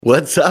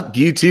What's up,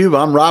 YouTube?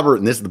 I'm Robert,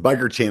 and this is the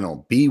Biker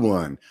Channel,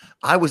 B1.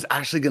 I was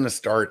actually going to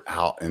start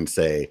out and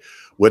say,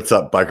 what's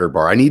up, Biker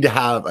Bar? I need to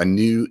have a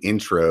new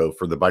intro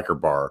for the Biker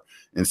Bar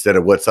instead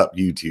of what's up,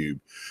 YouTube,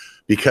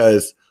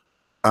 because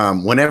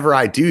whenever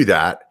I do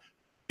that,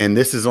 and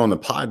this is on the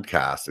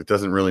podcast, it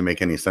doesn't really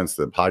make any sense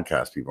to the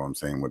podcast people. I'm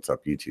saying, what's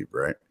up, YouTube,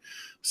 right?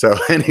 So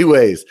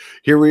anyways,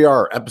 here we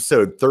are,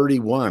 episode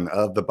 31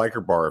 of the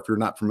Biker Bar. If you're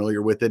not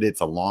familiar with it, it's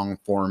a long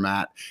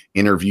format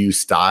interview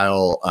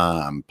style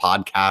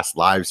podcast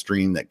live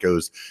stream that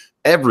goes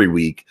every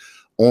week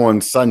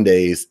on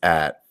Sundays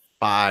at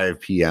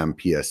 5 p.m.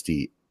 PST.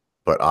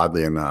 But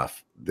oddly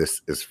enough,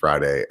 this is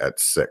Friday at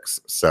 6.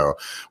 So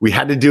we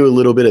had to do a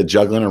little bit of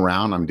juggling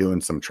around. I'm doing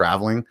some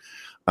traveling.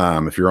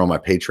 If you're on my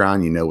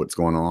Patreon, you know what's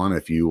going on.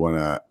 If you want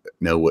to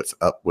know what's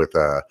up with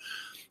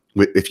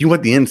if you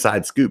want the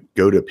inside scoop,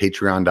 go to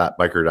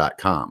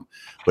patreon.biker.com.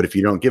 But if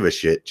you don't give a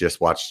shit,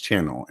 just watch the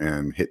channel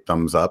and hit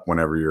thumbs up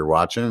whenever you're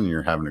watching and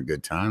you're having a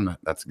good time.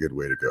 That's a good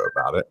way to go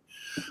about it.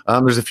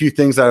 There's a few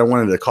things that I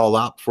wanted to call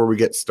out before we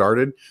get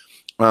started.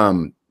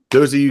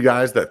 Those of you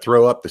guys that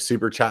throw up the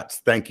super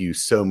chats, thank you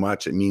so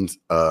much. It means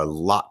a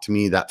lot to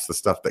me. That's the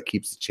stuff that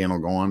keeps the channel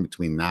going,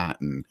 between that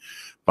and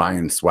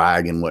buying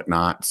swag and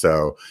whatnot.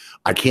 So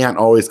I can't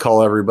always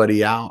call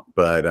everybody out,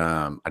 but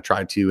I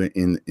try to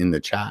in the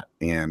chat.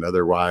 And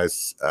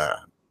otherwise,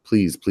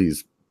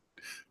 please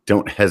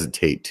don't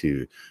hesitate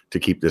to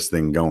keep this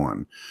thing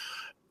going.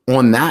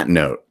 On that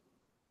note,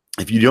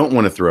 if you don't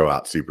want to throw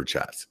out super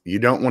chats, you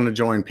don't want to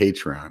join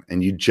Patreon,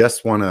 and you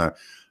just want to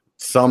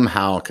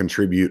somehow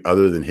contribute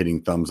other than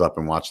hitting thumbs up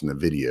and watching the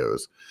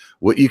videos,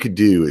 what you could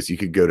do is you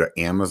could go to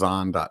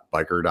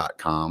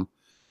amazon.biker.com,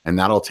 and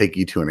that'll take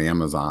you to an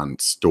Amazon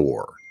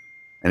store.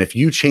 And if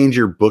you change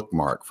your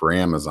bookmark for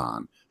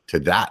Amazon to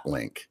that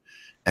link,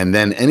 and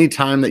then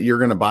anytime that you're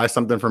going to buy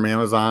something from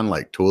Amazon,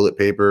 like toilet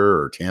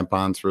paper or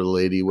tampons for the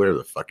lady, whatever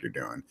the fuck you're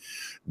doing,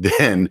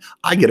 then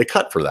I get a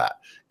cut for that.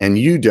 And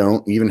you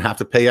don't even have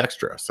to pay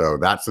extra. So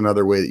that's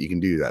another way that you can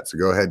do that. So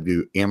go ahead and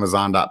do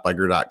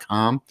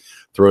amazon.biker.com,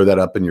 throw that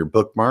up in your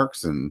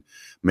bookmarks, and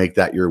make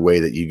that your way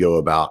that you go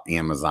about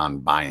Amazon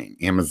buying.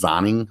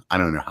 Amazoning, I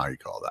don't know how you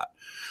call that.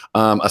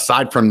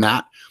 Aside from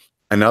that,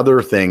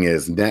 another thing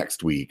is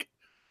next week,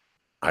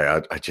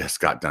 I just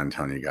got done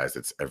telling you guys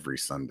it's every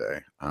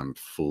Sunday. I'm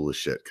full of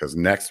shit because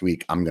next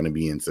week I'm going to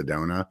be in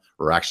Sedona.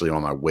 We're actually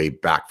on my way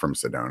back from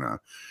Sedona.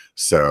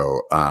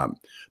 So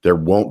there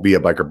won't be a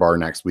Biker Bar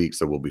next week.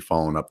 So we'll be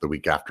following up the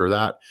week after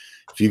that.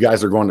 If you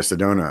guys are going to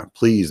Sedona,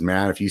 please,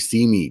 man, if you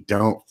see me,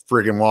 don't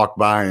freaking walk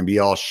by and be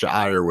all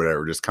shy or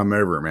whatever. Just come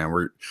over,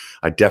 man.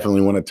 I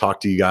definitely want to talk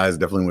to you guys.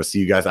 Definitely want to see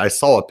you guys. I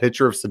saw a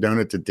picture of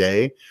Sedona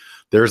today.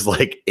 There's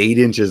like 8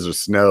 inches of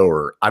snow,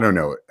 or I don't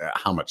know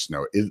how much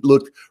snow. It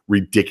looked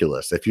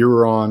ridiculous. If you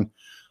were on,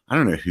 I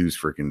don't know whose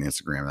freaking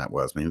Instagram that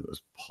was. Maybe it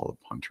was Paula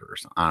Punter or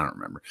something. I don't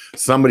remember.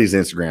 Somebody's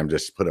Instagram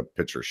just put a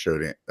picture,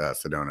 showed it,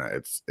 Sedona.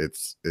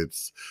 It's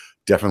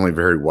definitely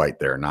very white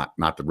there, not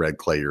the red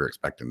clay you're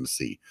expecting to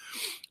see.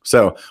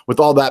 So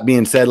with all that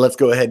being said, let's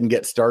go ahead and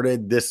get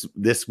started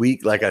this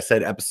week. Like I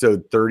said,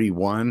 episode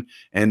 31,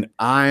 and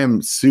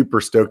I'm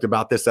super stoked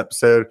about this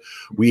episode.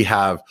 We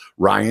have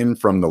Ryan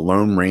from the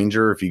Lone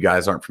Ranger. If you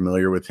guys aren't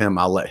familiar with him,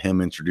 I'll let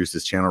him introduce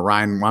his channel.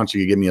 Ryan, why don't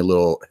you give me a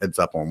little heads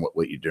up on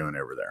what you're doing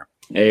over there?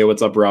 Hey,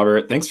 what's up,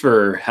 Robert? Thanks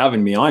for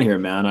having me on here,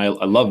 man. I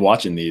love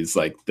watching these.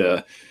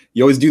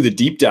 You always do the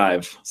deep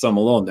dive, so I'm a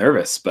little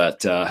nervous,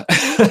 but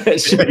it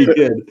should be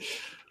good.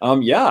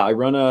 I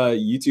run a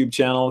YouTube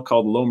channel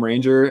called Lone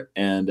Ranger,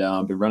 and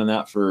I've been running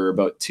that for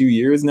about 2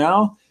 years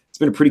now. It's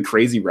been a pretty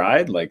crazy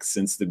ride,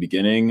 since the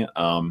beginning.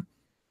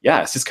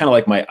 It's just kind of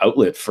like my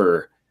outlet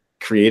for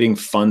creating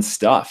fun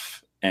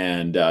stuff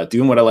and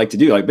doing what I like to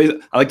do. I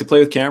like to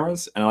play with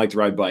cameras, and I like to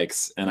ride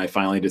bikes, and I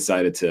finally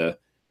decided to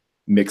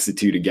mix the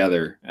two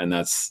together, and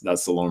that's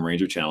the Lone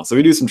Ranger channel. So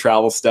we do some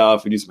travel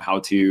stuff, we do some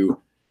how-to,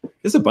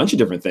 just a bunch of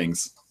different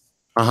things.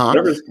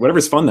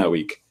 Whatever's fun that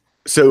week.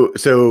 So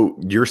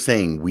you're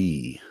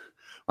saying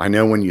I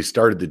know when you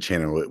started the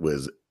channel, it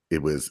was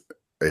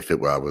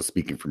I was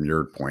speaking from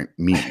your point,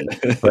 me,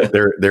 but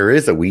there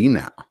is a we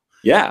now.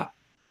 Yeah,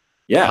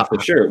 for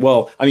sure.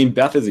 Well, I mean,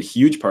 Beth is a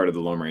huge part of the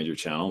Lone Ranger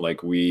channel.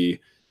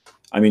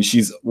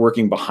 She's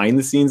working behind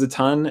the scenes a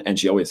ton, and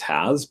she always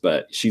has,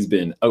 but she's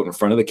been out in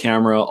front of the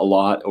camera a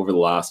lot over the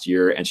last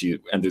year. And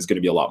there's going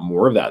to be a lot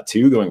more of that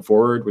too, going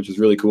forward, which is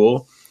really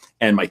cool.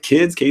 And my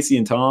kids, Casey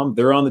and Tom,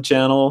 they're on the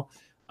channel.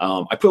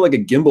 I put a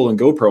gimbal and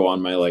GoPro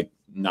on my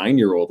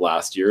 9-year-old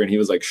last year, and he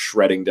was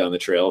shredding down the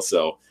trail.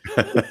 So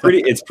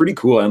it's pretty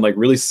cool and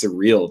really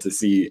surreal to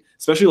see,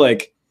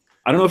 especially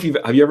I don't know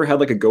if have you ever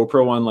had a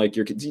GoPro on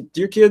your kids?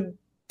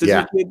 Does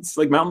your kids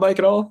mountain bike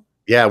at all?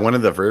 Yeah, one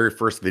of the very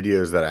first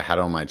videos that I had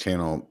on my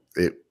channel,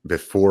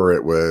 before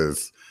it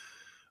was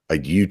a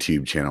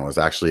YouTube channel, was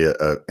actually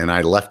and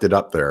I left it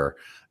up there,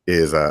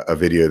 is a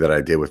video that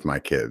I did with my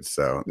kids.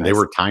 So nice. They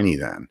were tiny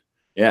then.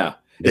 Yeah,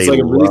 it's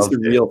a really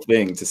surreal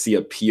thing to see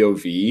a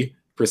POV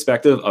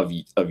perspective of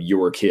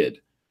your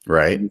kid.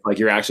 Right. Like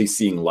you're actually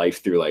seeing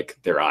life through like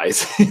their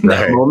eyes in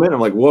that Right. moment. I'm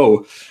like,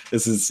 whoa,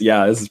 this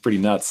is pretty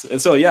nuts. And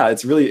so yeah,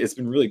 it's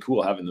been really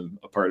cool having them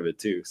a part of it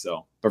too.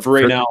 So, but for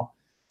right now,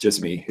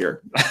 just me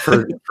here.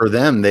 For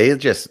them, they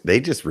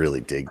just really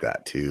dig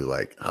that too.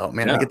 Like, oh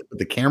man, I get to put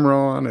the camera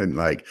on and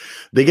like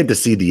they get to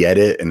see the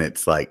edit and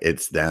it's like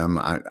it's them.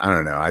 I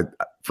don't know.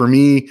 For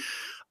me,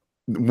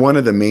 one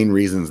of the main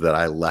reasons that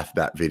I left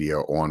that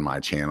video on my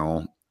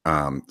channel.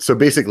 So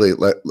basically,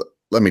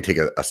 let me take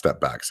a step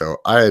back. So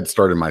I had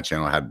started my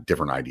channel, I had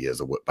different ideas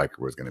of what biker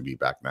was going to be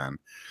back then.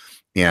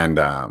 And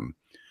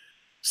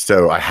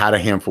so I had a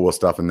handful of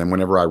stuff. And then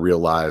whenever I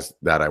realized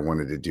that I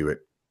wanted to do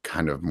it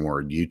kind of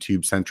more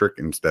YouTube centric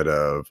instead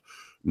of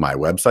my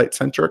website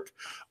centric,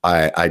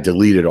 I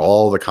deleted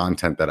all the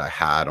content that I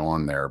had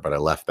on there, but I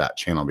left that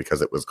channel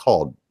because it was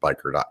called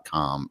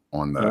biker.com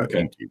on the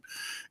YouTube.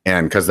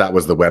 And because that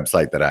was the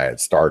website that I had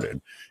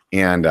started.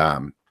 And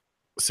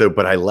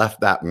but I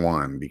left that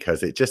one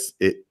because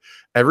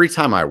every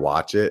time I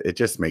watch it, it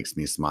just makes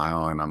me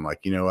smile. And I'm like,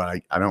 you know what?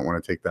 I don't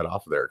want to take that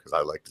off of there because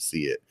I like to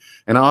see it.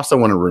 And I also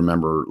want to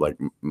remember like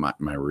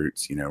my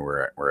roots, you know,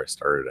 where I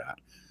started at.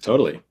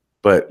 Totally.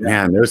 But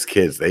man, those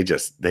kids, they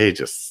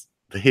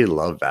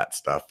love that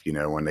stuff, you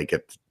know, when they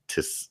get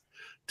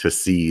to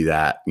see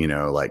that, you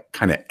know, like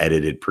kind of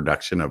edited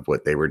production of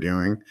what they were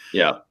doing.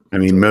 Yeah. I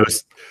mean,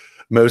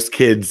 most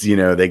kids, you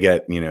know, they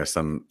get, you know,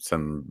 some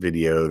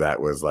video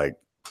that was like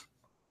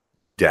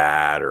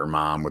dad or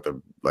mom with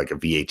a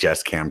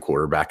VHS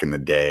camcorder back in the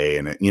day,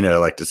 and you know,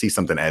 like to see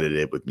something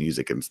edited with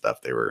music and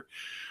stuff, they were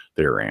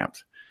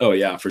amped. Oh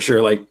yeah, for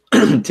sure. Like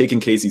taking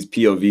Casey's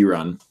POV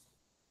run,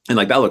 and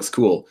like that looks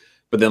cool,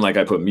 but then like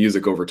I put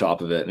music over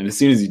top of it, and as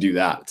soon as you do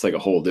that, it's like a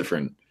whole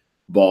different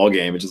ball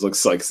game. It just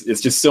looks like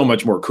it's just so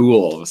much more cool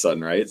all of a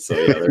sudden, right? So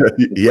yeah,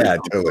 yeah,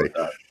 totally.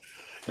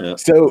 Yeah.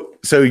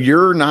 So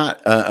you're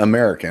not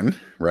American,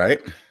 right?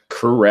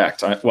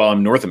 Correct.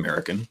 I'm North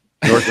American.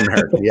 North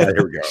America. Yeah,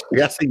 here we go.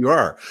 Yes, you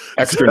are.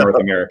 Extra North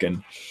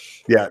American.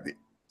 Yeah.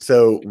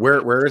 So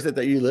where is it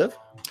that you live?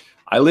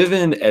 I live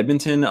in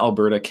Edmonton,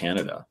 Alberta,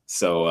 Canada.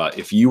 So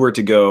if you were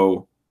to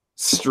go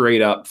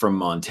straight up from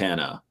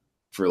Montana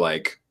for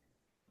like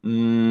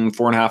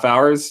 4.5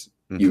 hours,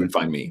 you would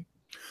find me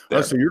there.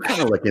 Oh, so you're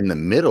kind of like in the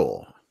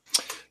middle.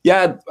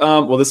 Yeah.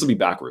 Well, this will be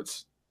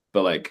backwards.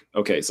 But like,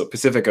 okay, so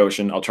Pacific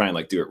Ocean, I'll try and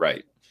like do it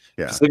right.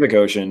 Yeah. Pacific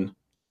Ocean,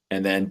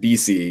 and then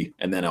BC,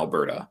 and then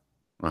Alberta.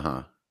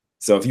 Uh-huh.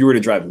 So if you were to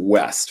drive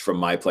west from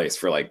my place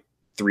for like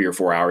 3 or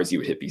 4 hours, you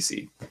would hit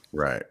BC.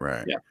 Right.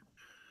 Yeah.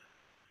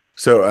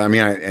 So, I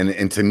mean,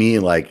 and to me,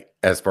 like,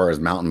 as far as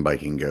mountain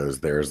biking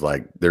goes, there's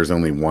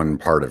only one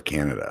part of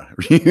Canada,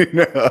 you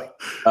know?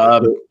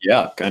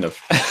 Yeah, kind of.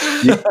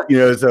 You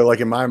know, so like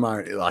in my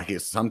mind, like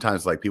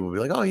sometimes like people will be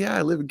like, oh yeah,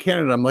 I live in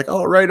Canada. I'm like,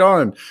 oh, right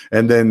on.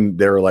 And then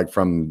they're like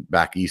from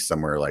back east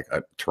somewhere, like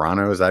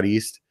Toronto, is that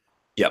east?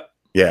 Yep.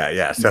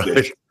 Yeah. So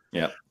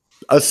yeah.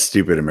 Us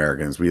stupid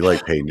Americans, we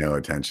like pay no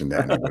attention to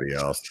anybody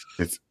else.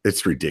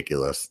 It's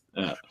ridiculous.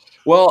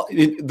 Well,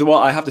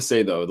 I have to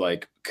say though,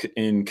 like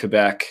in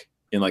Quebec,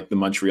 in like the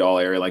Montreal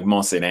area, like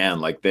Mont Saint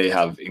Anne, like they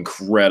have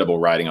incredible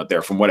riding out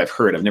there. From what I've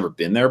heard, I've never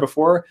been there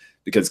before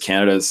because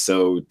Canada is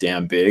so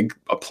damn big.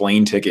 A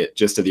plane ticket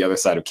just to the other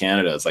side of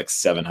Canada is like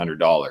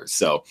 $700.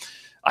 So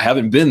I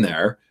haven't been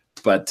there,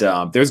 but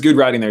there's good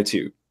riding there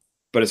too.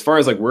 But as far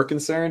as like we're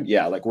concerned,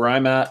 yeah, like where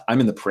I'm at,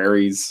 I'm in the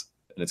prairies,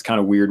 and it's kind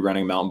of weird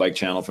running a mountain bike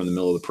channel from the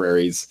middle of the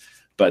prairies.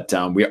 But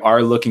we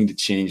are looking to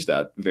change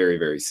that very,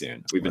 very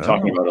soon. We've been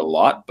talking about it a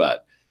lot,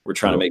 but we're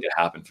trying to make it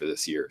happen for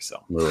this year.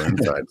 So little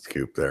inside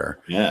scoop there.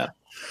 Yeah.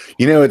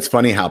 You know, it's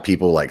funny how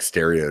people like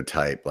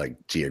stereotype like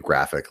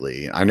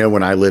geographically. I know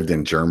when I lived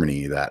in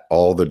Germany that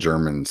all the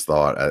Germans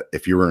thought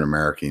if you were an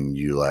American,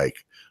 you like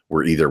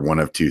were either one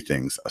of two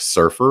things, a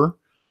surfer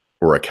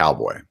or a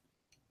cowboy.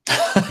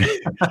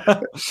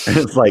 And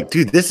it's like,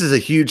 dude, this is a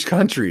huge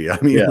country. I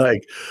mean,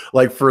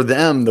 like for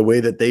them, the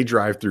way that they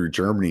drive through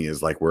Germany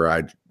is like where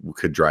I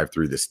could drive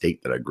through the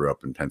state that I grew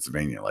up in,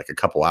 Pennsylvania, like a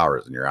couple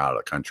hours and you're out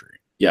of the country.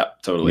 Yeah,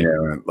 totally. You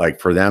know, like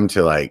for them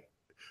to like,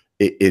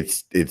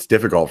 it's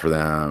difficult for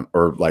them,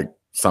 or like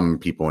some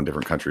people in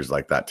different countries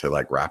like that, to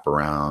like wrap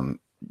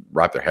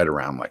their head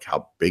around like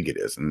how big it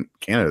is. And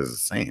Canada is the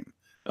same.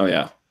 Oh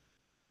yeah.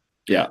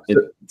 Yeah,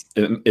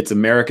 it's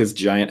America's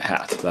giant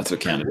hat. That's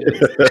what Canada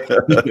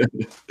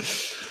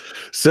is.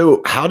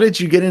 So how did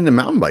you get into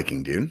mountain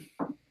biking, dude?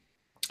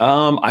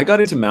 I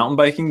got into mountain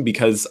biking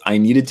because I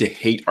needed to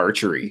hate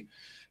archery.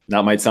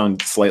 That might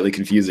sound slightly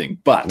confusing,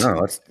 but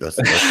no, that's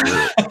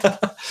weird.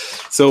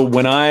 So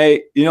when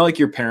like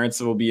your parents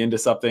will be into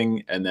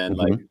something and then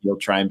like you'll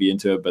try and be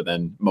into it, but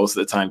then most of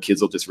the time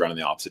kids will just run in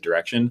the opposite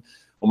direction.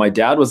 Well, my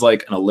dad was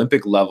like an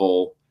Olympic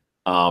level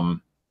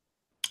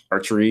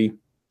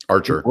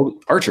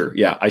Archer.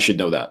 Yeah, I should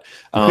know that.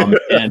 And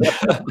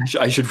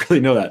I should really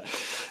know that.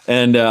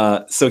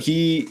 And so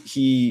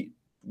he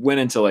went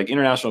into like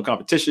international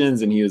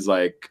competitions, and he was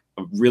like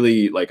a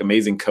really like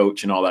amazing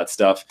coach and all that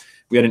stuff.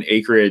 We had an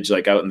acreage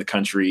like out in the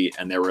country,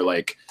 and there were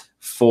like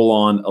full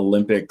on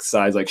Olympic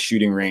size like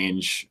shooting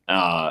range.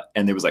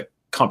 And there was like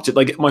competition.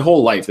 Like my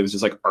whole life, there was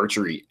just like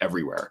archery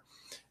everywhere.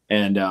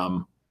 And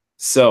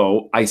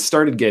so I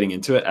started getting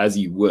into it, as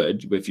you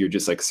would if you're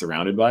just like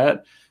surrounded by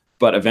it.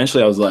 But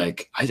eventually I was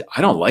like,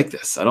 I don't like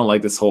this. I don't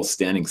like this whole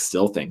standing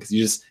still thing,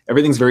 because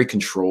everything's very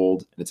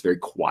controlled and it's very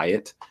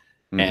quiet.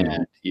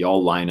 And you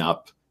all line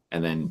up,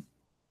 and then,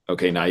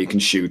 okay, now you can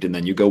shoot, and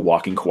then you go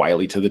walking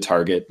quietly to the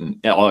target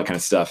and all that kind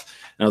of stuff.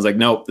 And I was like,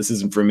 nope, this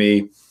isn't for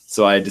me.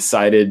 So I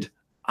decided,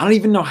 I don't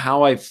even know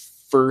how I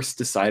first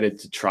decided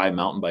to try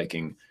mountain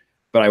biking,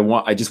 but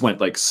I just went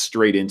like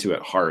straight into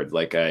it hard.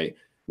 Like I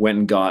went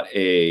and got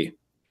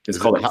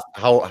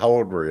how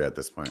old were you at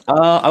this point?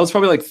 I was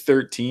probably like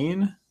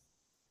 13.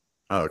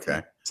 Oh,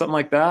 okay. Something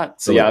like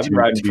that. So like yeah, I've been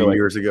riding for like,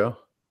 years ago.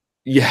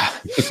 Yeah.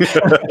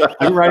 I've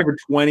been riding for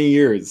 20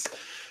 years.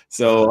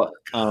 So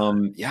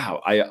yeah,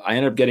 I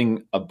ended up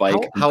getting a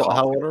bike. How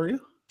old are you?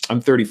 I'm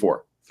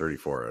 34.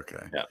 34.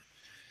 Okay. Yeah.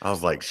 I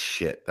was like,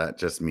 shit, that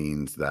just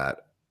means that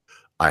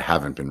I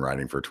haven't been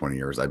riding for 20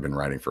 years. I've been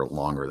riding for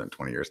longer than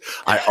 20 years.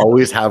 I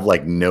always have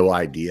like no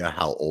idea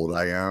how old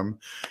I am.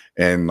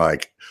 And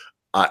like,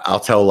 I'll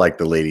tell like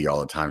the lady all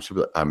the time, she'll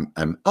be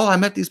like, I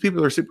met these people,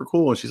 they're super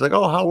cool. And she's like,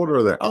 oh, how old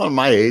are they? Oh,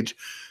 my age.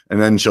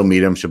 And then she'll meet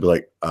them. She'll be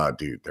like,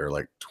 dude, they're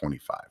like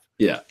 25.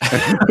 Yeah.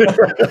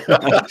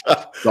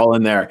 It's all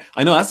in there.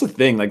 I know, that's the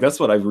thing. Like, that's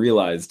what I've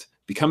realized.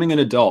 Becoming an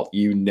adult,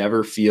 you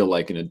never feel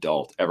like an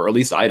adult ever. Or at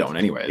least I don't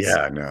anyways.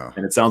 Yeah, no.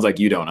 And it sounds like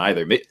you don't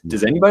either.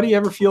 Does anybody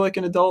ever feel like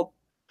an adult?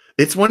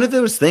 It's one of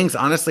those things.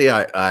 Honestly,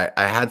 I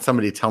had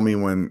somebody tell me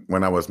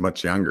when I was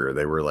much younger,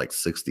 they were like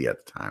 60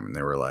 at the time. And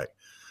they were like,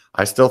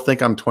 I still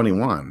think I'm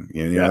 21.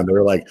 You know,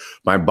 they're like,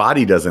 my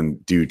body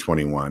doesn't do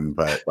 21,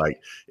 but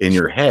like in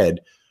your head,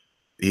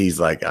 he's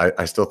like,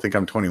 I still think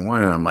I'm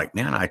 21. And I'm like,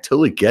 man, I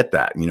totally get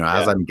that. You know,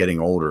 as I'm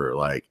getting older,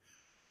 like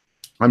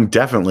I'm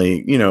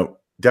definitely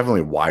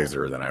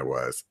wiser than I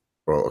was.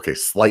 Well, okay,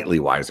 slightly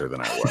wiser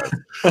than I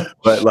was,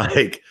 but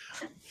like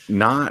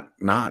not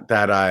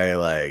that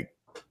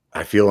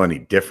I feel any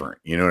different.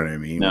 You know what I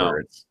mean? No.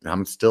 Where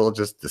I'm still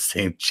just the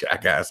same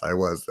jackass I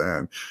was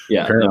then.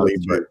 Yeah, apparently,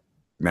 but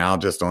now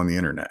just on the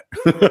internet.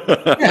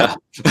 Yeah.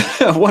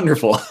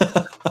 Wonderful.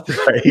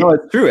 Right? No,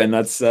 it's true. And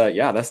that's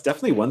that's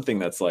definitely one thing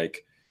that's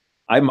like,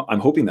 I'm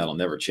hoping that'll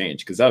never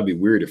change, because that would be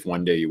weird if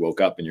one day you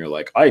woke up and you're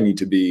like, I need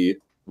to be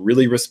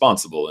really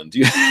responsible and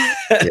do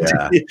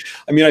Yeah.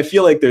 I mean, I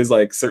feel like there's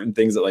like certain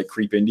things that like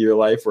creep into your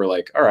life where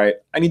like, all right,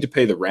 I need to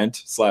pay the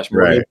rent / mortgage.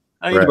 Right.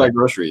 I need to buy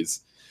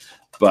groceries.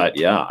 But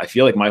yeah, I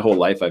feel like my whole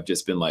life I've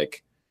just been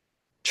like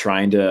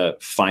trying to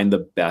find the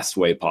best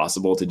way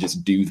possible to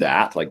just do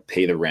that, like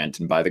pay the rent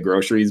and buy the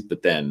groceries,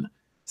 but then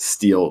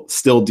still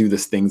do the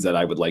things that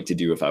I would like to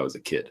do if I was a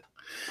kid.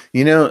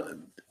 You know,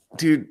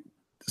 dude,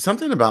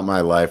 something about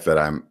my life that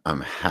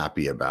I'm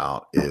happy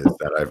about is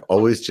that I've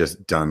always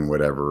just done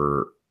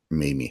whatever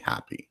made me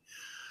happy.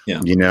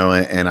 Yeah. You know,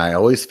 and I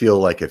always feel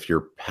like if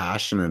you're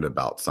passionate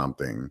about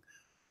something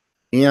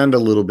and a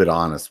little bit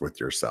honest with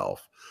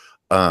yourself,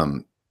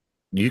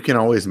 you can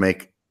always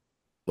make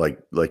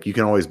like you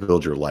can always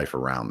build your life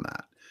around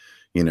that.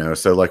 You know,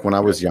 so like when I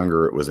was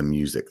younger, it was a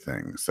music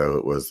thing. So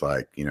it was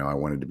like, you know, I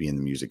wanted to be in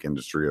the music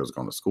industry. I was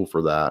going to school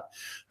for that.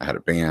 I had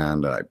a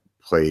band. I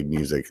played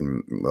music,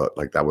 and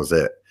like that was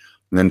it.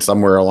 And then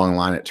somewhere along the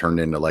line, it turned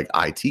into like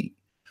IT.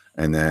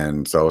 And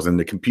then so I was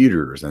into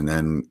computers. And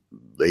then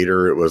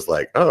later it was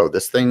like, oh,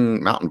 this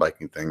thing, mountain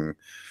biking thing,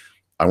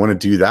 I want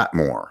to do that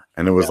more.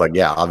 And it was like,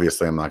 yeah,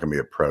 obviously I'm not going to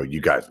be a pro.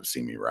 You guys have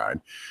seen me ride.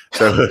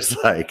 So it's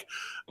like,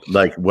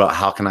 well,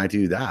 how can I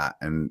do that?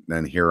 And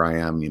then here I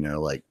am, you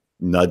know, like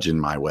nudging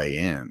my way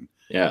in.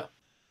 Yeah.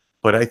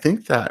 But I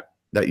think that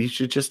you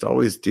should just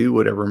always do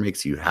whatever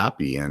makes you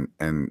happy. And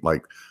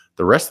like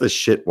the rest of the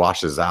shit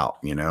washes out,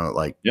 you know,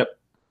 like, yep.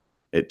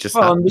 It just,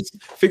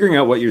 just figuring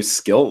out what your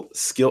skill.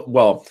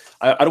 Well,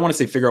 I don't want to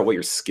say figure out what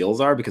your skills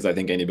are, because I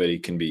think anybody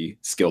can be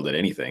skilled at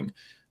anything,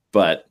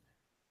 but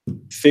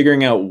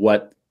figuring out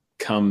what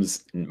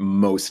comes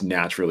most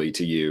naturally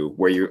to you,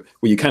 where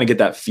you kind of get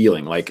that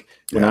feeling. Like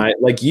when I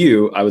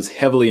was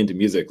heavily into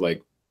music.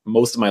 Like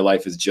most of my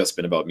life has just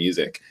been about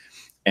music.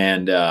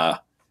 And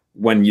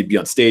when you'd be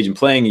on stage and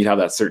playing, you'd have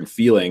that certain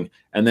feeling.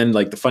 And then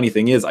like the funny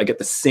thing is, I get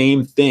the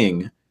same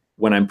thing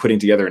when I'm putting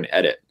together an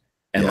edit.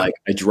 And like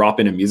I drop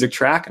in a music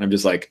track and I'm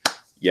just like,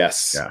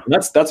 yes. Yeah. And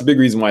that's a big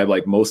reason why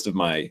like most of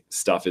my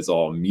stuff is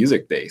all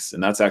music based.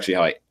 And that's actually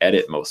how I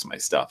edit most of my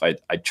stuff. I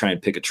try and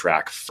pick a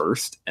track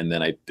first, and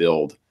then I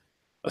build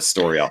a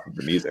story off of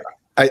the music.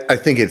 I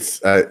think it's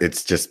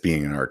just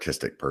being an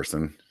artistic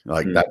person.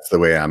 Like that's the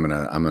way I'm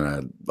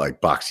gonna like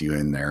box you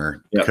in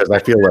there, because I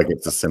feel like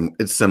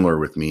it's similar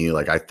with me.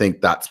 Like I think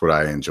that's what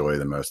I enjoy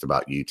the most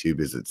about YouTube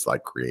is it's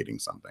like creating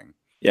something.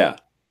 Yeah.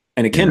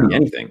 And it can be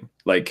anything.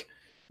 Like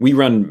we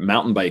run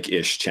mountain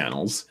bike-ish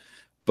channels,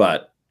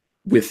 but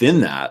within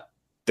that,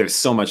 there's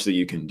so much that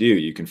you can do.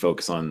 You can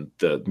focus on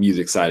the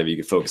music side of it. You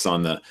can focus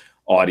on the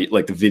audio,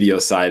 like the video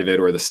side of it,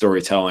 or the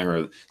storytelling,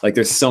 or like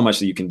there's so much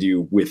that you can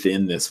do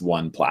within this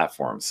one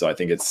platform. So I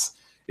think it's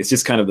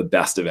just kind of the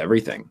best of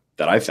everything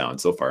that I've found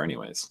so far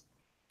anyways.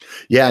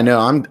 Yeah, no,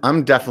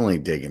 I'm definitely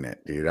digging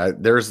it,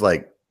 dude. There's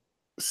like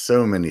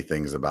so many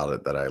things about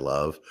it that I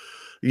love.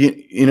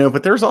 You know,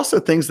 but there's also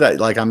things that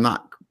like I'm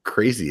not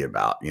crazy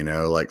about, you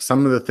know, like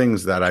some of the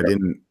things that I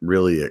didn't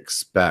really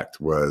expect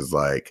was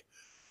like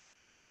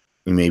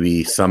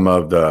maybe some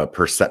of the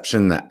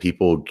perception that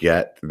people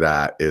get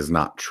that is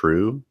not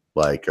true.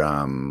 Like,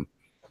 let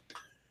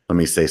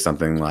me say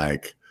something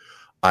like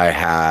I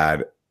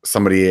had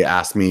somebody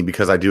ask me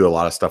because I do a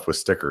lot of stuff with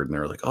stickers, and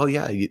they're like, "Oh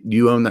yeah,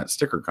 you own that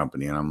sticker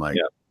company," and I'm like,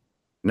 Yeah.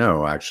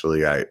 "No,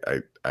 actually, I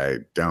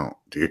don't,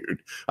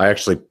 dude. I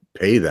actually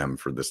pay them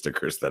for the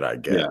stickers that I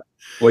get." Yeah.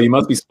 Well, you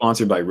must be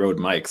sponsored by Rode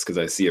mics because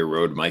I see a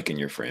Rode mic in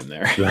your frame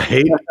there.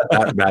 Right?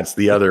 That's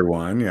the other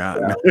one.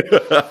 Yeah.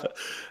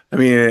 I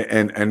mean,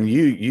 and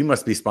you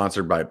must be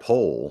sponsored by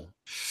Pole.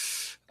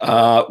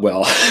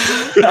 Well,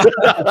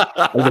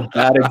 that was a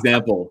bad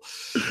example.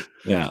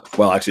 Yeah.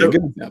 Well, actually, a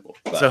good example.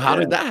 So how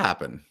did that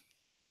happen?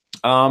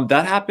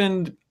 That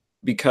happened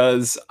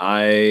because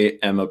I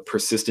am a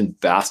persistent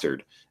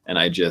bastard, and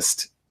I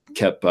just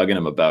kept bugging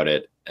him about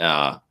it.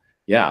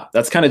 Yeah,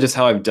 that's kind of just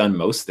how I've done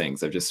most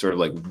things. I've just sort of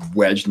like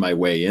wedged my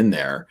way in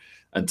there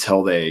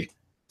until they.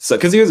 So,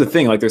 because here's the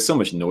thing, like, there's so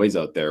much noise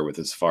out there with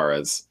as far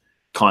as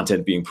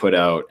content being put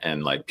out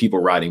and like people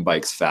riding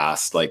bikes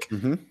fast. Like,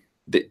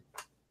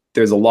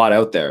 there's a lot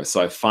out there.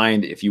 So I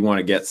find if you want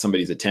to get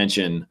somebody's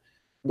attention,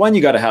 one,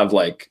 you got to have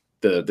like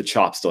the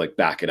chops to like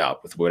back it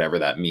up with whatever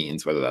that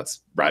means, whether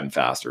that's riding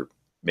fast or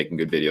making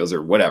good videos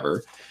or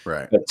whatever.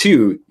 Right. But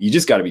two, you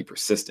just got to be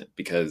persistent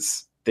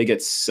because they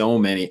get so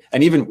many.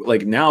 And even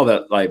like now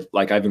that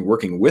I've been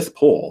working with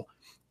Pole,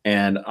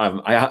 and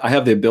I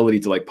have the ability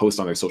to like post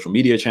on their social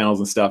media channels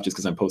and stuff just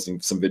because I'm posting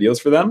some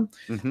videos for them.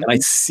 And I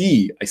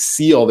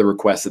see all the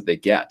requests that they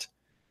get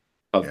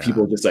of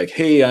people just like,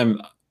 hey,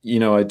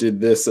 I did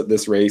this at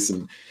this race,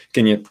 and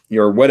can you,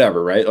 or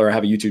whatever, right? Or I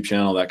have a YouTube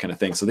channel, that kind of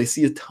thing. So they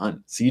see a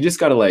ton. So you just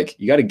got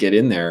to get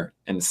in there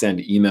and send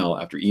email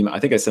after email. I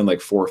think I sent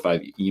like 4 or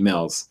 5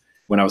 emails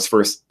when I was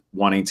first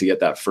wanting to get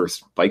that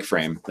first bike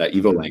frame, that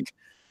Evo Link.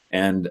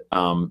 And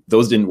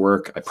those didn't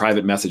work. I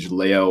private messaged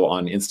Leo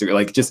on Instagram,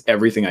 like just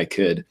everything I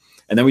could.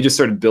 And then we just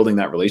started building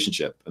that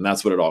relationship. And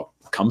that's what it all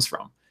comes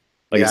from.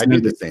 Like, I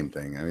do the same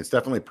thing. I mean, it's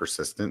definitely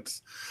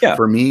persistence. Yeah.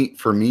 For me,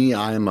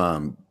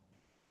 I'm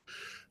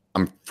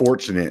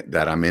fortunate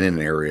that I'm in an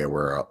area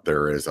where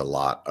there is a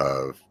lot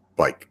of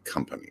bike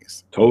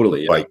companies.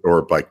 Totally. Bike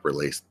or bike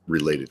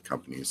related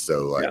companies.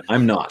 So like,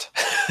 I'm not.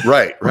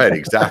 right.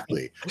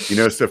 Exactly.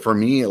 So for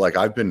me, like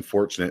I've been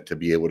fortunate to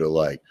be able to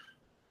like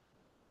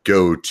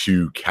go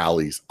to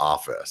Callie's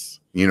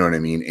office, you know what I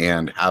mean?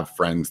 And have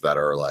friends that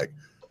are like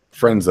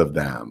friends of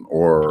them,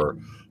 or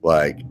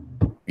like,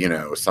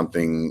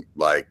 something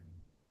like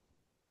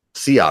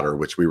Sea Otter,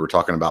 which we were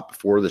talking about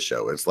before the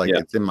show. It's like,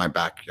 it's in my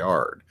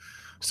backyard.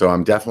 So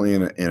I'm definitely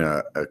in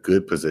a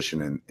good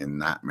position in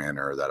that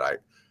manner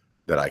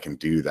that I can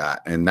do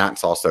that. And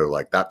that's also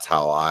like, that's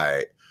how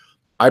I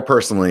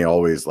personally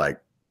always like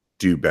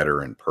do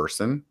better in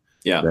person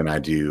than I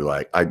do.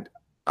 Like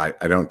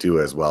I don't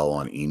do as well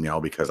on email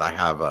because I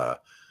have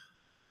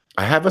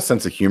a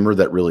sense of humor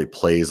that really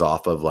plays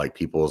off of like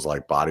people's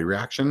like body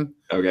reaction.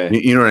 Okay.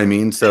 You know what I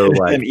mean? So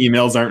like, and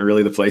emails aren't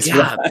really the place.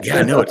 No,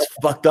 it's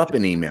fucked up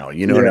in email.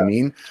 You know what I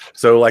mean?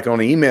 So like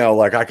on email,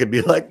 like I could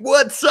be like,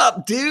 "What's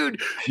up,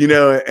 dude?"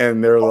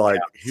 And they're like,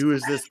 "Who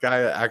is this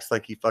guy that acts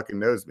like he fucking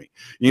knows me?"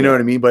 You know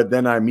what I mean? But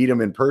then I meet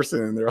them in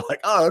person, and they're like,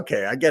 "Oh,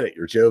 okay, I get it.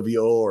 You're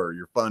jovial, or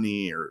you're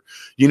funny, or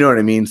you know what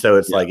I mean." So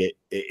it's like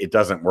it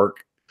doesn't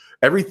work.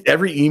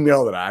 Every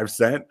email that I've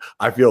sent,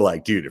 I feel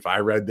like, dude, if I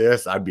read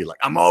this, I'd be like,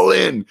 I'm all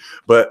in.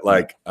 But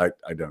like, I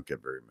don't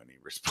get very many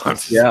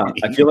responses. Yeah,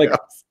 I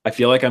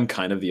feel like I'm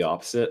kind of the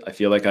opposite. I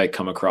feel like I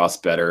come across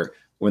better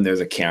when there's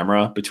a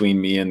camera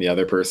between me and the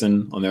other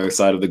person on the other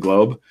side of the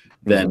globe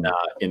than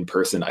in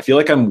person. I feel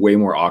like I'm way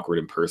more awkward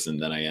in person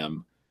than I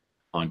am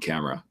on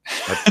camera.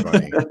 That's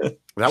funny.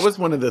 That was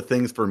one of the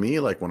things for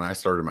me. Like when I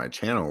started my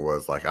channel,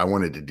 was like I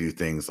wanted to do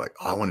things like,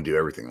 I want to do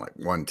everything like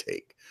one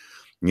take.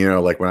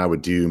 Like when I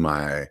would do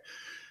my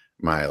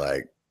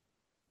like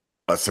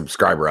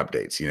subscriber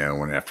updates,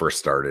 when I first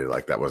started,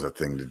 like that was a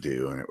thing to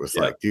do. And it was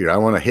like, dude, I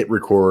want to hit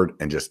record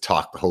and just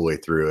talk the whole way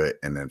through it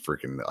and then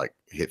freaking like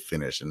hit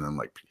finish. And then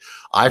like,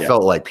 I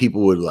felt like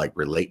people would like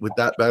relate with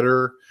that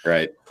better.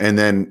 Right.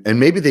 And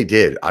maybe they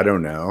did, I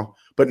don't know.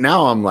 But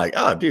now I'm like,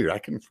 oh dude, I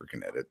can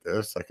freaking edit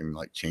this. I can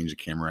like change the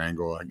camera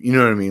angle. You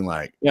know what I mean?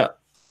 Like,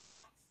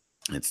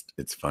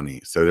 it's funny.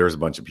 So there's a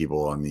bunch of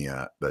people on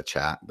the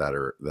chat that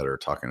are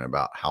talking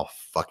about how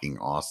fucking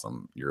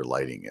awesome your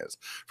lighting is.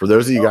 For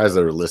those of you guys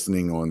that are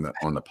listening on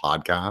the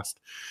podcast,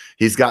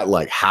 he's got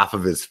like half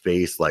of his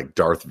face like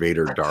Darth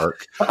Vader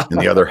dark,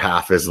 and the other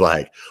half is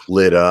like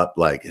lit up.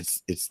 Like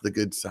it's the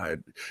good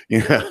side.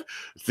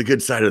 It's the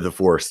good side of the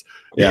Force.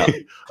 Yeah.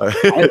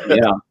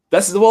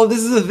 This is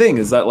the thing,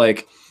 is that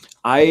like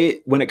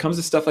when it comes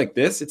to stuff like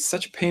this, it's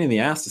such a pain in the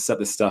ass to set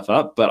this stuff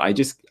up, but I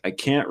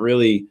can't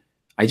really.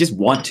 I just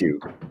want to.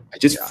 I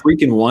just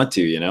freaking want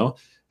to,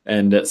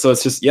 And so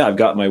it's just, I've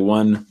got my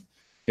one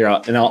here,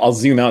 and I'll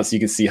zoom out so you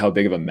can see how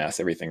big of a mess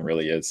everything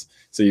really is.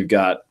 So you've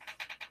got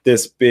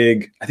this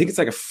big, I think it's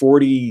like a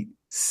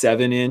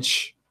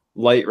 47-inch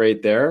light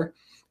right there.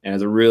 And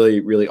it's a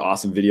really, really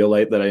awesome video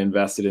light that I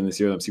invested in this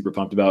year that I'm super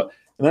pumped about.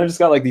 And then I just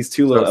got like these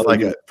two So little it's like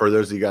LED. for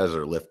those of you guys that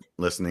are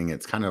listening,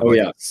 it's kind of Oh, like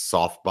yeah. a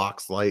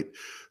softbox light.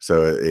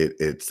 So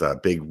it's a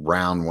big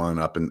round one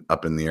up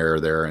in the air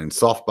there. And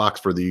softbox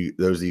for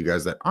those of you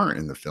guys that aren't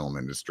in the film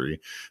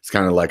industry, it's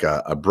kind of like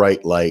a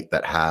bright light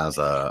that has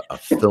a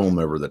film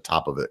over the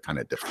top of it, kind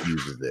of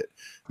diffuses it,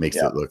 makes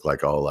it look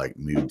like all like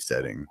mood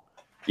setting.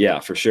 Yeah,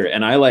 for sure.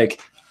 And I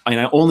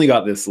only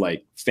got this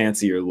like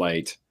fancier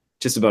light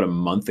just about a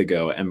month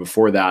ago. And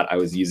before that, I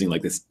was using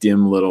like this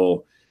dim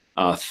little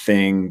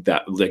thing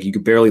that like you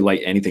could barely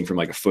light anything from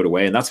like a foot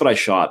away. And that's what I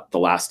shot the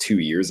last 2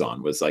 years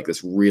on, was like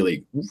this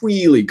really,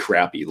 really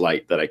crappy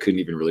light that I couldn't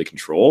even really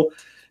control.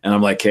 And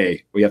I'm like,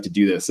 hey, we have to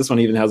do this. This one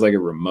even has like a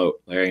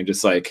remote. Like I can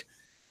just like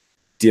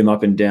dim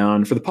up and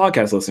down. For the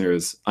podcast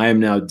listeners, I am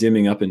now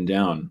dimming up and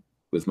down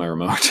with my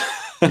remote.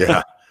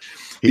 Yeah.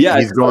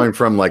 He's going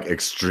from like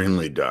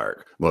extremely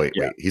dark. Wait,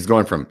 he's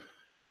going from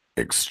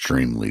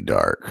extremely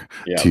dark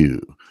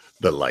to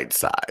the light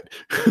side.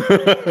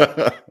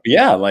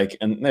 Yeah, like,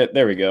 and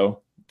there we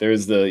go.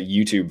 There's the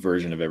YouTube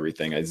version of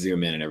everything. I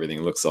zoom in and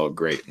everything looks all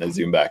great, and I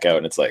zoom back out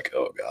and it's like,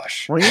 oh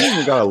gosh. Well, you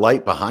even got a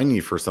light behind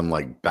you for some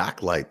like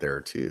backlight there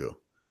too.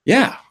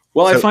 Yeah.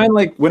 Well, I find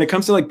like when it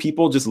comes to like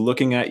people just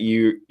looking at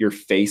your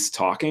face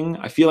talking,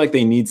 I feel like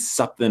they need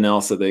something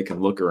else that they can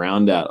look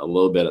around at a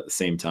little bit at the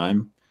same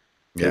time.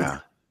 Yeah.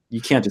 You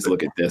can't just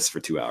look at this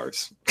for 2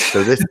 hours.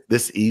 So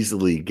this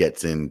easily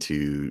gets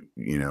into,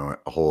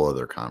 a whole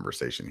other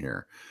conversation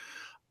here.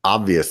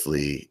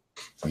 Obviously,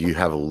 you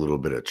have a little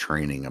bit of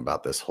training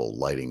about this whole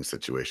lighting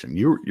situation.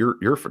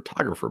 You're a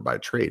photographer by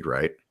trade,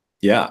 right?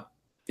 Yeah.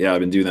 Yeah, I've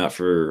been doing that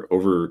for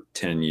over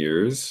 10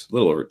 years, a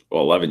little over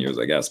 11 years,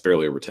 I guess,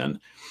 barely over 10.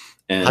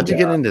 And how'd you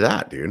get into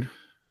that, dude?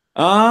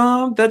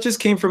 That just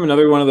came from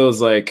another one of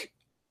those, like,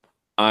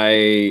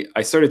 I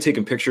started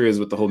taking pictures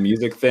with the whole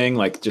music thing,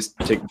 like just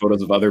taking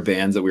photos of other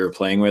bands that we were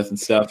playing with and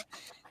stuff.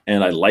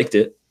 And I liked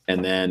it.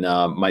 And then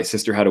my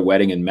sister had a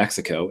wedding in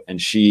Mexico, and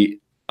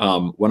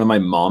one of my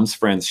mom's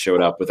friends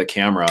showed up with a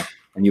camera,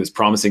 and he was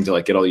promising to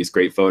like get all these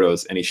great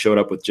photos. And he showed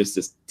up with just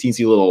this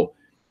teensy little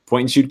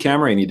point and shoot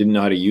camera, and he didn't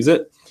know how to use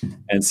it.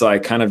 And so I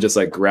kind of just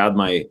like grabbed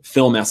my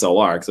film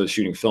SLR, because I was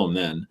shooting film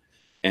then,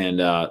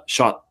 and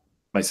shot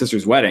my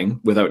sister's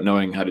wedding without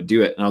knowing how to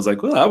do it. And I was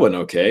like, well, that went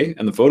okay.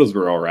 And the photos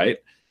were all right.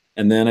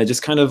 And then I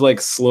just kind of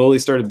like slowly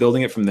started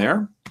building it from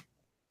there.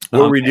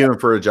 What were you doing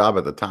for a job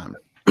at the time?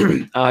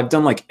 I've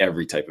done like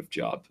every type of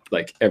job,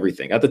 like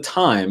everything. At the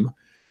time,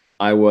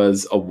 I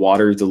was a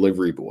water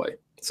delivery boy.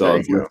 So I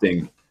was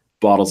lifting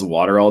bottles of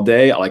water all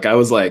day. Like I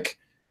was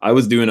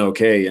doing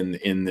okay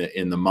in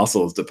the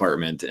muscles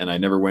department, and I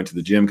never went to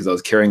the gym because I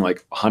was carrying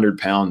like 100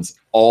 pounds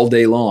all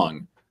day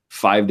long,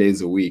 5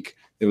 days a week.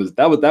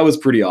 That was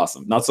pretty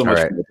awesome. Not so much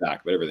for the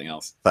back, but everything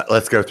else. But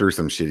let's go through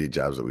some shitty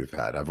jobs that we've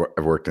had. I've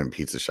worked in a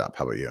pizza shop.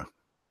 How about you?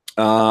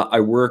 I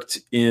worked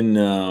in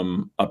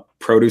a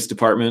produce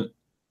department.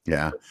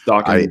 Yeah,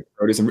 stocking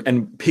produce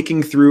and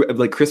picking through,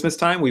 like Christmas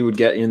time, we would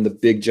get in the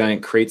big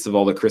giant crates of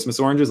all the Christmas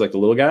oranges, like the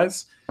little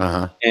guys.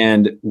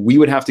 And we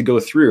would have to go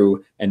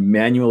through and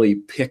manually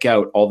pick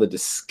out all the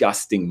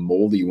disgusting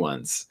moldy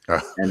ones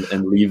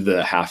and leave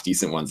the half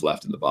decent ones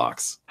left in the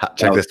box.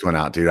 Check this one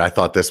out, dude. I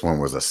thought this one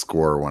was a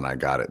score when I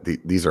got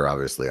it. These are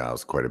obviously, I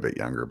was quite a bit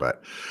younger,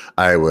 but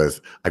I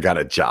got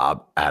a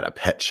job at a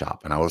pet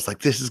shop, and I was like,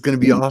 this is going to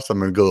be awesome.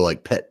 I'm going to go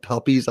like pet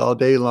puppies all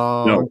day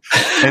long.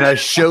 And I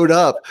showed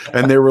up,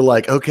 and they were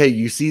like, okay,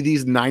 you see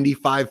these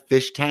 95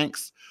 fish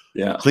tanks?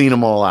 Yeah, clean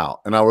them all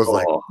out. And I was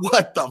like,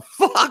 what the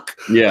fuck?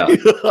 Yeah.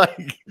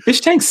 Like, fish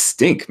tanks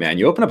stink, man.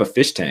 You open up a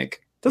fish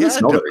tank, doesn't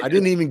smell very good. I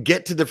didn't even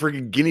get to the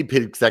freaking guinea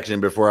pig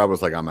section before I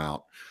was like, I'm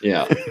out.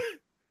 Yeah.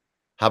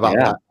 How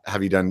about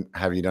have you done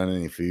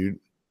any food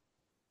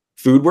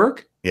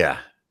work? Yeah.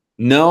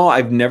 No,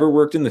 I've never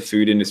worked in the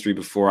food industry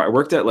before. I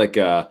worked at like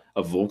a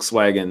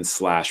Volkswagen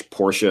 /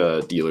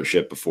 Porsche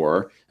dealership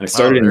before, and I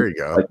started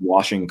like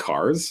washing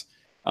cars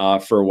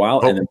for a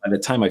while. And then by the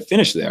time I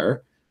finished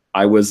there,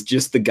 I was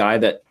just the guy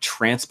that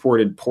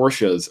transported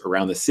Porsches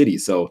around the city.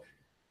 So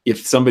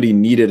if somebody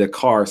needed a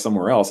car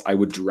somewhere else, I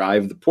would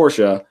drive the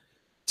Porsche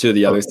to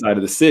the other side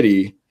of the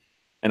city.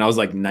 And I was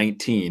like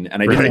 19,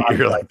 and I didn't know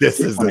you're like, this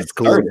is as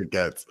cool as it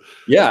gets.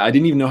 Yeah, I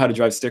didn't even know how to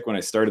drive stick when I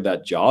started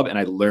that job, and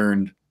I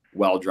learned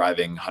while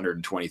driving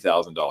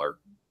 $120,000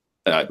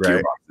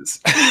 gearboxes.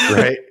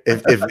 Right.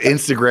 If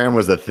Instagram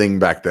was a thing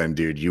back then,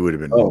 dude, you would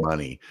have been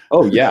money.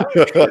 Oh yeah.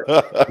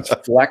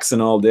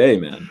 Flexing all day,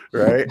 man.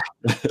 Right.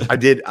 I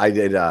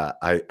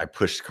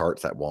pushed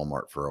carts at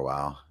Walmart for a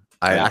while.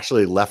 I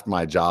actually left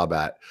my job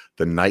at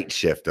the night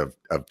shift of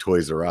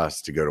Toys R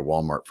Us to go to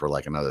Walmart for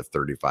like another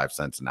 35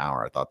 cents an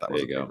hour. I thought that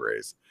was a big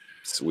raise.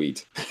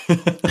 Sweet.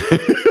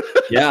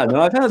 Yeah,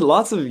 no, I've had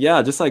lots of,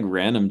 just like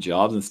random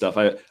jobs and stuff.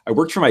 I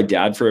worked for my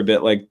dad for a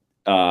bit, like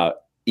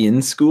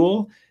in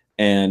school.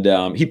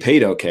 And he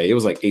paid okay. It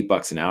was like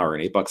 $8 an hour,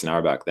 and $8 an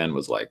hour back then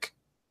was like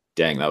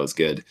dang, that was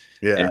good.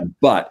 Yeah.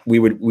 But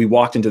we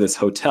walked into this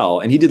hotel,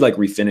 and he did like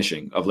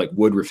refinishing of like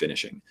wood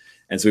refinishing.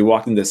 And so we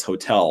walked into this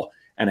hotel,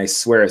 and I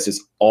swear it's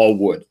just all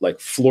wood, like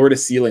floor to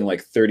ceiling,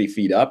 like 30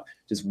 feet up,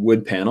 just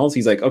wood panels.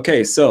 He's like,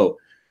 okay, so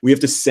we have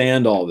to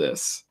sand all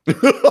this.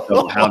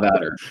 So have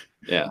at her.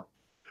 Yeah.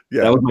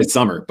 Yeah. That was my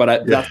summer.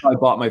 But that's how I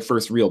bought my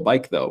first real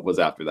bike, though, was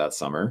after that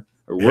summer.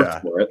 I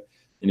worked for it.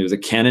 And it was a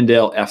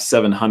Cannondale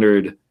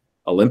F700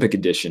 Olympic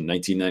Edition,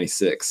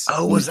 1996.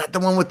 Oh, was that the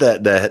one with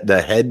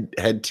the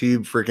head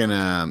tube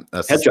freaking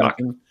head shock?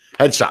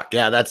 Head shock.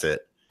 Yeah, that's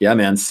it. Yeah,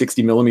 man,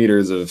 60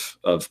 millimeters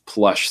of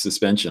plush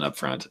suspension up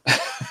front.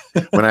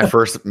 When I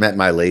first met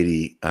my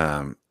lady,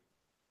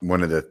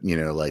 one of the,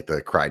 like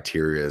the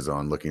criterias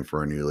on looking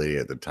for a new lady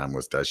at the time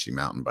was, does she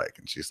mountain bike?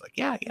 And she's like,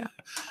 yeah.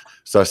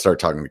 So I started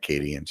talking to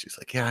Katie, and she's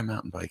like, yeah, I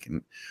mountain bike.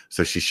 And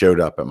so she showed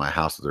up at my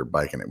house with her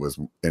bike,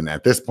 and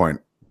at this point,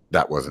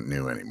 that wasn't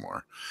new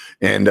anymore.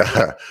 And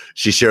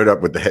she showed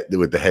up with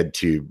the head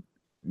tube,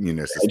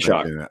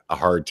 suspension, a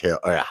hard tail,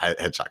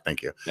 head shock.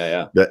 Thank you.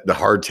 Yeah. The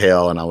hard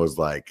tail. And I was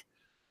like,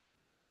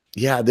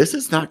 yeah, this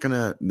is not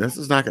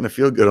gonna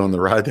feel good on the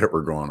ride that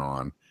we're going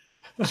on.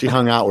 She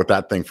hung out with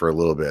that thing for a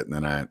little bit,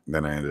 and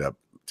then I ended up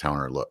telling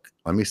her, look,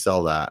 let me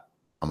sell that.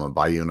 I'm gonna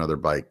buy you another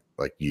bike,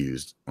 like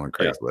used on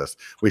Craigslist.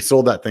 Yeah. We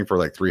sold that thing for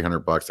like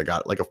 $300. I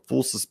got like a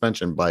full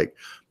suspension bike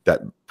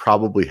that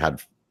probably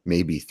had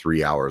maybe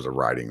 3 hours of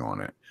riding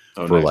on it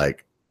for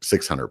like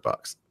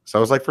 $600. So I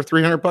was like, for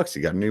 $300,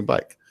 you got a new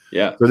bike.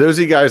 Yeah. So those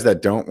of you guys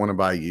that don't want to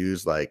buy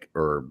used, like,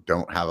 or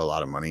don't have a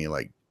lot of money,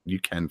 like, you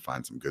can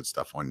find some good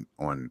stuff on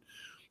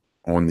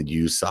the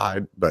used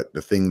side. But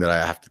the thing that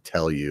I have to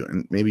tell you,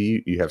 and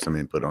maybe you have some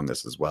input on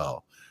this as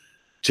well,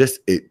 just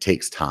it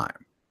takes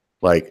time.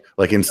 Like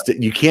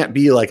instead, you can't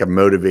be like a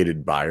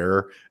motivated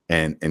buyer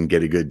and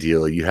get a good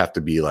deal. You have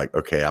to be like,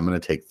 okay, I'm going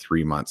to take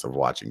 3 months of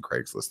watching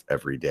Craigslist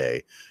every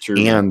day. True.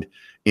 And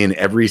in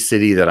every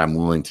city that I'm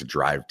willing to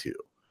drive to.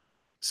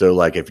 So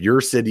like if your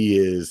city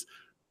is,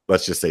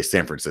 let's just say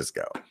San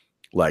Francisco,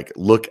 like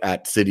look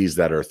at cities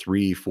that are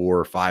 3,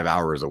 4, 5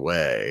 hours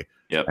away.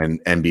 Yep.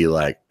 And be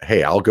like,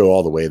 hey, I'll go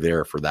all the way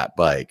there for that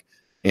bike,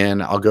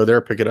 and I'll go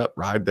there, pick it up,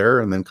 ride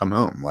there, and then come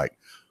home. Like,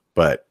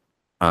 but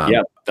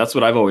yeah, that's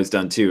what I've always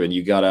done too. And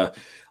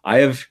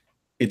I've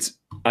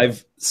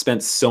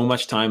spent so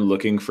much time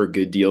looking for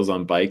good deals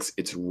on bikes.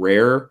 It's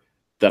rare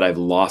that I've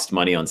lost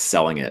money on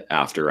selling it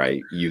after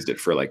I used it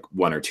for like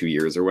 1 or 2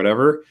 years or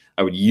whatever.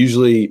 I would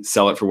usually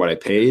sell it for what I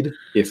paid,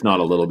 if not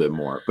a little bit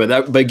more.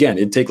 But again,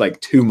 it'd take like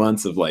 2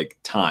 months of like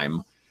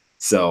time.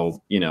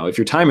 So, if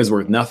your time is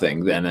worth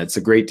nothing, then it's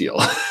a great deal.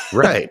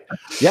 Right.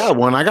 Yeah.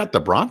 When I got the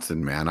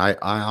Bronson, man, I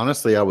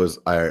honestly, I was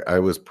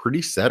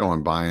pretty set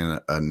on buying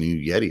a new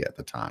Yeti at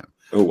the time.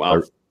 Oh, wow. I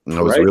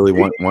was really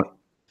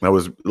I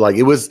was like,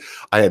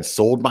 I had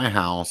sold my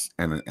house.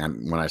 And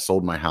when I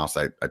sold my house,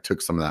 I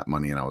took some of that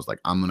money and I was like,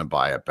 I'm going to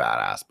buy a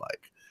badass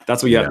bike.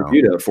 That's what you have to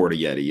do to afford a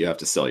Yeti. You have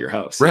to sell your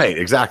house. Right.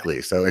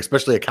 Exactly. So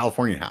especially a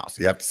California house,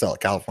 you have to sell a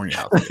California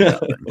house.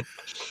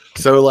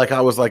 So like, I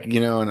was like,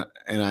 and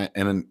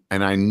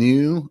I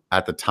knew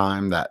at the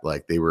time that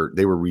like they were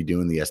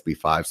redoing the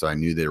SB5. So I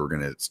knew they were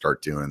going to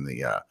start doing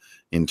the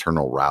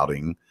internal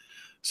routing.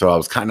 So I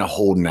was kind of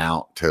holding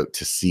out to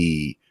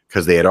see,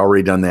 because they had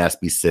already done the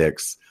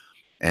SB6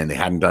 and they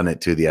hadn't done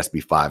it to the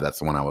SB5. That's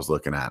the one I was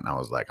looking at. And I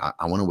was like,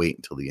 I want to wait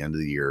until the end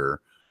of the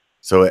year.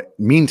 So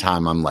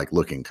meantime, I'm like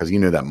looking, because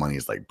that money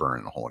is like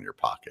burning a hole in your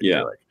pocket. Yeah.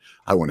 You're like,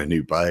 I want a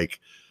new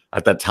bike.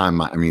 At that time,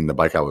 the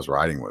bike I was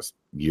riding was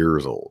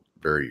years old,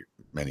 very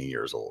many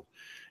years old.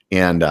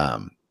 And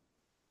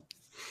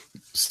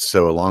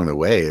so along the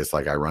way, it's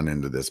like I run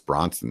into this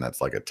Bronson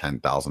that's like a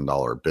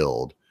 $10,000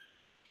 build.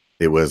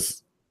 It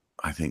was,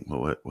 I think,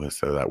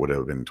 so that would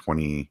have been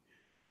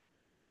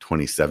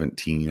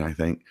 2017, I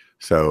think.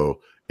 So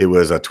it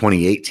was a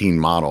 2018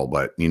 model,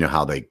 but you know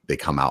how they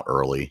come out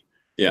early.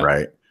 Yeah.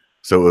 Right.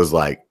 So it was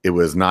like, it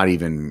was not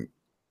even,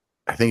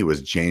 I think it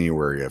was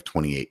January of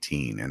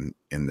 2018.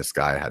 And this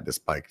guy had this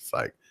bike. It's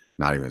like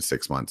not even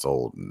 6 months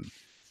old and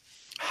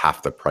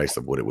half the price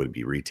of what it would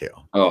be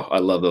retail. Oh, I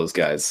love those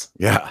guys.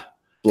 Yeah.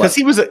 Because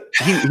he was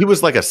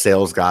like a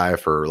sales guy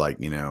for like,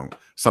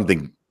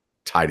 something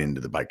tied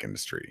into the bike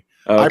industry.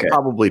 Okay. I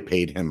probably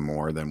paid him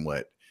more than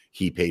what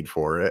he paid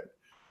for it.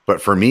 But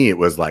for me, it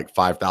was like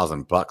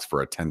 $5,000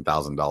 for a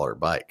 $10,000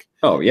 bike.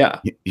 Oh yeah.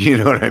 You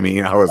know what I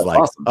mean? I was That's like,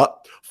 awesome. Oh,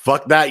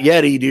 fuck that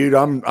Yeti, dude.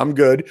 I'm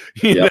good.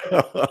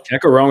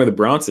 Can't go wrong with a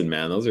Bronson,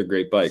 man. Those are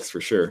great bikes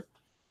for sure.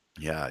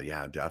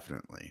 Yeah,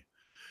 definitely.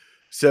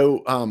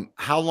 So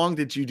how long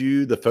did you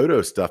do the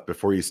photo stuff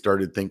before you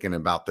started thinking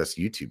about this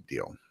YouTube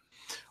deal?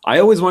 I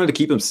always wanted to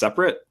keep them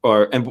separate,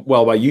 by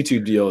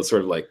YouTube deal is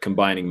sort of like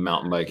combining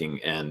mountain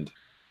biking and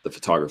the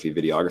photography,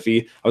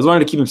 videography. I always wanted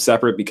to keep them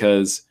separate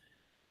because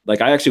like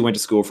I actually went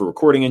to school for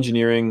recording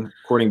engineering,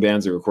 recording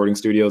bands and recording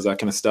studios, that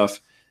kind of stuff.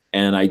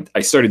 And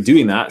I started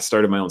doing that,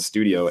 started my own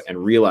studio,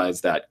 and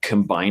realized that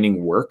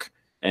combining work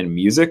and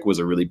music was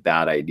a really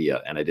bad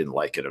idea. And I didn't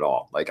like it at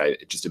all. Like I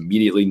just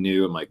immediately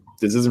knew, I'm like,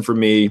 this isn't for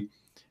me.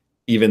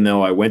 Even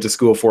though I went to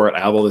school for it, I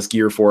have all this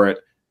gear for it,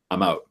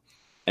 I'm out.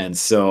 And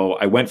so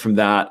I went from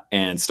that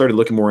and started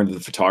looking more into the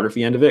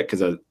photography end of it.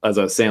 Cause as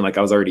I was saying, like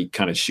I was already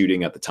kind of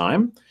shooting at the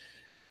time.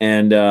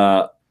 And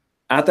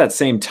at that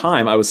same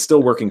time, I was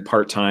still working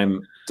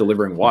part-time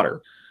delivering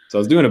water. So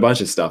I was doing a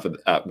bunch of stuff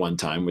at one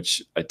time,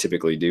 which I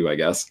typically do, I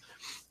guess.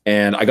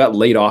 And I got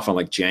laid off on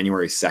like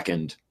January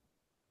 2nd,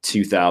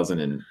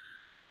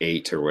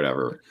 2008 or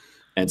whatever.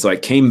 And so I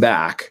came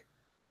back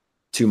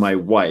to my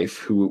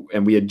wife,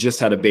 and we had just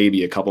had a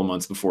baby a couple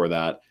months before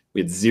that.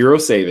 We had zero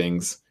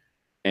savings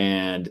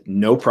and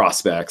no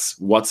prospects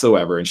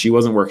whatsoever. And she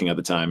wasn't working at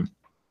the time.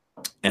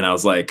 And I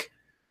was like,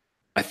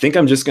 I think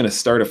I'm just going to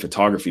start a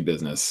photography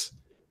business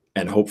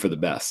and hope for the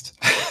best.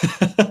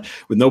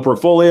 With no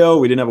portfolio,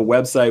 we didn't have a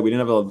website, we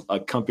didn't have a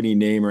company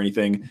name or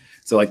anything.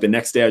 So like the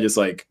next day I just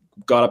like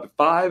got up at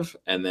 5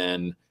 and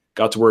then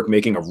got to work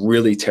making a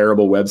really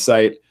terrible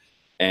website.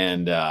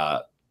 And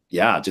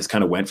yeah, just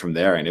kind of went from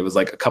there. And it was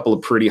like a couple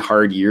of pretty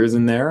hard years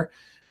in there.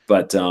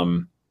 But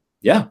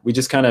yeah, we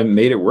just kind of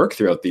made it work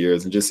throughout the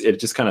years, and it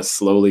just kind of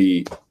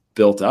slowly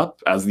built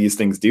up as these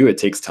things do. It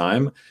takes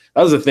time.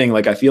 That was the thing.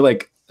 Like, I feel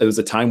like it was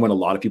a time when a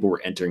lot of people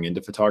were entering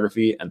into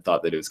photography and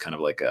thought that it was kind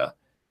of like a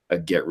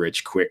get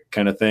rich quick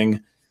kind of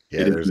thing.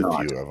 Yeah, there's a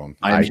few of them.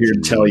 I'm here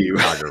to tell you.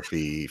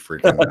 Photography,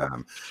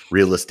 freaking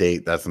real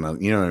estate. That's another,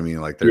 you know what I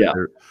mean? Like,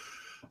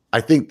 I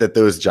think that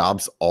those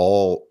jobs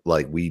all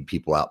like weed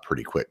people out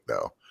pretty quick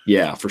though.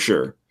 Yeah, for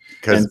sure.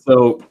 And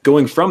so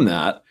going from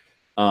that,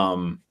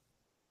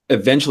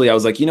 eventually I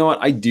was like, you know what?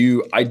 I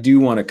do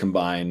want to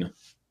combine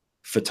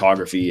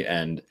photography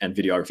and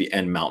videography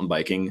and mountain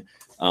biking.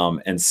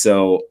 And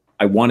so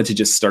I wanted to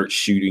just start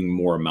shooting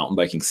more mountain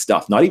biking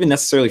stuff, not even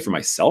necessarily for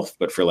myself,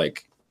 but for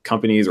like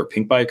companies or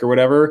Pinkbike or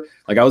whatever.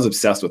 Like, I was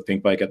obsessed with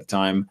Pinkbike at the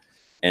time.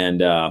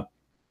 And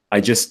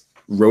I just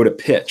wrote a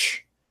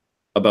pitch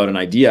about an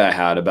idea I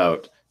had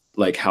about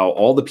like how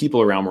all the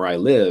people around where I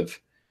live,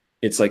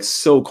 it's like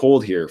so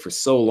cold here for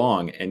so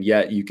long. And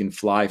yet you can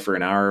fly for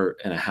an hour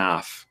and a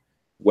half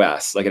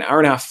west, like an hour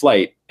and a half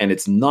flight, and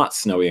it's not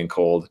snowy and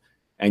cold.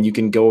 And you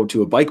can go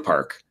to a bike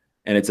park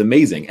and it's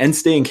amazing, and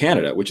stay in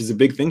Canada, which is a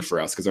big thing for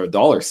us because our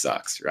dollar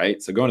sucks,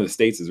 right? So going to the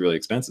States is really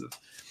expensive.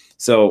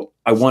 So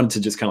I wanted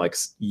to just kind of like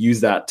use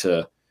that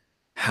to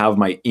have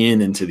my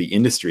into the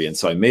industry. And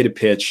so I made a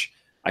pitch.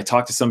 I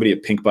talked to somebody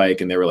at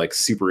Pinkbike and they were like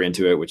super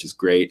into it, which is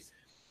great.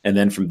 And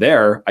then from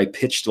there, I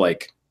pitched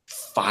like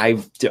I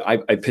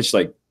pitched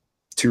like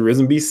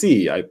Tourism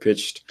BC. I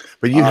pitched.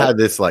 But you had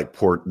this like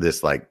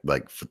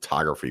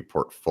photography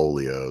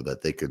portfolio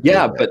that they could,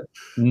 yeah, but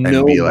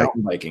no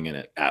mountain biking in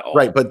it at all.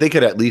 Right, but they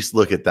could at least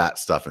look at that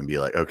stuff and be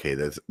like, okay,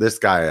 this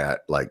guy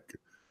at like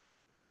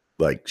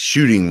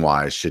shooting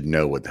wise should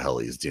know what the hell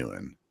he's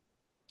doing.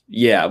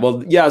 Yeah,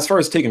 well, yeah, as far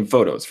as taking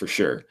photos for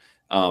sure.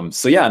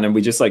 So yeah, and then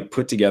we just like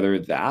put together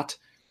that,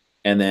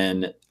 and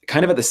then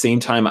kind of at the same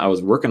time I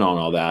was working on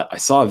all that, I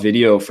saw a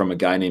video from a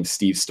guy named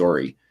Steve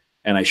Story,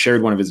 and I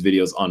shared one of his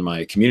videos on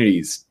my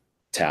communities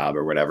tab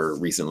or whatever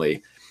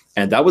recently.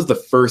 And that was the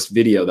first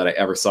video that I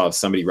ever saw of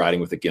somebody riding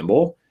with a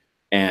gimbal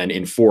and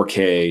in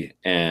 4K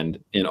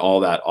and in all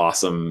that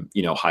awesome,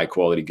 high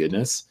quality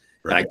goodness.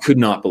 Right. And I could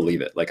not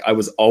believe it. Like, I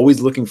was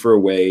always looking for a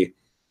way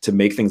to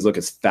make things look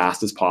as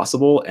fast as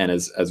possible and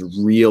as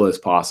real as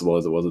possible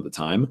as it was at the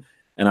time.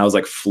 And I was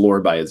like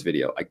floored by his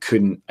video. I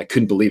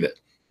couldn't believe it.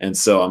 And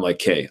so I'm like,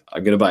 okay,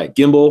 I'm going to buy a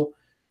gimbal,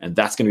 and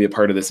that's going to be a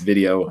part of this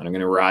video. And I'm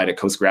going to ride at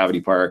Coast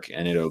Gravity Park,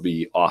 and it'll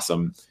be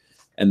awesome.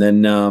 And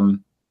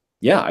then,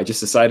 yeah, I just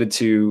decided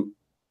to.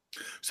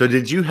 So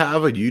did you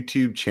have a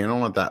YouTube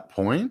channel at that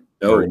point?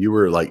 No. Or you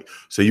were like,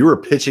 so you were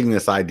pitching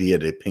this idea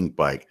to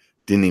Pinkbike,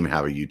 didn't even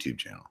have a YouTube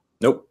channel?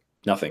 Nope,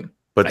 nothing.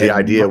 But the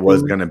idea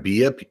was going to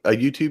be a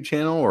YouTube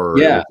channel, or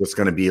yeah, it was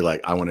going to be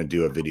like, I want to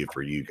do a video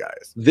for you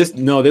guys. This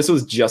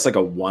was just like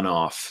a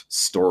one-off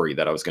story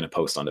that I was going to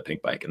post onto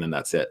Pinkbike, and then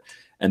that's it.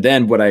 And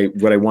then what I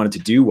wanted to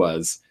do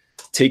was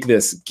take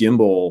this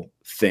gimbal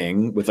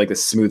thing with like the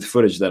smooth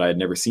footage that I had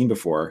never seen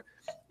before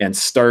and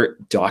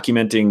start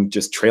documenting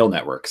just trail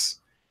networks.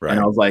 Right. And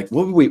I was like,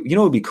 what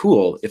would be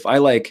cool if I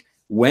like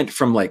went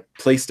from like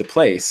place to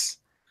place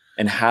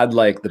and had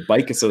like the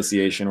bike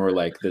association or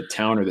like the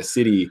town or the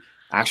city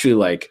actually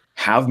like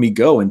have me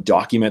go and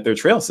document their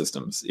trail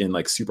systems in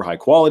like super high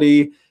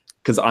quality.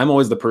 Cause I'm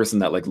always the person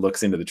that like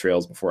looks into the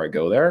trails before I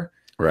go there.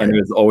 Right. And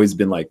it's always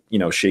been like,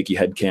 shaky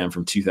head cam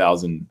from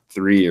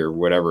 2003 or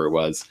whatever it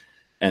was.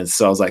 And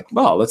so I was like,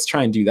 well, let's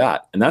try and do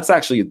that. And that's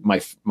actually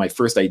my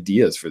first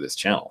ideas for this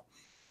channel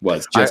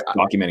was just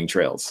documenting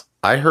trails.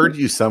 I heard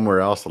you somewhere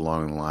else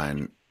along the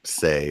line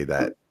say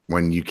that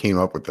when you came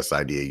up with this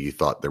idea, you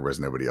thought there was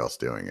nobody else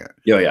doing it.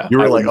 Yeah. You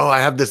were like, I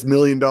have this $1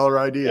 million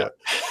idea.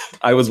 Yeah.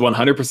 I was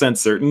 100%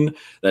 certain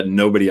that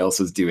nobody else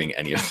was doing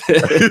any of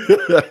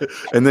it.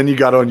 And then you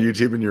got on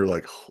YouTube and you're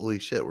like, holy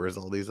shit, where's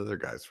all these other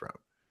guys from?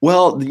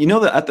 Well,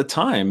 that at the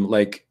time,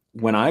 like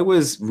when I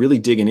was really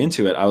digging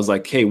into it, I was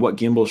like, hey, what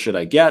gimbal should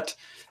I get?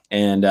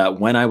 And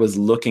when I was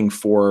looking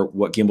for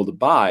what gimbal to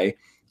buy,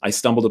 I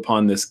stumbled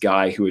upon this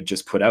guy who had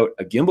just put out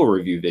a gimbal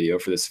review video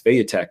for this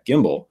Phaetech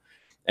gimbal.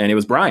 And it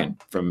was Brian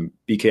from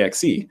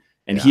BKXC.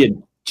 And he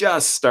had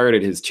just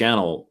started his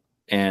channel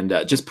and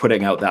just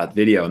putting out that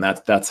video. And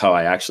that's how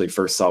I actually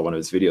first saw one of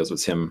his videos,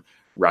 was him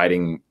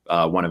riding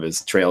one of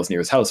his trails near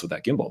his house with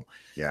that gimbal.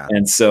 Yeah.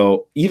 And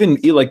so even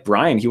like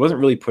Brian, he wasn't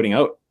really putting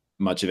out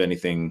much of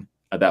anything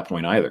at that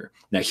point either.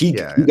 Now he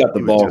got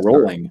the ball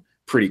rolling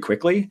pretty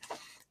quickly.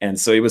 And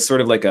so it was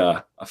sort of like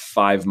a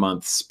 5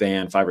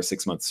 or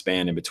 6 month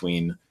span in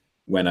between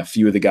when a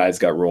few of the guys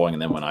got rolling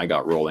and then when I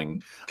got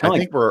rolling. I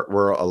think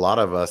we're a lot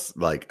of us,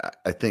 like,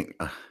 I think,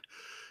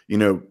 you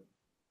know,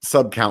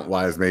 sub count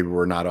wise, maybe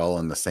we're not all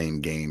in the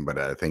same game, but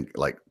I think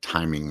like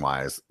timing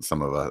wise,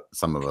 some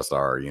of us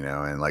are, you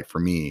know, and like for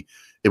me,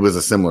 it was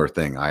a similar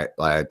thing. I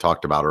had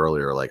talked about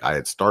earlier, like I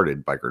had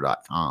started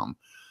biker.com.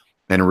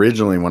 And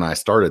originally when I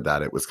started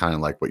that, it was kind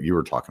of like what you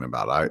were talking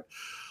about.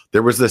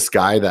 There was this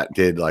guy that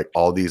did like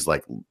all these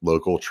like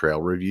local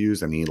trail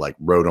reviews, and he like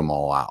wrote them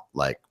all out,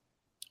 like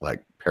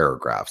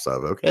paragraphs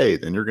of, okay,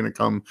 then you're going to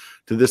come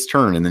to this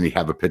turn. And then you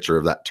have a picture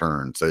of that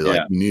turn. So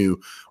like knew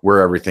where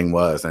everything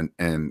was.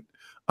 And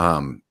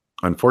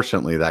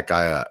unfortunately that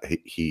guy,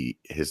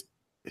 his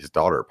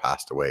daughter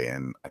passed away,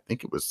 and I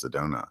think it was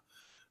Sedona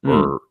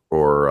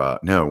or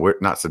no, we're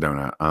not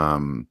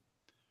Sedona.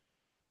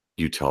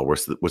 Utah.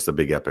 What's the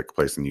big epic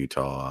place in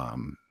Utah?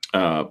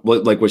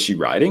 Like, was she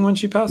riding when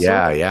she passed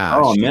away? Yeah.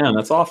 Oh man,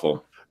 that's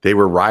awful. They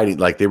were riding,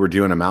 like they were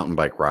doing a mountain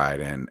bike ride,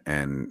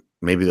 and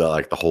maybe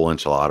like the whole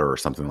enchilada or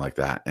something like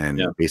that.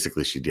 And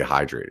basically she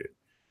dehydrated.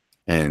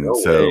 And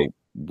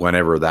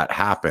whenever that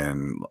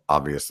happened,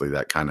 obviously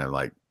that kind of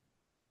like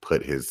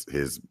put his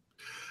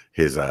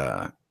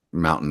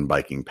mountain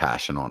biking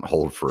passion on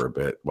hold for a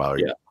bit while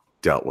he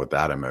dealt with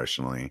that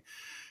emotionally.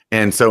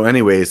 And so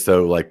anyways,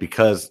 so like,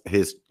 because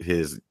his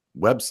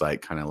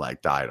website kind of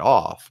like died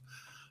off,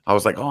 I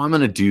was like, oh, I'm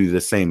going to do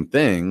the same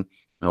thing.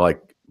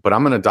 Like, but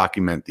I'm going to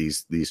document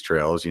these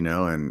trails, you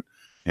know,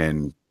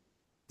 and,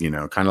 you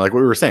know, kind of like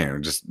what we were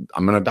saying, just,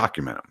 I'm going to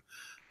document them.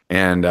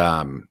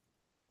 And,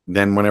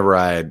 then whenever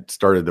I had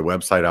started the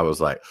website, I was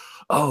like,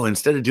 oh,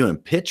 instead of doing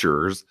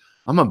pictures,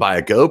 I'm going to buy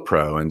a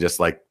GoPro and just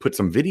like put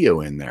some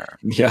video in there.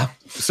 Yeah.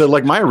 So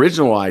like my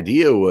original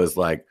idea was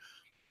like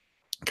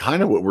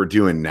kind of what we're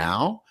doing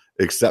now,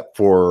 except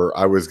for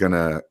I was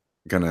gonna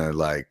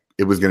like,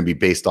 it was going to be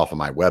based off of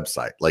my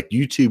website. Like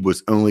YouTube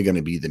was only going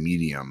to be the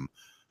medium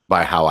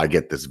by how I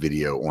get this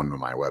video onto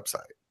my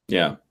website.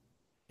 Yeah.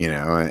 You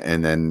know,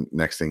 and then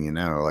next thing you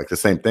know, like the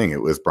same thing,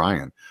 it was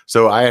Brian.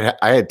 So I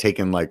had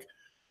taken like,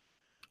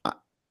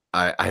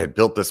 I had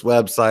built this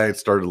website,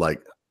 started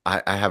like,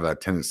 I have a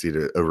tendency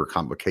to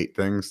overcomplicate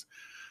things.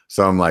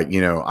 So I'm like, you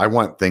know, I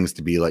want things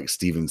to be like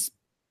Steven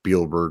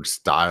Spielberg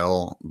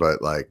style,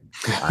 but like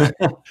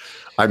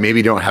I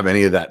maybe don't have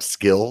any of that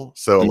skill.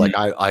 So like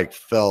I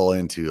fell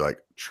into like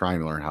trying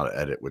to learn how to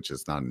edit, which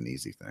is not an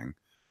easy thing.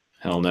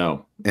 Hell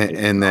no.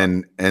 And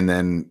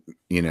then,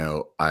 you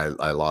know,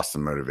 I lost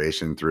some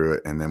motivation through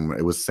it. And then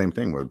it was the same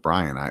thing with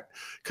Brian.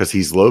 Cause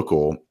he's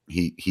local.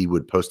 He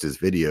would post his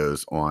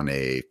videos on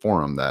a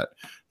forum that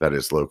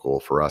is local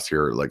for us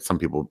here. Like some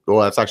people,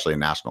 well, that's actually a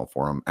national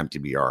forum,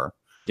 MTBR.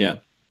 Yeah.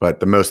 But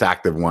the most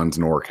active one's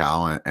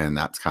NorCal. And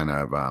that's kind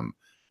of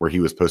where he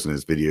was posting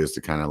his videos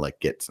to kind of like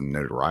get some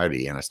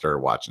notoriety. And I started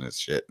watching his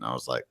shit, and I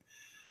was like,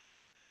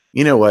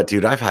 you know what,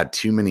 dude, I've had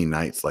too many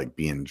nights like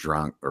being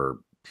drunk or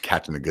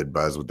catching a good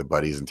buzz with the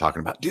buddies and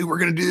talking about, dude, we're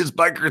going to do this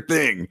biker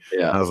thing.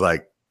 Yeah. And I was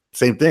like,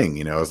 same thing.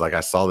 You know, I was like,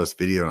 I saw this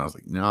video and I was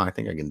like, no, I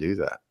think I can do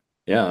that.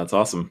 Yeah. That's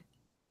awesome.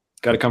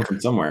 Got to come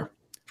from somewhere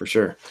for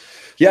sure.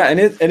 Yeah. And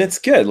it's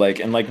good. Like,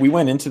 and like we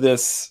went into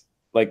this,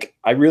 like,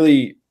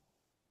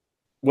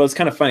 well, it's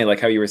kind of funny, like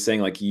how you were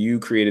saying, like you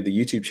created the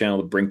YouTube channel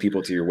to bring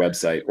people to your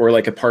website, or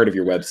like a part of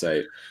your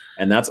website.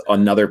 And that's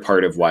another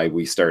part of why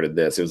we started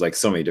this. It was like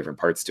so many different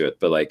parts to it.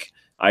 But like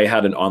I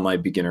had an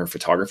online beginner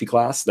photography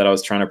class that I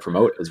was trying to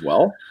promote as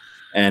well.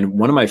 And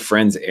one of my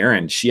friends,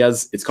 Erin, she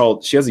has a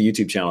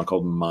YouTube channel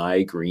called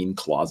My Green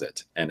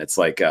Closet. And it's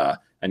like an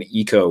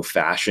eco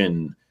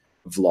fashion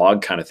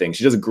vlog kind of thing.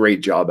 She does a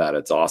great job at it.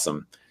 It's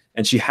awesome.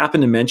 And she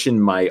happened to mention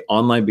my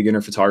online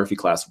beginner photography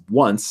class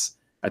once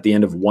at the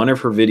end of one of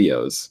her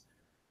videos.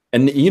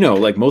 And, you know,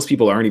 like most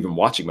people aren't even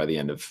watching by the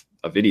end of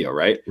a video,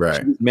 right?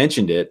 Right. She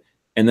mentioned it.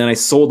 And then I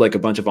sold like a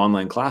bunch of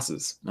online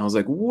classes. And I was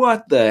like,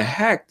 what the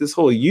heck? This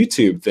whole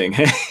YouTube thing.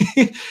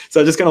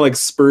 So it just kind of like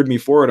spurred me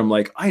forward. I'm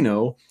like, I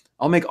know,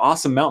 I'll make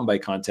awesome mountain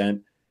bike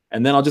content.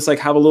 And then I'll just like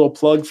have a little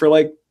plug for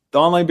like the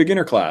online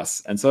beginner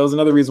class. And so that was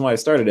another reason why I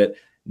started it.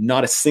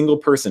 Not a single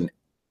person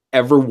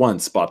ever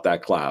once bought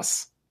that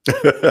class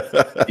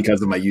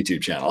because of my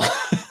YouTube channel.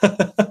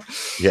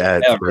 Yeah,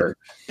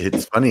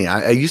 it's funny.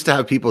 I used to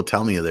have people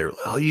tell me, they're,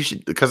 oh, you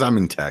should, because I'm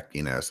in tech,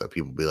 you know, so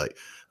people be like,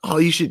 oh,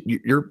 you should,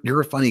 you're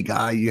a funny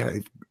guy, you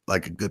have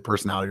like a good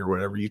personality or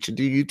whatever, you should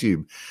do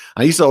YouTube.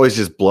 I used to always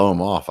just blow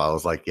them off. I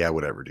was like, yeah,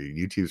 whatever, dude.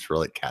 YouTube's for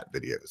like cat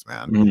videos,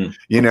 man.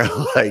 You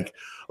know, like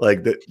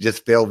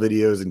just fail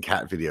videos and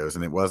cat videos.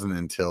 And it wasn't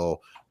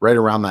until right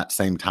around that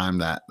same time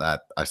that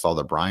I saw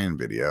the Brian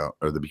video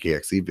or the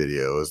BKXC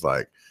video, it was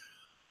like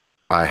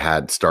I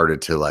had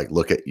started to like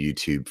look at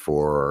YouTube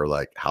for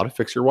like how to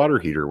fix your water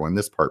heater when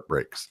this part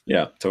breaks.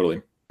 Yeah,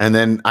 totally. And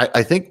then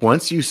I think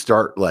once you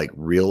start like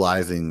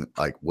realizing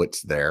like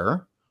what's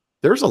there,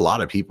 there's a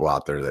lot of people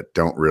out there that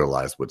don't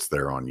realize what's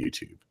there on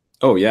YouTube.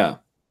 Oh yeah.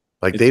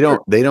 Like It's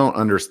they don't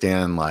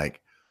understand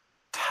like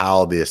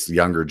how this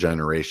younger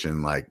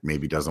generation like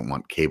maybe doesn't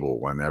want cable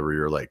whenever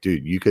you're like,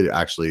 dude, you could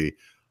actually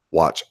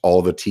watch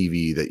all the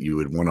TV that you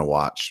would want to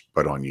watch,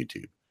 but on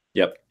YouTube.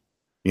 Yep.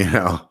 You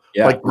know,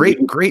 Yeah. like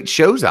great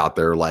shows out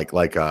there, like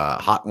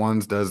Hot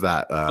Ones does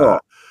that.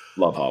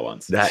 Love Hot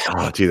Ones. That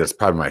dude, that's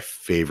probably my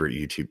favorite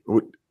YouTube.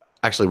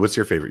 Actually, what's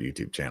your favorite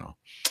YouTube channel?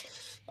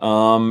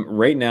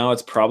 Right now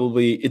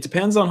it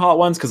depends on Hot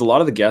Ones, because a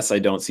lot of the guests I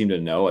don't seem to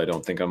know. I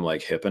don't think I'm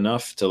like hip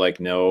enough to like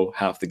know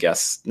half the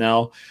guests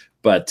now.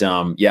 But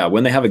yeah,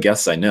 when they have a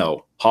guest, I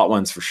know Hot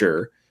Ones for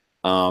sure.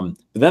 But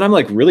then I'm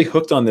like really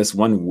hooked on this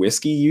one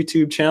whiskey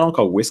YouTube channel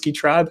called Whiskey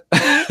Tribe.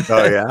 Oh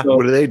yeah, so,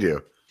 what do they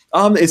do?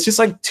 It's just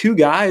like two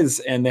guys,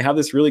 and they have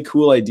this really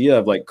cool idea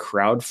of like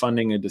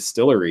crowdfunding a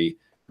distillery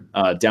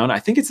down. I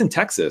think it's in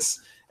Texas,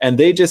 and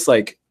they just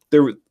like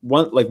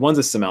one's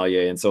a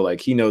sommelier, and so like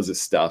he knows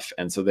his stuff,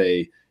 and so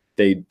they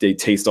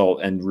taste all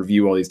and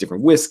review all these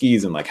different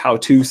whiskeys and like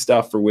how-to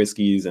stuff for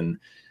whiskeys, and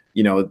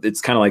you know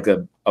it's kind of like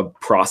a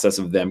process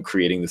of them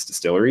creating this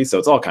distillery. So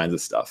it's all kinds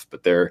of stuff,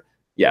 but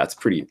it's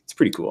pretty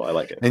cool. I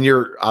like it. And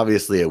you're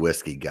obviously a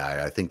whiskey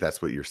guy. I think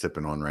that's what you're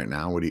sipping on right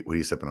now. What are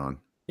you sipping on?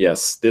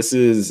 Yes, this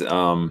is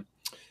one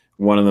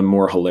of the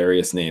more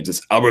hilarious names.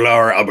 It's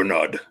Aberlour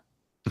Abernod.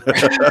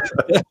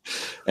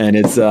 And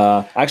it's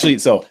actually,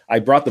 so I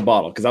brought the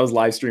bottle because I was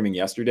live streaming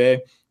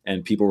yesterday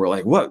and people were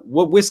like, what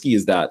whiskey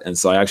is that? And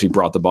so I actually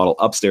brought the bottle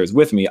upstairs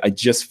with me. I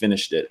just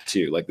finished it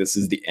too. Like this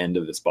is the end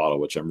of this bottle,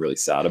 which I'm really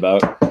sad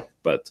about,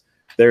 but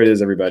there it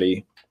is,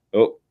 everybody.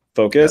 Oh,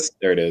 focus.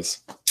 There it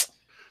is.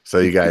 So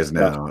you guys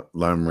know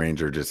Lone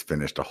Ranger just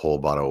finished a whole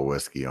bottle of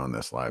whiskey on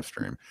this live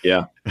stream.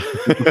 Yeah.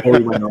 Before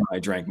we went on, I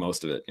drank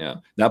most of it. Yeah.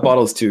 That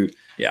bottle's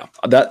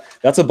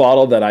that's a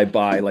bottle that I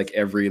buy like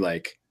every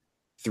like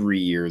 3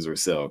 years or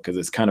so, because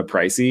it's kind of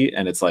pricey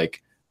and it's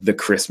like the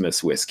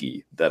Christmas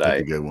whiskey that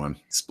That's a good one.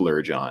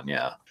 Splurge on.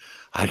 Yeah.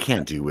 I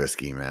can't do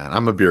whiskey, man.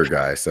 I'm a beer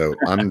guy. So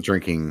I'm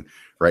drinking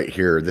right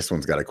here. This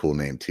one's got a cool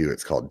name too.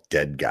 It's called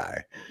Dead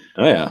Guy.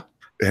 Oh yeah.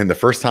 And the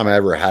first time I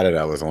ever had it,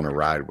 I was on a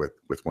ride with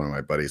one of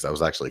my buddies. I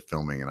was actually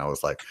filming and I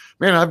was like,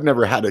 man, I've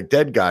never had a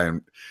dead guy.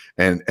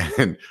 And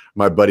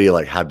my buddy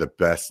like had the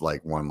best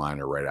like one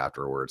liner right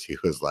afterwards. He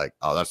was like,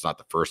 oh, that's not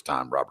the first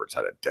time Robert's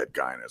had a dead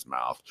guy in his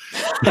mouth.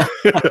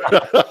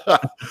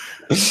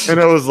 And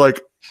I was like,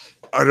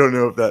 I don't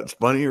know if that's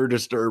funny or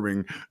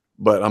disturbing,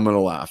 but I'm going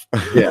to laugh.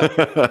 Yeah.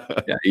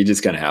 Yeah. You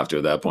just kind of have to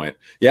at that point.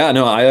 Yeah,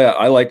 no,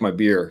 I like my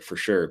beer for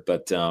sure.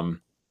 But,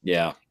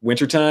 yeah,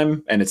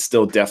 wintertime, and it's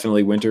still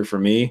definitely winter for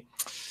me.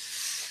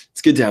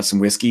 It's good to have some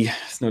whiskey.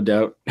 There's no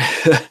doubt.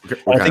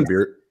 What kind of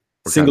beer?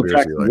 Single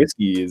Track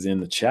Whiskey is in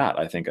the chat,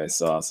 I think I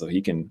saw, so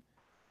he can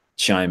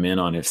chime in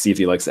on see if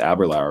he likes the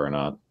Aberlour or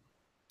not.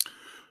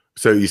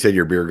 So you said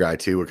you're a beer guy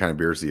too. What kind of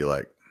beers do you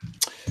like?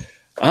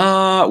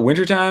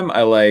 Wintertime,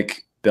 I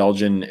like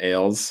Belgian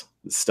ales,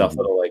 stuff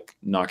that'll like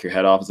knock your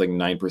head off. It's like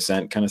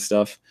 9% kind of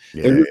stuff.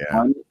 Yeah.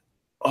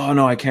 Oh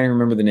no, I can't even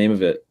remember the name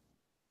of it.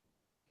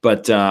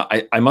 But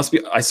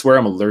I swear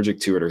I'm allergic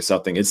to it or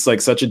something. It's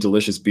like such a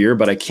delicious beer,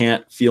 but I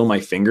can't feel my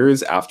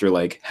fingers after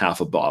like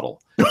half a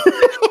bottle.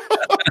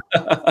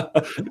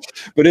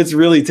 But it's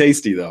really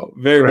tasty though.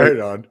 Very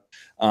right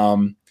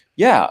on.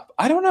 Yeah,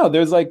 I don't know.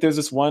 There's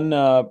this one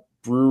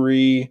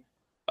brewery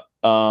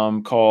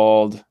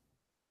called,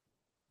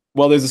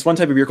 well, there's this one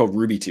type of beer called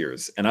Ruby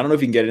Tears. And I don't know if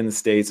you can get it in the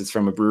States. It's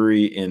from a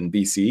brewery in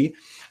BC.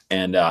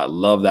 And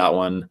love that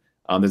one.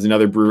 There's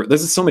another brewery.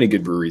 There's so many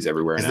good breweries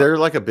everywhere. Is there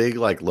like a big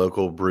like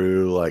local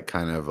brew, like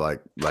kind of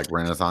like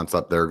Renaissance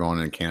up there going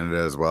in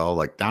Canada as well?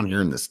 Like down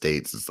here in the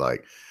States, it's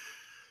like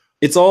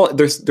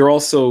they're all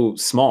so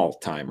small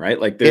time,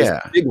 right? Like there's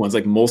big ones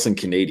like Molson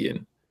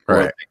Canadian,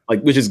 right?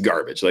 Like which is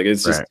garbage. Like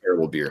it's just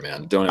terrible beer,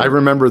 man. I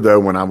remember though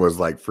when I was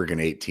like freaking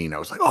 18, I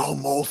was like, oh,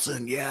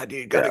 Molson, yeah,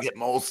 dude, gotta get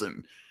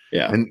Molson.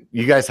 Yeah. And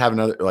you guys have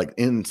another like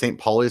in St.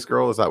 Pauli's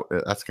Girl,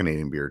 that's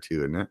Canadian beer too,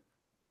 isn't it?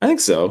 I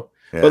think so.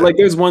 Yeah. But like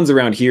there's ones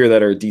around here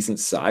that are decent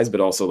size,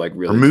 but also like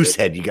really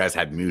Moosehead. You guys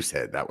had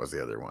Moosehead. That was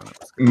the other one.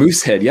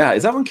 Moosehead, yeah.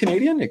 Is that one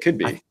Canadian? It could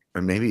be.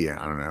 Maybe,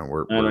 I don't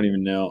know. I don't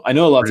even know. I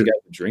know lots of guys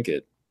who drink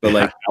it. But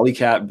like Alley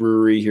Cat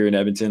Brewery here in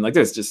Edmonton, like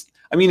there's just,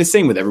 I mean, the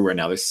same with everywhere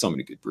now. There's so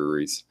many good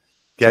breweries.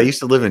 Yeah, I used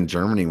to live in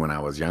Germany when I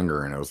was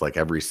younger, and it was like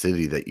every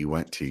city that you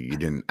went to, you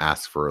didn't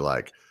ask for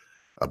like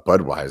a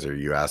Budweiser,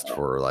 you asked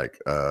for like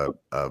a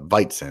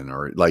Weizen,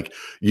 or like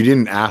you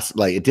didn't ask,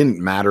 like it didn't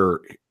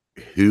matter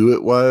who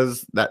it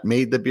was that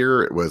made the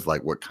beer. It was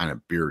like, what kind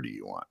of beer do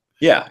you want?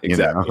 Yeah,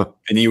 exactly. You know?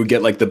 And you would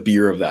get like the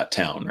beer of that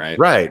town, right?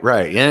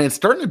 Right. And it's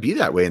starting to be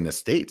that way in the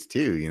States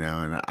too, you know,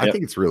 and I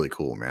think it's really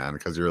cool, man,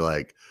 because you're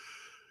like,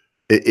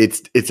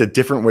 it's a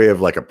different way of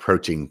like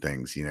approaching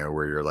things, you know,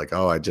 where you're like,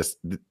 oh,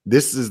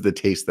 this is the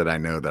taste that I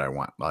know that I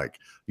want. Like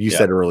you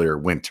said earlier,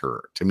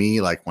 winter. To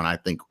me, like when I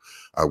think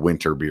a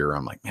winter beer,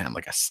 I'm like, man,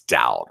 like a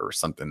stout or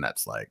something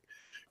that's like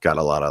got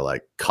a lot of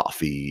like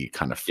coffee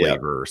kind of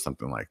flavor or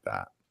something like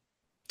that.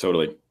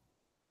 Totally.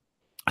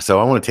 So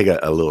I want to take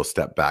a little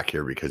step back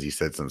here because you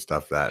said some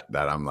stuff that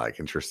I'm like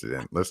interested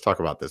in. Let's talk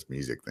about this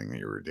music thing that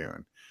you were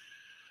doing.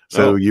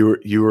 So Oh,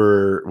 you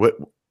were what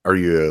are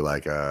you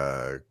like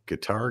a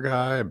guitar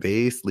guy, a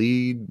bass,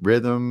 lead,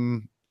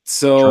 rhythm,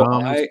 so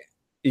drums?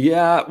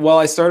 yeah, well,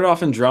 I started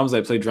off in drums.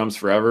 I played drums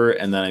forever,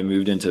 and then I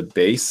moved into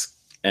bass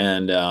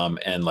and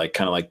like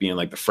kind of like being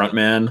like the front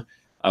man.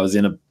 I was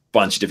in a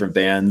bunch of different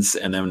bands,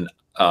 and then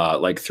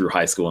like through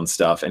high school and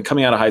stuff. And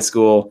coming out of high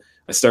school,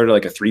 I started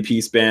like a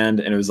three-piece band,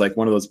 and it was like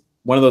one of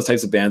those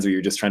types of bands where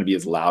you're just trying to be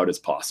as loud as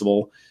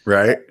possible.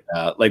 Right.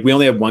 Like we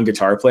only have one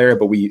guitar player,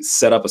 but we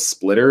set up a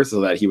splitter so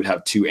that he would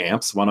have two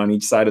amps, one on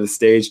each side of the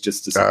stage,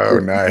 just to Oh,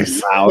 support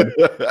nice. loud.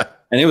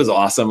 And it was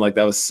awesome. Like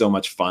that was so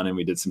much fun, and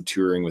we did some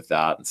touring with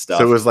that and So it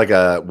stuff. was like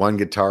a one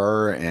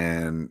guitar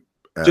and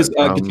Just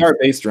drums. guitar,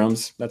 bass,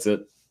 drums. That's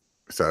it.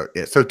 So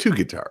yeah, so two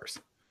guitars.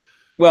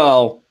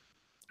 Well,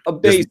 a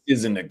Just bass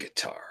isn't a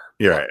guitar.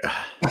 you're right.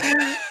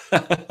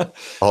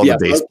 All Yeah,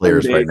 the so I bass was playing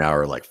players right bass. now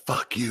are like,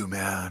 "Fuck you,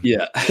 man."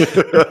 Yeah, I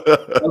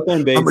was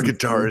playing bass I'm a and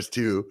guitarist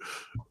too.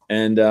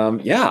 And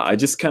yeah, I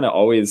just kind of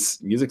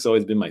always music's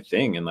always been my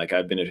thing. And like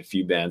I've been in a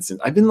few bands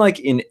since I've been like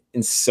in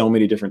so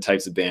many different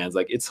types of bands.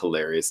 Like it's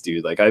hilarious,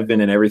 dude. Like I've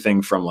been in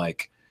everything from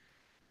like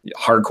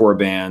hardcore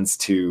bands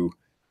to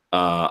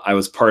I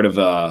was part of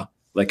a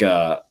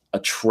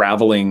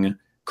traveling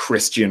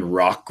Christian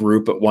rock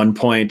group at one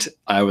point.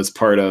 I was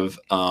part of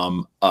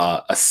a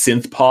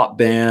synth pop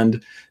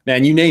band.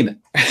 Man, you name it.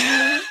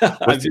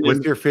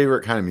 What's your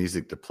favorite kind of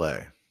music to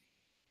play?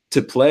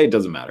 To play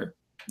doesn't matter.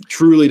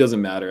 Truly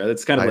doesn't matter.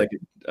 That's kind of I like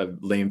a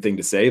lame thing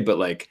to say, but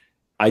like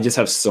I just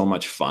have so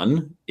much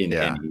fun in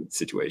Yeah. any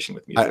situation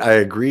with music. I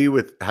agree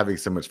with having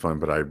so much fun,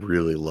 but I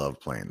really love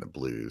playing the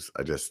blues.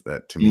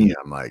 That to me,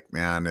 I'm like,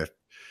 man, if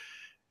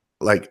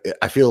like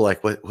I feel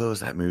like what was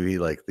that movie?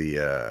 Like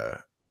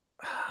the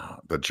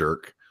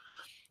Jerk.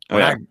 Oh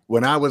yeah.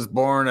 When I was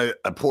born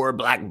a poor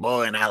black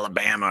boy in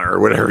Alabama or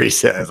whatever he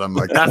says, I'm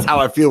like, that's how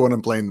I feel when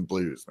I'm playing the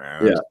blues,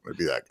 man. I Yeah. just want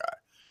to be that guy.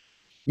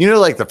 You know,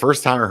 like the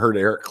first time I heard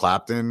Eric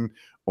Clapton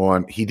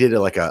he did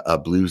like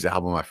a blues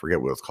album. I forget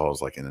what it was called. It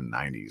was like in the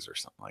 90s or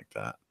something like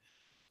that.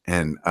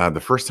 And the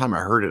first time I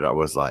heard it, I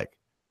was like,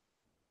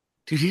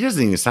 dude, he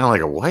doesn't even sound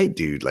like a white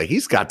dude. Like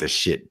he's got this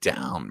shit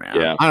down, man.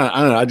 Yeah. I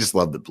don't know. I just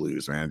love the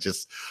blues, man.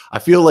 I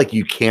feel like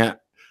you can't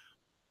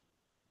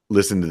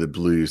listen to the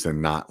blues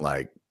and not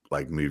like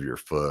move your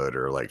foot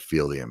or like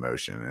feel the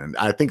emotion. And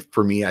I think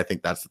for me, I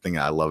think that's the thing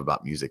I love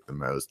about music the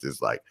most is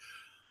like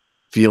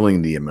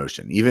feeling the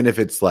emotion, even if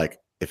it's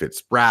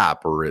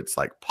rap or it's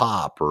like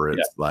pop or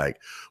it's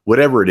like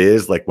whatever it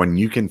is, like when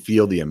you can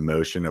feel the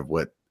emotion of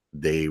what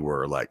they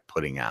were like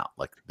putting out,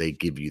 like they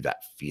give you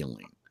that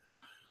feeling.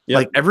 Yep.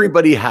 Like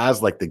everybody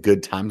has like the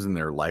good times in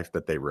their life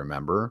that they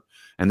remember,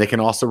 and they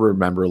can also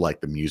remember like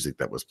the music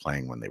that was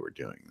playing when they were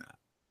doing that.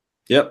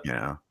 Yep. You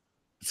know,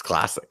 it's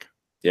classic.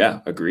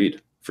 Yeah.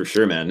 Agreed. For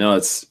sure, man.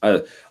 No,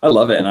 I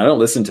love it. And I don't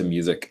listen to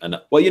music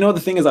enough. Well, the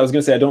thing is, I was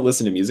going to say I don't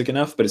listen to music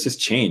enough, but it's just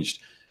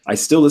changed. I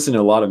still listen to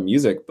a lot of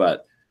music,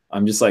 but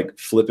I'm just like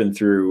flipping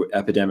through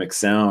Epidemic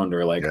Sound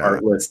or like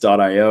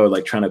artlist.io,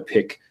 like trying to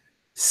pick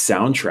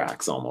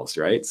soundtracks almost,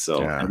 right?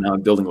 So and now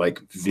I'm building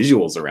like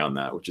visuals around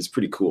that, which is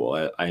pretty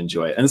cool. I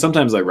enjoy it. And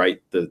sometimes I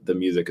write the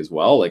music as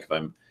well. Like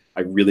if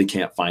I really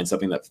can't find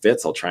something that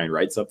fits, I'll try and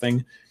write something.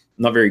 I'm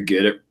not very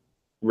good at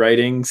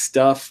writing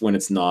stuff when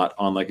it's not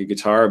on like a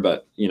guitar,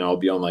 but I'll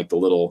be on like the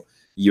little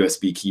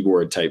USB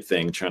keyboard type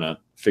thing trying to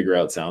figure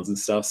out sounds and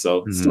stuff.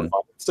 So it's still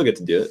fun. Still get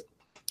to do it.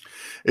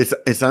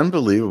 It's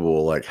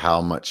unbelievable like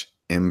how much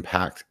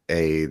impact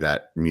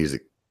that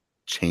music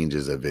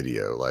changes a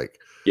video.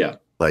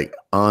 Like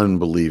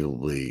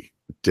unbelievably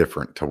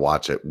different to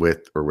watch it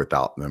with or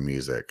without the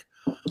music.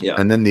 Yeah.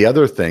 And then the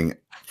other thing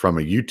from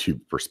a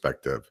YouTube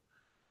perspective,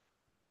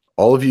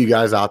 all of you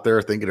guys out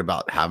there thinking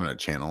about having a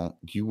channel,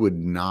 you would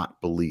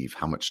not believe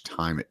how much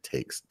time it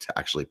takes to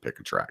actually pick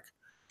a track.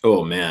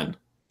 Oh man.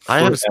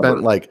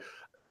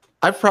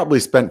 I've probably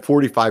spent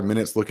 45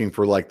 minutes looking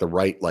for like the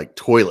right like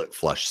toilet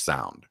flush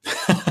sound.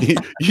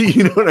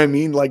 You know what I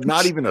mean? Like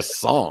not even a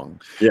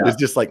song. Yeah. It's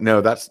just like,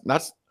 no,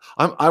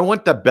 I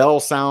want the bell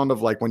sound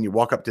of like when you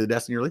walk up to the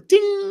desk and you're like,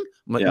 ding.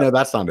 I'm like, no,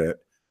 that's not it.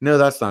 No,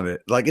 that's not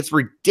it. Like it's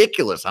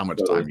ridiculous how much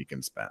time you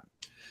can spend.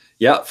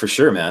 Yeah, for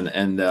sure, man.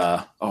 And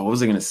what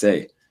was I gonna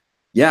say?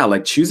 Yeah,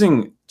 like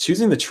choosing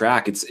the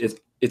track,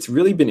 it's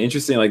really been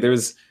interesting. Like there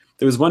was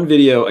one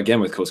video again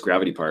with Coast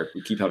Gravity Park.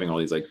 We keep having all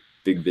these like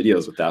big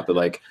videos with that, but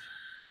like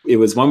it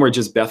was one where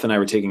just Beth and I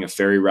were taking a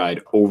ferry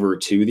ride over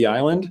to the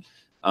island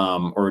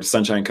or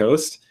Sunshine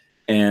Coast.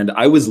 And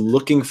I was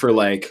looking for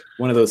like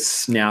one of those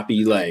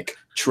snappy, like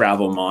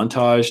travel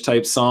montage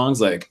type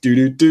songs, like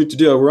do,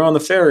 we're on the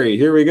ferry.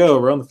 Here we go.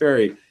 We're on the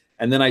ferry.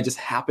 And then I just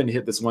happened to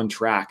hit this one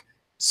track,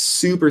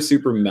 super,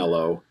 super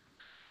mellow.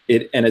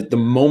 And at the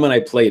moment I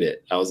played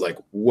it, I was like,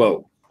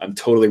 whoa, I'm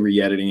totally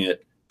re-editing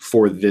it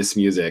for this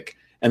music.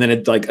 And then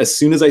it like, as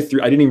soon as I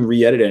didn't even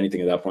re-edit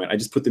anything at that point. I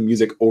just put the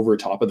music over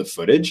top of the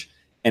footage.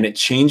 And it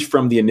changed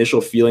from the initial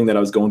feeling that I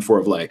was going for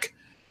of like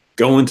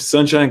going to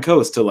Sunshine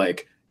Coast to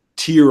like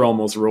tear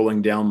almost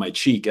rolling down my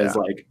cheek as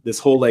Yeah. like this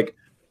whole like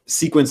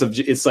sequence of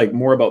it's like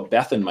more about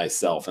Beth and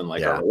myself and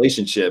like Yeah. our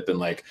relationship, and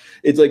like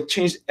it's like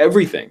changed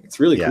everything. It's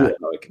really Yeah. cool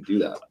how it can do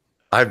that.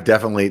 I've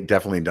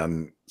definitely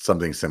done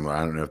something similar.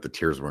 I don't know if the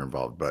tears were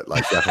involved, but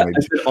like definitely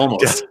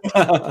Almost.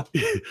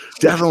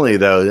 definitely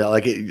though,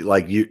 like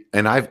like you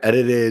and I've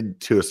edited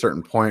to a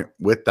certain point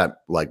with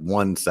that like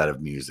one set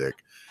of music,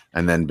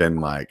 and then been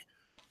like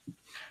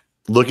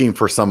looking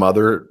for some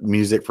other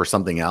music for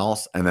something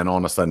else, and then all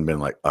of a sudden been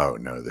like, oh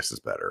no, this is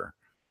better.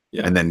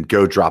 Yeah. And then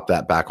go drop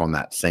that back on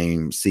that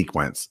same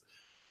sequence,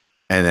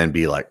 and then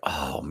be like,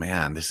 oh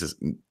man, this is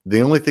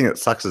the only thing that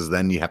sucks is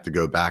then you have to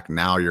go back.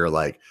 Now you're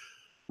like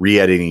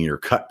re-editing your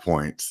cut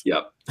points.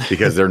 Yep.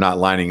 Because they're not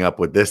lining up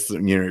with this. You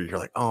know, you're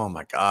like, oh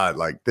my God,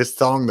 like this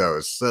song though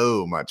is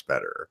so much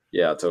better.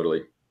 Yeah,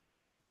 totally.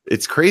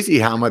 It's crazy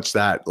how much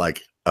that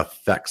like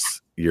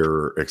affects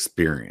your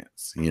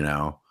experience. You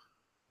know,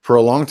 for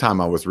a long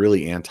time I was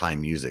really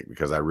anti-music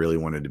because I really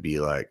wanted to be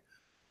like,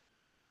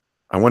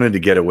 I wanted to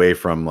get away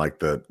from like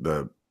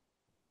the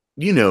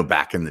you know,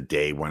 back in the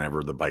day,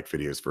 whenever the bike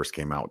videos first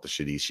came out with the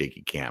shitty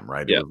shaky cam,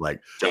 right? Yeah. It was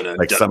Dun-dun,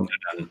 like some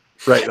dun-dun.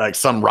 right, like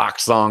some rock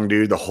song,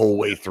 dude, the whole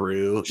way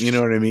through. You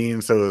know what I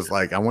mean? So it was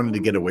like I wanted to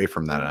get away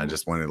from that, and I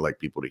just wanted like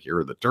people to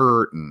hear the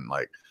dirt and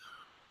like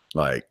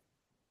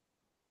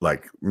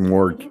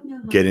more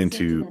get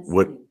into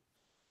what.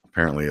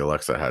 Apparently,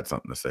 Alexa had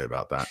something to say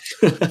about that.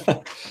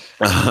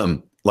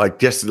 Like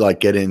just like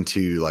get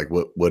into like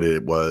what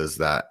it was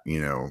that,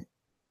 you know,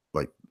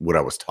 like what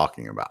I was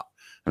talking about.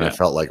 And I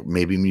felt like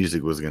maybe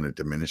music was going to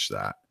diminish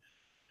that.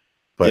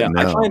 But yeah,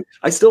 no.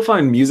 I still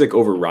find music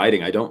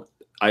overriding. I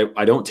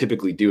don't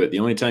typically do it. The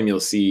only time you'll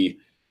see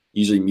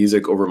usually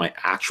music over my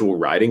actual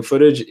riding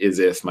footage is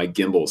if my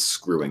gimbal's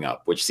screwing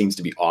up, which seems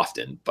to be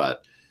often.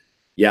 But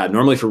yeah,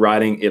 normally for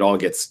riding, it all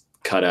gets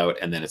cut out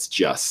and then it's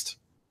just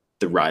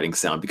the riding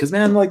sound. Because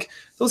man, like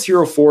those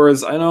Hero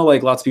 4s, I know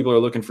like lots of people are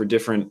looking for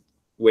different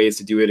ways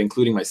to do it,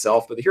 including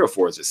myself, but the Hero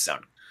 4s just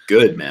sound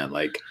good, man.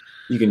 Like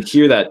you can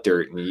hear that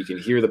dirt and you can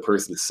hear the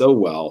person so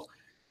well.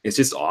 It's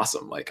just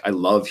awesome. Like I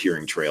love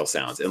hearing trail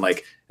sounds, and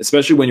like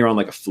especially when you're on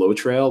like a flow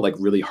trail, like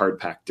really hard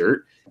packed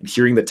dirt, and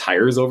hearing the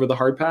tires over the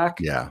hard pack.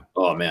 Yeah.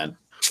 Oh man.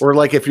 Or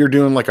like if you're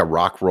doing like a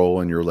rock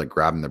roll and you're like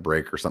grabbing the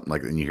brake or something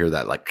like that, and you hear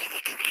that like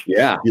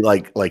yeah, you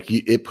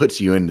it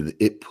puts you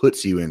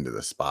into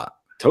the spot.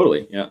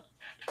 Totally. Yeah.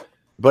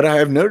 But I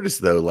have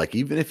noticed though, like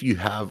even if you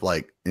have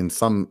like in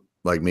some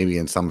like maybe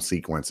in some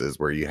sequences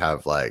where you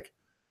have like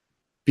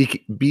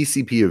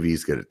BCPOV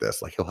is good at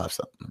this, like he'll have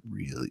something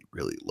really,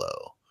 really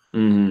low.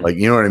 Mm-hmm. Like,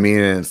 you know what I mean?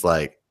 And it's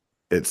like,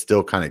 it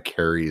still kind of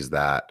carries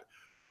that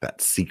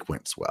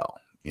sequence well.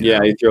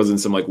 Yeah, he throws in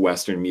some like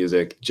Western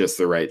music just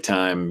the right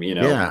time. You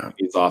know, yeah.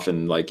 He's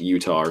often like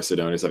Utah or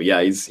Sedona or stuff.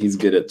 Yeah, he's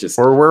good at just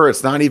or where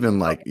it's not even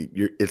like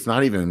it's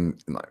not even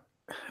like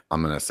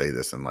I'm gonna say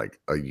this in like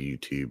a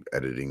YouTube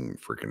editing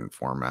freaking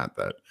format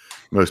that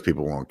most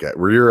people won't get.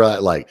 Where you're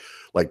at like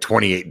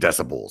 28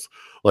 decibels,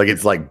 like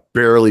it's like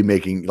barely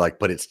making like,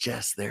 but it's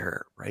just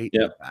there, right?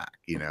 In the back,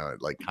 you know,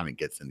 it like kind of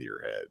gets into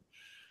your head.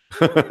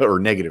 Or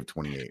negative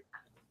 28.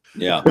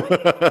 Yeah.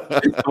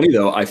 It's funny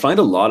though. I find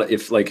a lot of,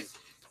 if like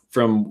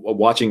from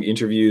watching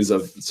interviews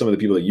of some of the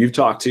people that you've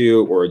talked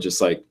to, or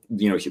just like,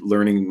 you know,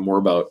 learning more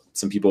about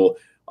some people,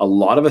 a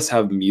lot of us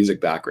have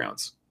music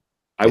backgrounds.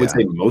 I would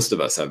say most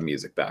of us have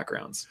music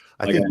backgrounds.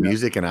 I think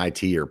music and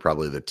IT are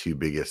probably the two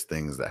biggest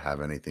things that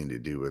have anything to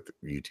do with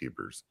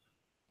YouTubers.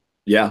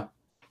 Yeah.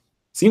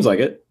 Seems like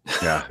it.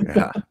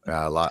 Yeah.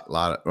 A lot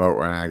of,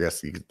 well, and I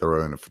guess you could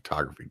throw in a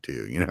photography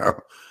too, you know?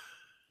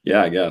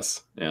 Yeah, I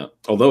guess. Yeah.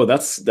 Although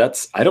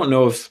that's, I don't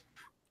know if,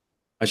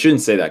 I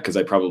shouldn't say that because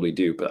I probably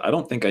do, but I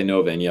don't think I know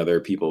of any other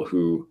people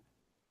who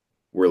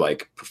were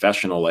like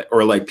professional, like,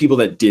 or like people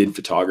that did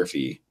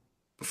photography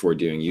before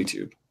doing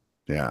YouTube.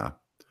 Yeah.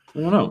 I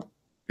don't know.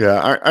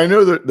 Yeah. I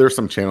know that there's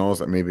some channels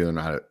that maybe they're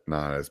not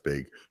as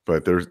big,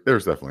 but there's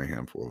definitely a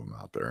handful of them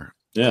out there.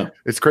 Yeah.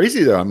 It's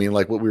crazy though. I mean,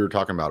 like what we were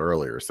talking about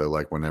earlier. So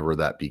like whenever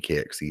that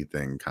BKXE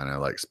thing kind of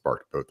like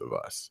sparked both of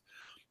us,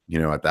 you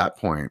know, at that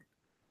point,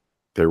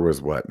 there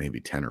was what, maybe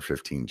 10 or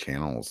 15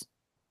 channels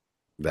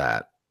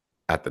that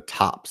at the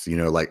tops, you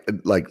know, like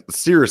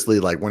seriously,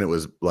 like when it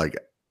was like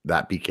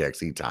that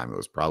BKXE time, it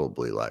was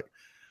probably like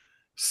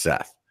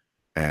Seth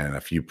and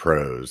a few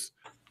pros,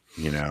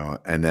 you know,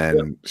 and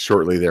then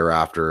shortly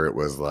thereafter it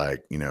was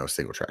like, you know,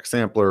 Single Track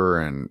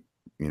Sampler and,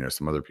 you know,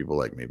 some other people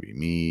like maybe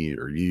me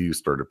or you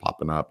started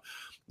popping up.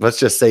 Let's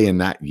just say in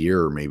that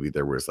year, maybe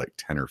there was like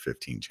 10 or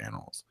 15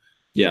 channels.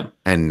 Yeah.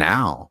 And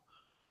now,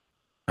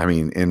 I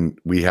mean, and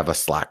we have a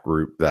Slack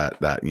group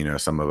that you know,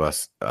 some of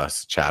us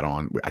chat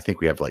on. I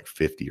think we have like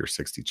 50 or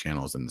 60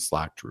 channels in the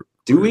Slack group.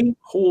 Do we?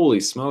 Holy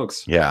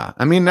smokes. Yeah.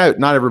 I mean,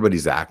 not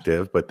everybody's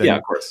active, but then, yeah,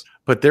 of course.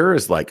 But there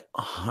is like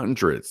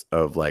hundreds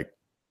of like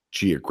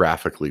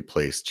geographically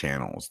placed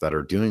channels that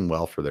are doing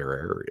well for their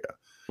area.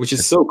 Which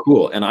is so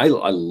cool. And I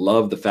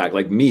love the fact,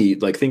 like me,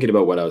 like thinking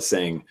about what I was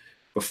saying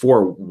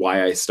before,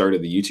 why I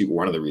started the YouTube,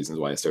 one of the reasons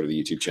why I started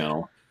the YouTube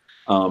channel.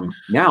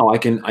 Now I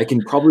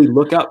can probably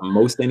look up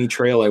most any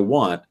trail I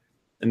want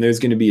and there's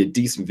going to be a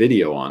decent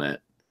video on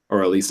it,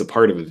 or at least a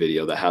part of a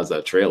video that has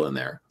that trail in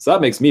there. So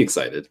that makes me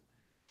excited.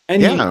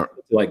 And you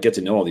like get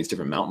to know all these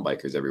different mountain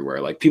bikers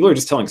everywhere. Like people are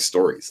just telling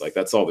stories. Like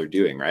that's all they're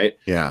doing, right?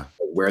 Yeah.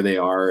 Where they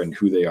are and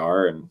who they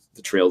are and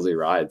the trails they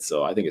ride.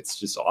 So I think it's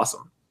just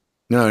awesome.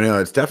 No,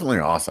 it's definitely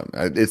awesome.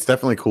 It's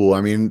definitely cool.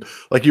 I mean,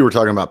 like you were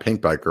talking about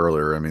Pink Bike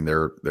earlier. I mean,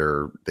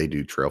 they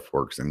do Trail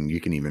Forks, and you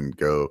can even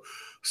go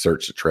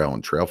search the trail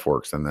in Trail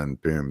Forks, and then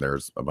boom,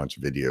 there's a bunch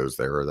of videos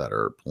there that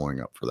are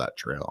pulling up for that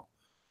trail.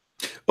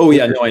 Oh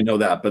yeah, no, I know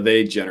that, but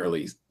they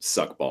generally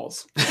suck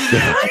balls.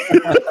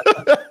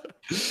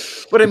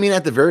 But I mean,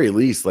 at the very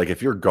least, like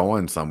if you're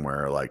going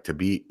somewhere, like to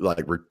be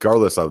like,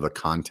 regardless of the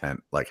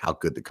content, like how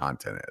good the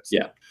content is,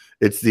 yeah,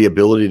 it's the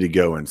ability to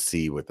go and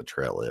see what the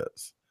trail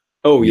is.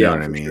 Oh you yeah, know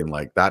what I mean? Sure.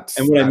 Like that's,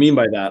 and what I mean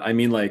by that, I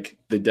mean like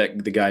the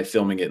guy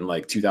filming it in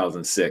like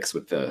 2006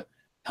 with the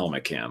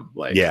helmet cam,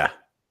 like yeah,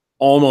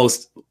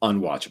 almost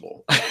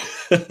unwatchable.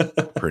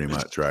 Pretty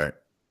much, right?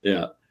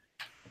 Yeah.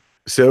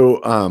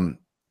 So,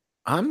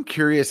 I'm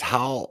curious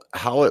how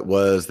it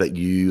was that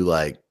you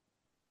like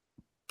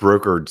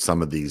brokered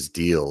some of these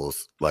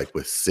deals, like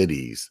with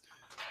cities,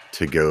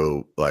 to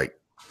go like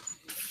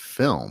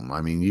film.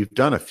 I mean, you've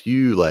done a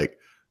few like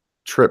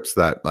trips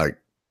that like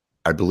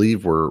I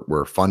believe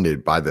were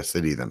funded by the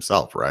city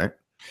themselves, right?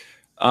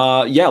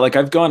 Yeah, like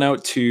I've gone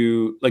out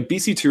to like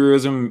BC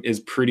Tourism is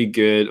pretty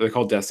good. They're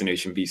called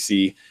Destination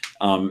BC.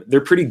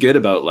 They're pretty good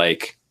about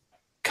like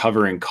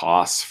covering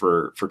costs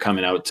for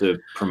coming out to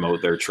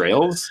promote their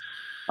trails,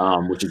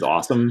 which is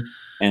awesome.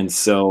 And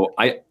so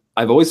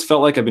I've always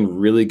felt like I've been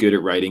really good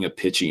at writing a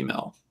pitch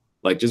email.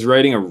 Like just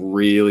writing a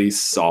really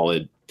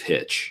solid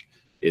pitch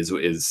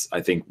is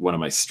I think one of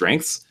my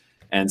strengths.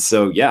 And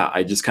so, yeah,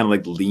 I just kind of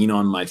like lean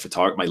on my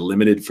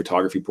limited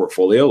photography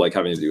portfolio, like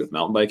having to do with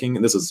mountain biking.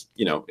 And this was,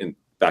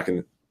 back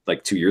in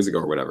like 2 years ago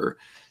or whatever.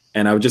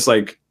 And I would just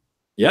like,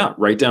 yeah,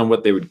 write down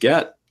what they would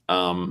get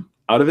out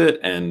of it.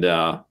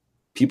 And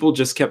people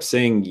just kept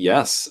saying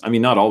yes. I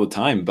mean, not all the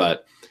time,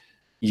 but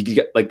you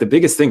get like the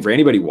biggest thing for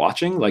anybody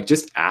watching, like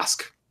just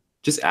ask,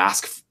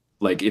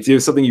 like if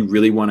there's something you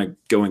really want to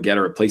go and get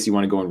or a place you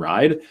want to go and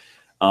ride.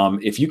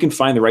 If you can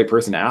find the right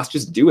person to ask,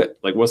 just do it.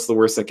 Like, what's the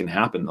worst that can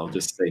happen? They'll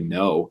just say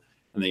no,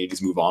 and then you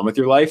just move on with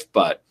your life.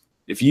 But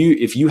if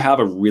you have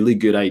a really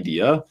good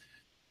idea,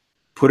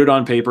 put it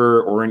on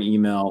paper or an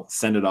email,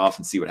 send it off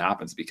and see what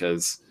happens,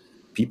 because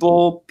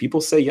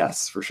people say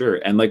yes for sure.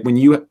 And like when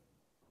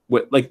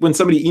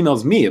somebody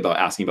emails me about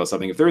asking about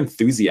something, if they're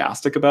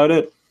enthusiastic about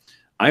it,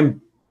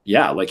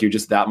 like you're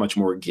just that much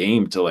more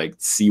game to like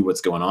see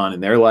what's going on in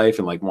their life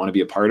and like want to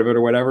be a part of it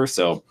or whatever.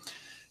 So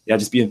yeah,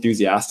 just be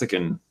enthusiastic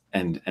and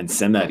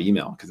send that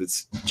email, because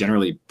it's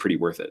generally pretty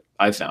worth it,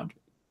 I've found.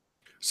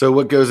 So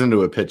what goes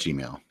into a pitch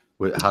email?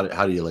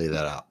 How do you lay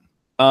that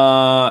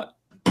out?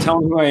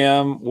 Tell them who I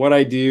am, what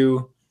I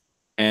do,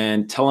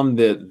 and tell them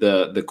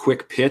the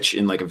quick pitch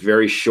in like a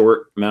very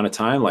short amount of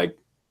time, like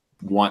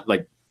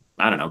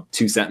I don't know,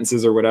 2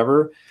 sentences or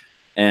whatever.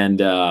 And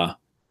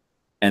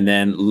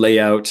then lay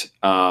out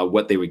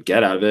what they would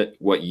get out of it,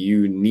 what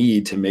you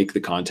need to make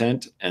the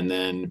content, and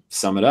then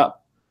sum it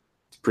up.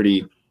 It's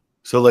pretty.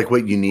 So like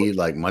what you need,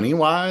 like money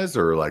wise,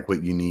 or like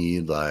what you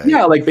need, like,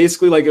 yeah, like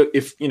basically like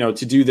if,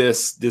 to do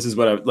this is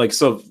what I like.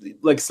 So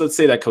like, so let's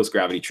say that Coast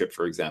Gravity trip,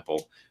 for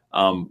example,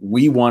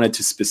 we wanted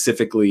to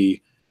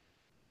specifically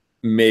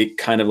make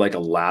kind of like a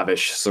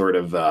lavish sort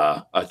of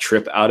a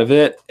trip out of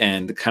it,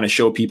 and kind of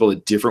show people a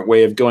different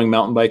way of going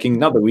mountain biking.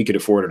 Not that we could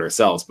afford it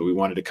ourselves, but we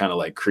wanted to kind of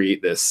like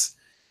create this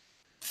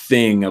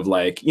thing of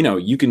like,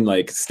 you can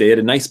like stay at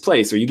a nice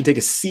place, or you can take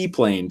a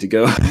seaplane to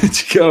go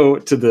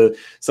to the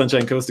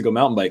Sunshine Coast to go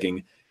mountain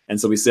biking. And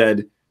so we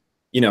said,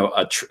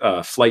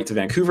 a flight to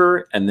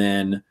Vancouver, and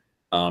then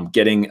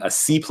getting a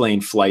seaplane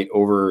flight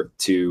over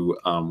to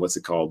what's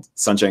it called,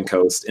 Sunshine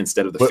Coast,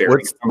 instead of the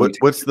ferry.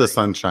 What's the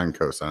Sunshine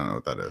Coast? I don't know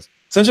what that is.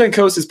 Sunshine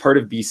Coast is part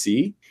of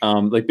BC.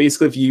 Like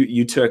basically, if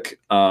you took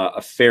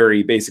a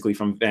ferry basically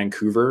from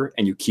Vancouver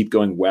and you keep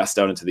going west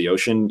out into the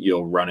ocean,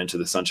 you'll run into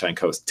the Sunshine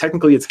Coast.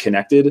 Technically, it's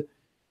connected,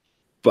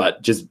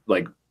 but just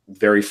like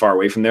very far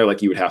away from there.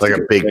 Like you would have like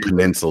to a big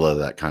peninsula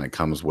that kind of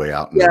comes way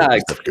out. Yeah,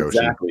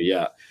 exactly.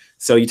 Yeah.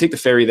 So you take the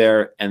ferry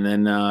there, and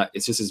then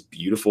it's just this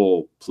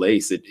beautiful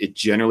place. It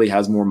generally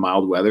has more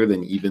mild weather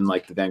than even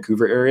like the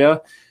Vancouver area,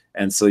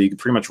 and so you can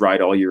pretty much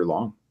ride all year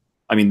long.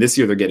 I mean, this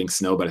year they're getting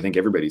snow, but I think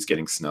everybody's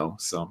getting snow.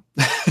 So,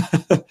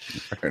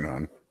 right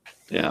on.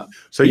 Yeah.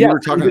 So you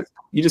were talking.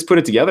 You just put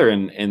it together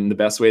in the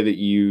best way that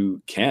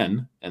you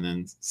can, and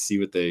then see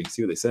what they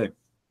say.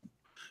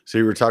 So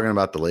you were talking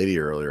about the lady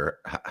earlier.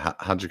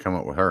 How'd you come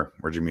up with her?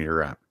 Where'd you meet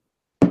her at?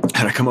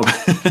 How'd I come up?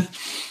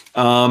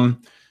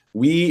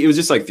 It was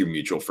just like through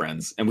mutual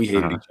friends, and we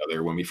hated each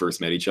other when we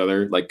first met each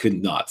other. Like,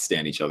 could not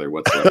stand each other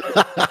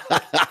whatsoever.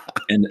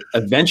 And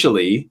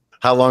eventually.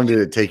 How long did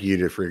it take you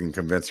to freaking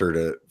convince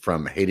her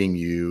from hating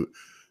you,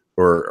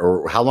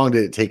 or how long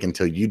did it take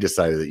until you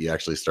decided that you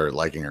actually started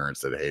liking her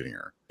instead of hating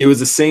her? It was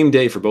the same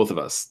day for both of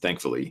us,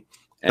 thankfully.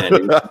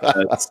 And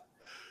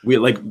we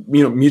like,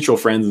 mutual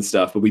friends and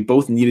stuff, but we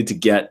both needed to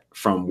get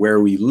from where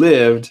we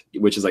lived,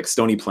 which is like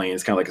Stony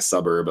Plains, kind of like a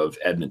suburb of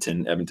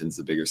Edmonton. Edmonton's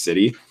the bigger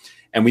city.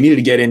 And we needed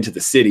to get into the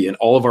city, and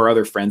all of our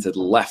other friends had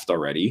left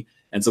already.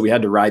 And so we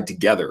had to ride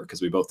together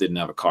because we both didn't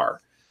have a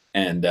car.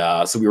 And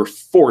so we were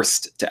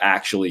forced to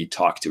actually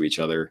talk to each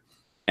other.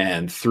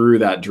 And through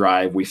that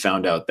drive, we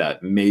found out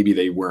that maybe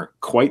they weren't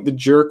quite the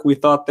jerk we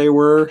thought they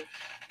were.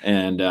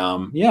 And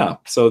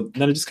so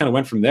then it just kind of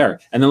went from there.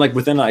 And then like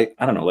within, I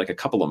don't know, like a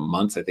couple of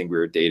months, I think we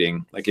were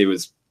dating. Like it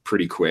was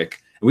pretty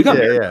quick. And we got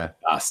married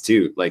fast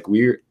too. Like I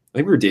think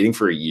we were dating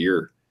for a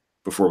year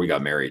before we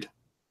got married.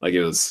 Like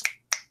it was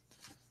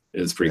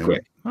pretty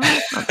quick.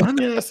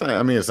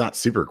 It's not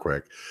super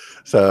quick.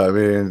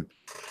 So,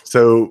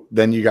 so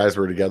then you guys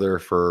were together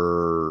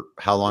for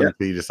how long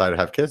until you decided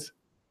to have kids?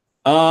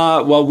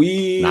 Well,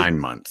 9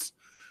 months.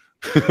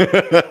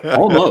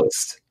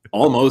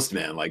 Almost,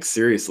 man. Like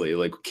seriously,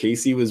 like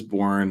Casey was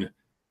born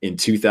in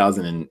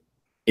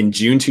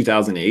June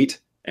 2008,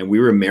 and we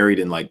were married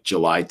in like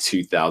July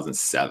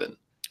 2007.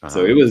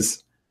 So it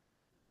was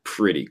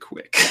pretty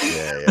quick.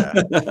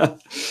 Yeah.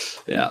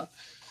 Yeah.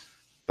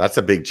 That's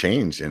a big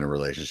change in a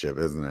relationship,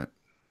 isn't it?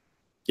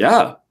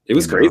 Yeah, it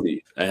was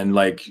crazy. And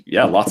like,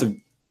 lots of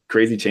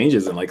crazy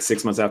changes. And like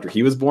 6 months after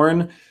he was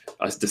born,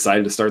 I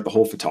decided to start the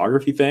whole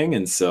photography thing.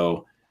 And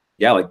so,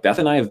 like Beth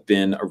and I have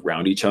been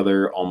around each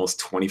other almost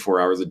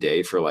 24 hours a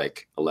day for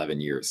like 11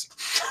 years.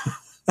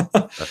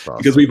 That's awesome.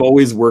 Because we've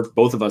always worked,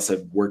 both of us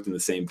have worked in the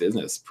same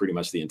business pretty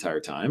much the entire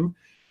time.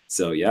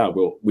 So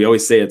we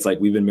always say it's like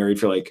we've been married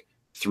for like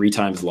 3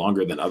 times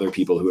longer than other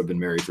people who have been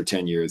married for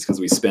 10 years because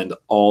we spend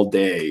all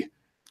day.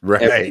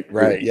 Right.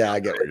 Yeah, I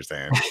get what you're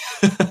saying.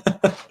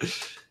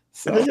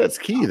 So. I think that's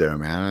key though,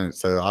 man.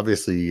 So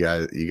obviously you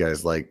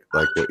guys like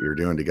what you're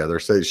doing together.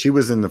 So she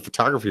was in the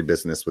photography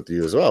business with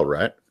you as well,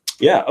 right?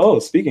 Yeah. Oh,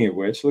 speaking of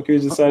which, look who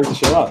decided to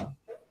show up.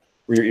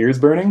 Were your ears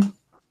burning?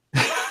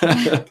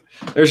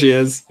 There she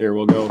is. Here,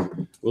 we'll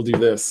do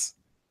this.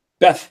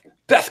 Beth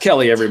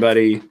Kelly,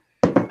 everybody.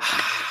 Hello.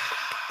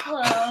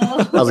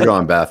 How's it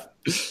going, Beth?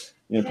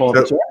 You pull up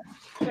the chair?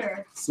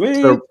 Sure.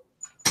 Sweet. So,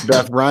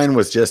 Beth, Ryan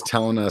was just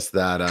telling us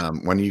that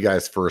when you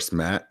guys first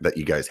met, that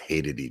you guys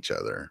hated each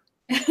other.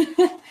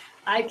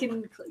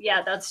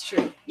 Yeah, that's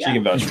true. Yeah. She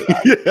can vouch for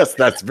that. Yes,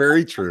 that's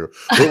very true.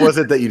 What was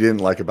it that you didn't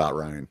like about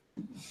Ryan?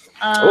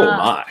 Oh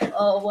my.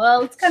 Oh,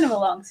 well, it's kind of a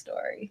long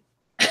story.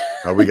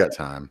 Oh, we got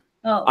time.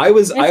 Oh, I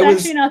was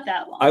actually not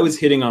that long. I was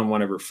hitting on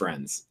one of her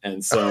friends.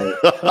 And so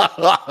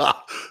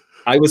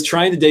I was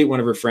trying to date one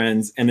of her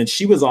friends, and then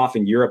she was off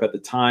in Europe at the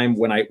time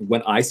when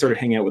I started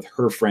hanging out with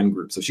her friend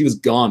group. So she was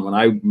gone when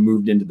I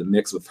moved into the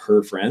mix with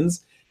her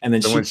friends. And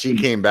then when she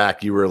came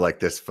back, you were like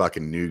this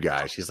fucking new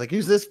guy. She's like,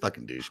 who's this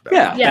fucking douchebag?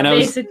 Yeah, and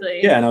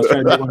basically. And I was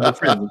trying to date one of her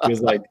friends, and she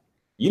was like,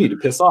 you need to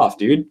piss off,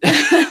 dude.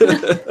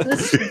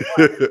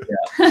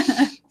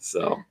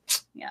 So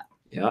yeah.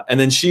 And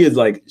then she's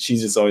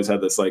just always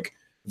had this like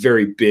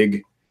very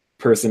big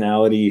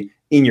personality,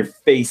 in your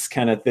face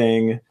kind of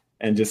thing.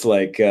 And just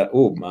like,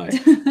 oh my.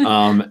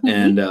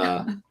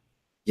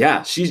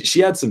 She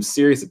had some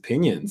serious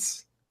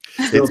opinions.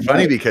 It's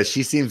funny because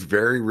she seems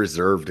very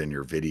reserved in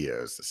your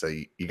videos. So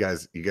you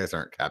guys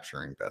aren't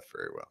capturing Beth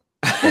very well.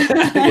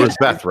 It's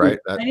Beth, right?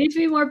 I need to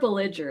be more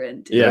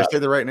belligerent. Did I say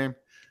the right name?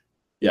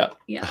 Yeah.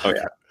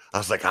 Okay. I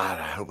was like, God,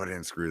 I hope I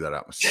didn't screw that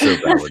up. I'm so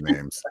bad with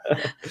names.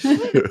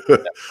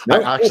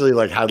 I actually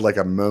had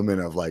a moment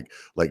of like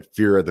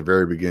fear at the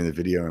very beginning of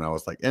the video, and I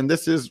was like, and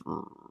this is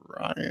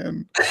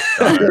Ryan.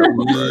 Yeah.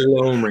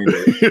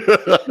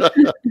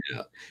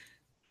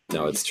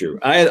 No, it's true.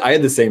 I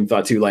had the same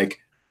thought too.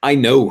 Like, I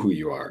know who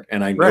you are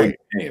and I know your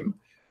name,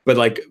 but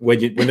like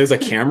when there's a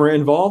camera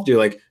involved, you're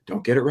like,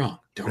 don't get it wrong.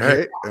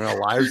 And a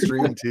live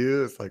stream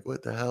too. It's like,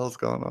 what the hell's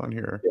going on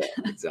here?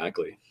 Yeah,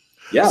 exactly.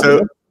 Yeah.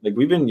 So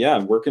we've been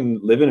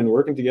living and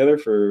working together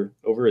for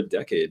over a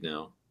decade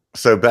now.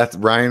 So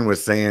Ryan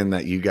was saying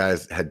that you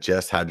guys had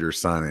just had your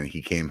son and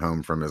he came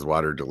home from his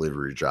water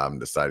delivery job and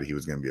decided he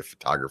was going to be a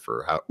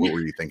photographer. What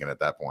were you thinking at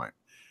that point?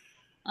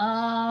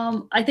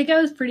 I think I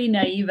was pretty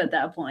naive at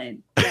that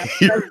point.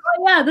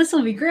 Yeah, this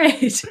will be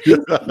great.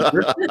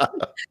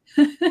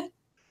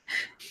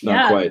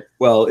 Not quite.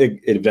 Well, it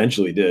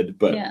eventually did,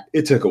 but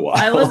it took a while.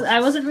 I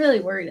wasn't really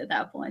worried at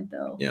that point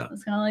though. Yeah. I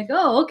was kind of like,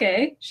 oh,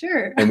 okay,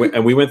 sure. And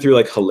we went through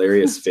like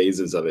hilarious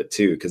phases of it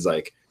too. Cause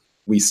like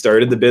we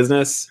started the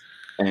business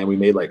and we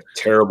made like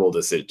terrible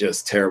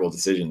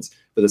decisions.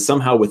 But then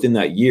somehow within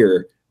that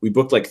year, we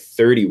booked like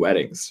 30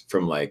 weddings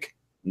from like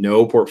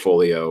no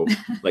portfolio.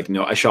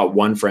 I shot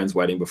one friend's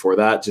wedding before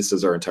that, just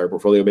as our entire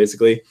portfolio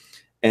basically.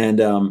 And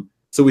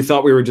so we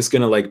thought we were just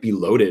gonna like be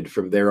loaded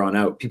from there on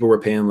out. People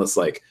were paying us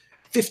like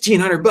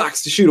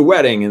 $1,500 to shoot a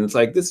wedding, and it's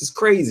like, this is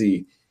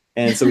crazy.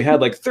 And so we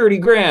had like 30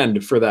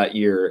 grand for that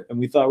year, and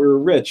we thought we were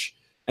rich.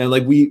 And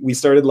like we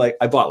started like,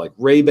 I bought like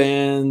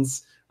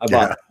Ray-Bans. I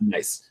got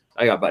nice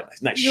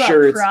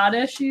shirts.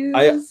 Prada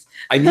shoes.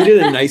 I needed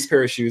a nice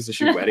pair of shoes to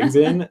shoot weddings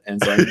in,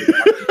 and so I needed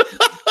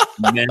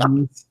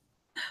men's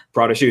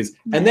Prada shoes.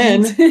 And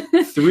then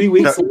 3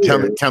 weeks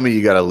later, tell me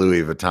you got a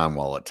Louis Vuitton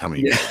wallet. Tell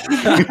me.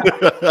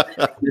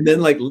 And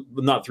then like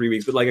not 3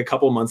 weeks, but like a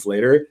couple months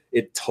later,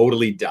 it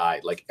totally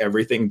died. Like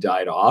everything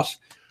died off.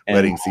 And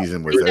wedding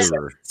season was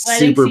over.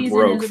 Super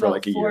broke for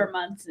like a 4 year.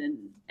 months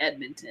in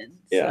Edmonton.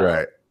 Yeah. So,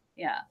 Right.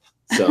 Yeah.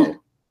 So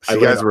you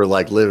guys were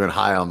like living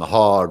high on the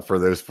hog for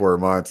those 4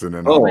 months, and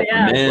then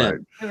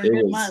man,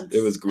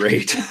 it was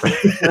great.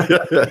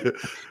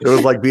 it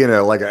was like being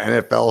like an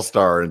NFL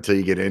star until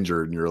you get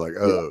injured, and you're like,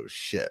 oh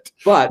shit.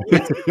 But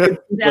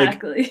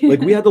exactly. like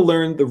we had to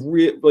learn the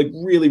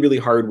really, really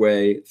hard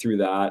way through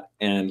that,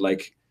 and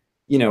like,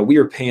 you know, we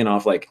were paying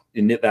off like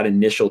that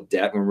initial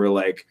debt when we were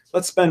like,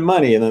 let's spend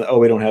money, and then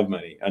we don't have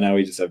money, and now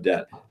we just have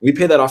debt. We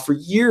paid that off for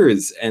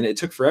years, and it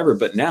took forever.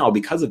 But now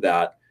because of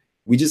that,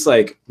 we just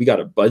like we got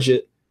a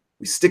budget.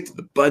 We stick to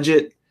the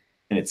budget,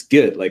 and it's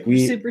good. Like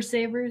we super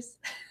savers.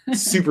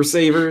 Super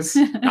savers.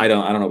 I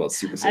don't know about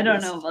super savers. I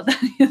don't know about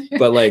that either.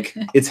 But like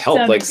it's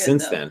helped like good,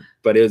 since though. then.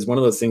 But it was one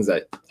of those things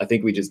that I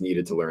think we just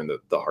needed to learn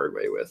the hard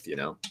way with, you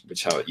know,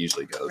 which how it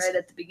usually goes. Right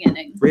at the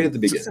beginning. Right at the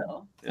beginning.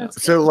 So, Yeah.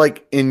 So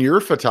like in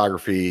your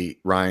photography,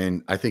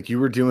 Ryan, I think you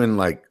were doing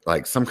like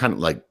some kind of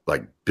like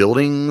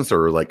buildings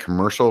or like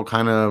commercial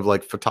kind of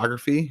like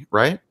photography,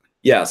 right?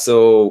 Yeah,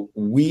 so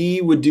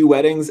we would do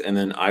weddings, and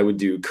then I would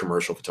do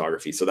commercial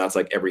photography. So that's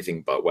like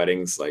everything but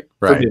weddings, like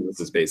for Right.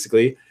 businesses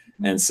basically.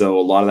 And so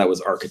a lot of that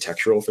was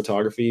architectural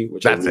photography,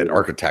 which That's it,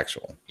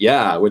 architectural.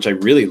 Yeah, which I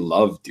really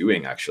love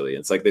doing actually.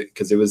 It's like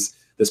because it was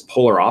this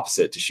polar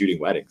opposite to shooting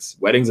weddings.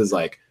 Weddings is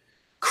like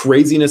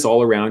craziness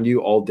all around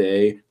you all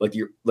day. Like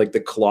you're like the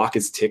clock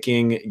is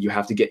ticking. You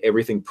have to get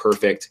everything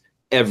perfect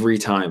every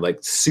time, like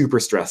super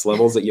stress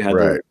levels that you had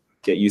Right. to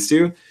get used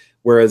to.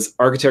 Whereas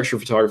architectural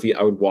photography,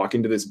 I would walk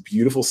into this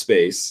beautiful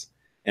space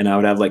and I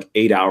would have like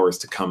 8 hours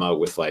to come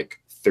out with like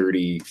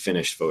 30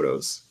 finished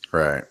photos.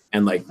 Right.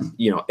 And like,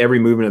 you know, every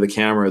movement of the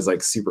camera is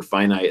like super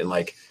finite, and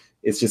like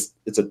it's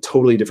a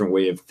totally different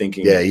way of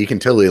thinking. Yeah, you can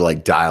totally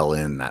like dial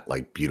in that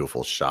like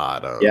beautiful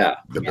shot of Yeah.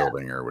 the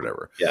building or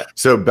whatever. Yeah.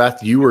 So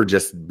Beth, you were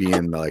just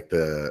being like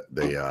the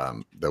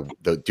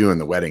doing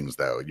the weddings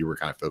though. You were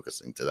kind of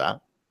focusing to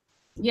that.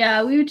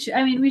 Yeah, we would.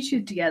 We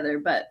shoot together,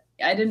 but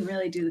I didn't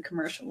really do the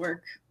commercial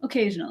work.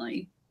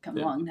 Occasionally, come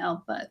along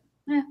now, but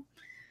yeah.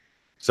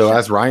 So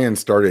as Ryan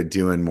started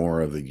doing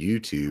more of the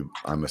YouTube,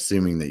 I'm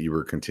assuming that you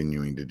were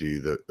continuing to do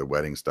the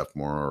wedding stuff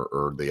more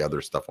or the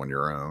other stuff on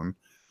your own.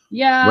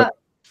 Yeah,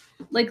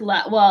 like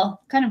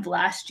kind of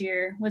last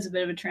year was a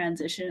bit of a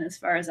transition as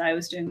far as I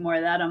was doing more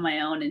of that on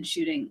my own and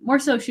shooting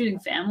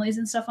families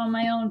and stuff on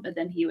my own, but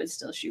then he would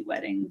still shoot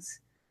weddings.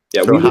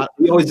 Yeah, So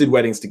we always did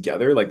weddings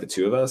together, like the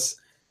two of us.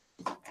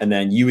 And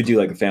then you would do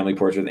like a family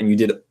portrait, and you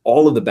did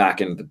all of the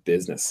back end of the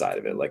business side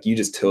of it. Like you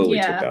just totally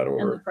took that and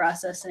the over.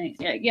 processing.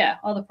 Yeah,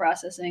 all the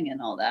processing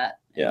and all that.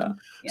 Yeah.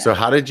 Yeah. So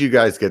how did you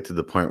guys get to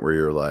the point where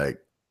you're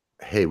like,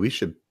 hey, we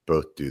should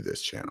both do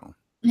this channel?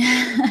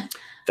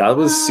 That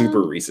was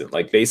super recent.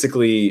 Like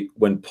basically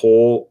when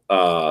Pole,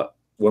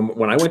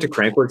 when I went to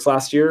Crankworks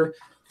last year,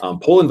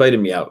 Pole invited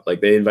me out. Like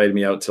they invited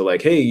me out to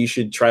like, hey, you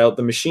should try out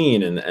the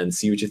machine and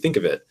see what you think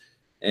of it.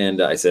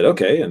 And I said,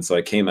 okay. And so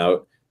I came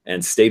out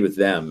and stayed with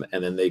them.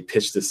 And then they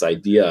pitched this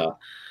idea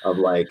of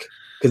like,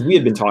 because we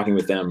had been talking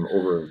with them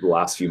over the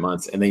last few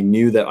months, and they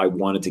knew that I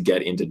wanted to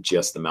get into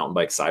just the mountain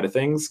bike side of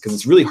things. Cause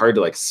it's really hard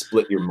to like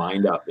split your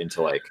mind up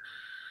into like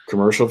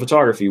commercial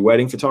photography,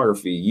 wedding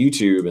photography,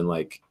 YouTube. And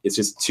like, it's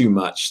just too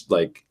much.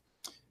 Like,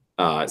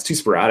 it's too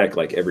sporadic,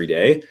 like every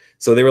day.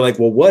 So they were like,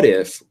 well, what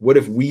if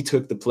we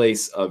took the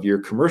place of your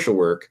commercial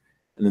work?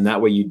 And then that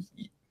way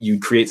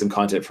you'd create some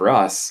content for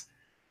us.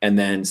 And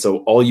then, so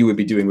all you would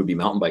be doing would be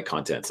mountain bike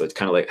content. So it's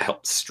kind of like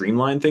help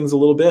streamline things a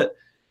little bit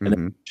and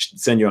then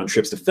send you on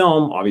trips to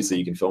film. Obviously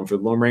you can film for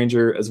the Lone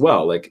Ranger as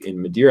well, like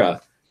in Madeira.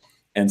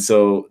 And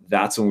so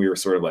that's when we were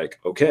sort of like,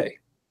 okay,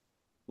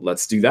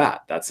 let's do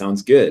that. That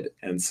sounds good.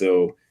 And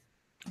so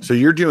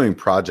you're doing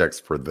projects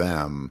for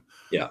them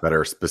that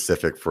are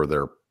specific for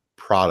their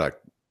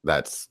product.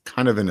 That's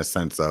kind of in a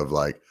sense of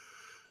like,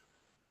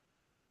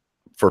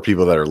 for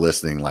people that are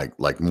listening,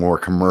 like more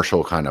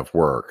commercial kind of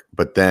work,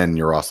 but then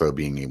you're also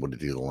being able to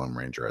do the Lone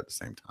Ranger at the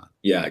same time.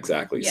 Yeah,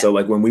 exactly. Yeah. So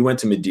like when we went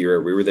to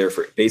Madeira, we were there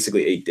for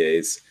basically 8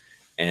 days,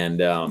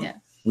 and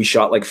we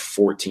shot like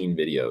 14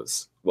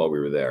 videos while we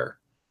were there.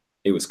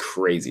 It was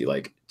crazy,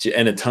 like,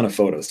 and a ton of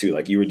photos too.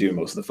 Like you were doing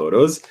most of the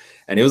photos,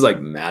 and it was like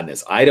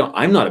madness.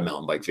 I'm not a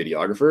mountain bike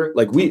videographer.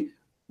 Like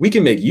we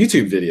can make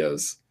YouTube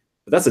videos,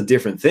 but that's a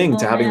different thing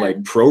to having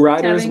like pro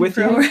riders with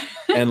you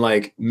and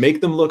like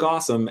make them look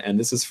awesome. And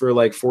this is for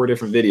like 4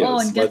 different videos. Oh,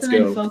 and get them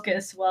in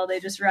focus while they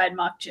just ride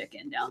mock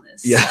chicken down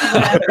this.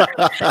 Yeah.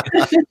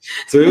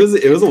 So it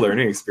was a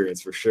learning experience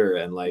for sure.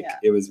 And like,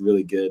 it was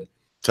really good.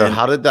 So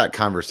how did that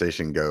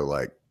conversation go?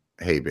 Like,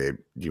 hey babe,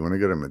 do you want to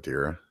go to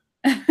Madeira?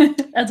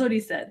 That's what he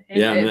said.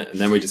 Hey, yeah. babe. And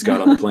then we just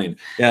got on the plane.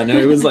 Yeah, no,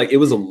 it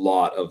was a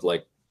lot of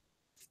like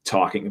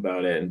talking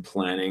about it and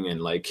planning and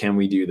like, can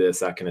we do this,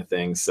 that kind of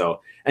thing. So,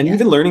 and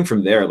even learning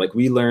from there, like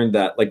we learned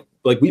that like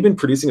we've been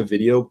producing a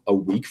video a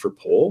week for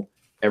Pole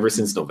ever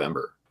since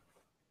November.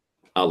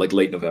 like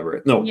late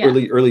November. No, Yeah.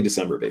 early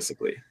December,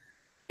 basically.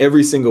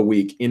 Every single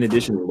week, in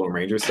addition to the Lone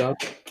Ranger stuff.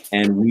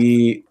 And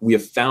we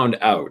have found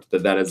out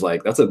that is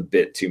like, that's a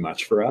bit too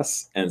much for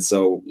us. And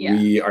so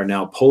we are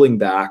now pulling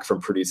back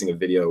from producing a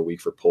video a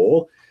week for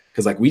Pole,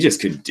 because like we just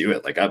couldn't do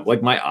it.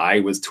 Like my eye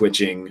was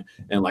twitching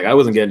and like I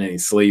wasn't getting any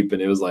sleep,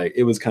 and it was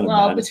kind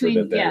of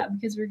between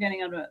because we're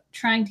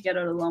trying to get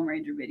out a Lone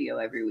Ranger video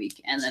every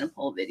week and then a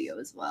Pole video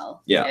as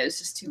well. Yeah, it was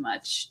just too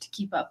much to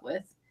keep up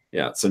with.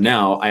 Yeah, so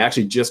now I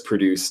actually just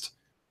produced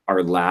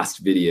our last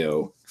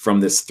video from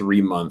this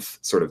 3-month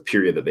sort of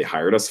period that they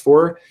hired us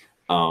for.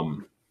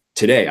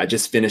 Today, I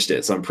just finished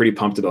it. So I'm pretty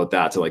pumped about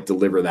that, to like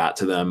deliver that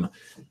to them.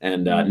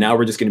 And now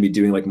we're just going to be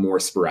doing like more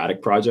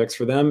sporadic projects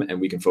for them, and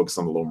we can focus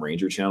on the Lone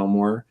Ranger channel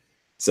more.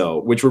 So,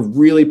 which we're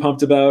really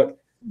pumped about.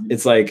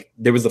 It's like,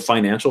 there was the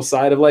financial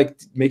side of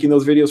like making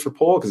those videos for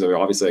Pole, because they're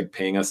obviously like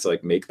paying us to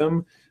like make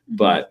them.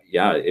 But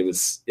yeah,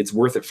 it's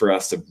worth it for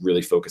us to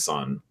really focus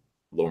on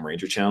Lone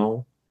Ranger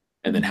channel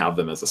and then have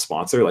them as a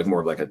sponsor, like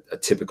more of like a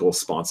typical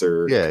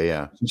sponsor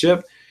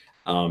relationship,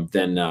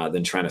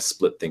 than trying to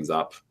split things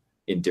up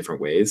in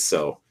different ways.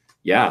 So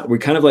yeah, we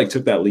kind of like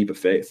took that leap of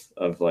faith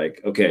of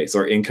like, okay, so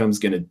our income's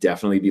going to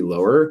definitely be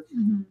lower,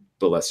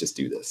 but let's just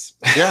do this.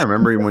 Yeah, I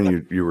remember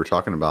when you were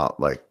talking about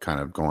like kind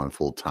of going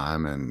full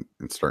time and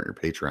starting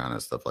your Patreon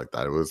and stuff like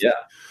that. It was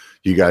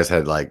you guys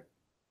had like,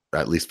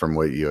 at least from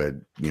what you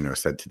had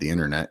said to the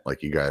internet,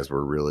 like you guys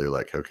were really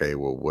like, okay,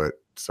 well,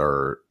 what's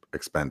our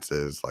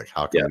expenses, like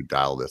how can we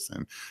dial this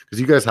in, because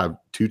you guys have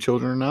 2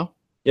 children now.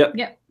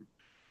 Yep.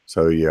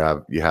 So you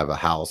have a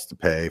house to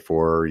pay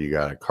for, you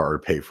got a car to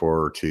pay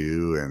for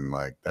too, and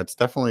like that's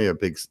definitely a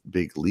big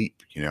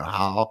leap.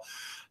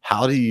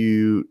 How do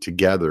you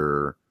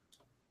together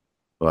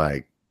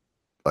like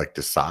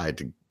decide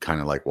to kind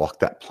of like walk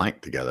that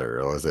plank together,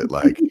 or is it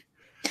like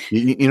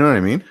you know what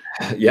I mean?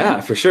 Yeah,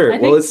 for sure.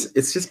 Well,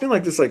 it's just been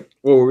like this, like,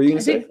 what were you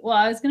gonna say? Well,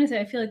 I was gonna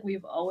say, I feel like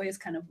we've always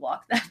kind of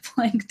walked that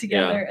plank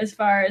together, as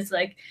far as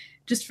like,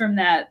 just from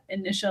that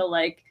initial,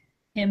 like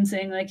him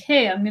saying like,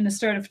 hey, I'm going to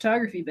start a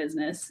photography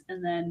business.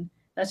 And then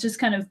that's just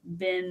kind of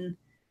been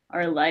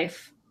our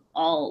life,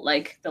 all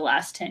like the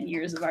last 10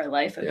 years of our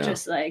life of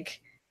just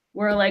like,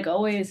 we're like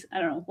always, I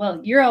don't know.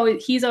 Well,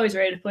 he's always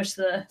ready to push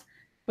the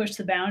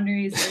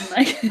boundaries and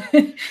like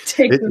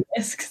take the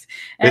risks.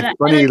 And it's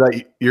funny,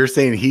 like you're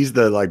saying he's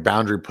the like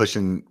boundary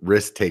pushing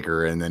risk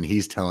taker, and then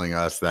he's telling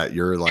us that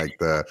you're like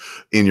the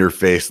in your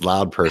face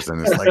loud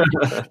person. It's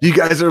like you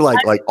guys are like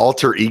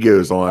alter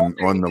egos on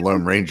the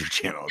Lone Ranger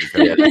channel.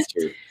 Yeah, that's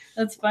true.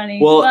 That's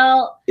funny.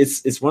 Well,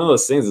 it's one of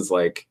those things. It's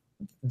like,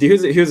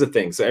 here's the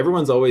thing. So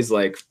everyone's always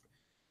like,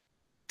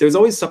 there's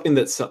always something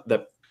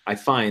that I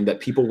find that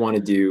people want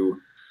to do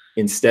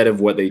instead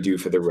of what they do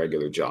for their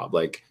regular job.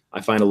 Like I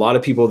find a lot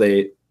of people,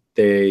 they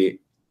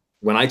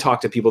when I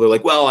talk to people, they're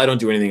like, well, I don't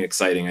do anything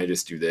exciting. I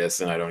just do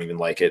this and I don't even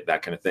like it,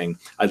 that kind of thing.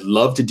 I'd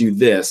love to do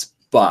this,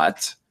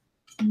 but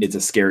it's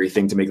a scary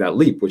thing to make that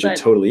leap, which it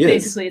totally is.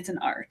 Basically, it's an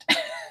art.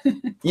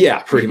 Yeah,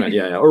 pretty much.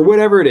 Yeah. Or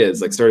whatever it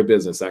is, like start a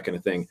business, that kind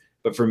of thing.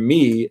 But for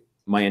me,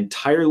 my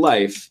entire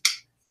life,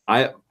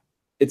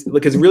 it's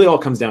because it really all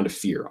comes down to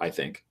fear, I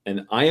think.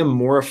 And I am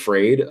more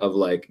afraid of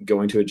like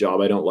going to a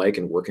job I don't like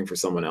and working for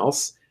someone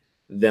else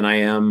than I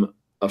am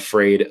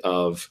afraid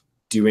of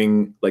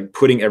doing, like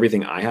putting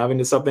everything I have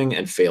into something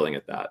and failing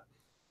at that.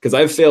 Because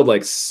I've failed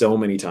like so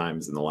many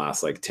times in the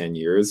last like 10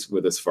 years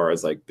with as far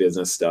as like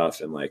business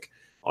stuff and like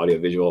audio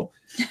visual,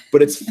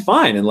 but it's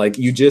fine. And like,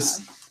 you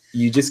just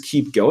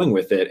keep going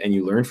with it and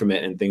you learn from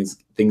it, and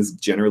things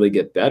generally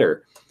get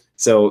better.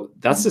 So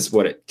that's just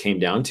what it came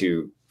down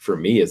to for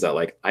me, is that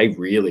like,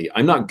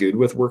 I'm not good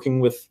with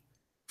working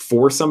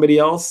for somebody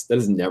else. That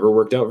has never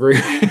worked out very,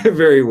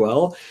 very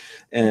well.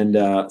 And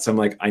so I'm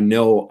like, I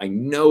know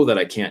that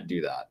I can't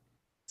do that.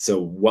 So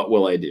what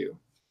will I do?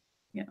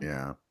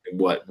 Yeah.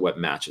 What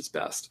matches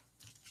best?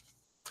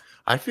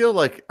 I feel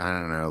like, I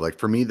don't know, like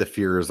for me, the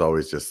fear is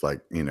always just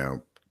like,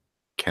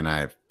 can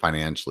I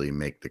financially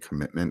make the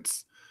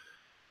commitments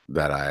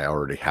that I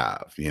already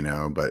have,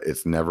 but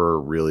it's never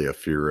really a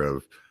fear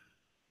of,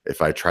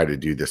 if I try to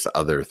do this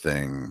other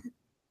thing,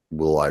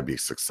 will I be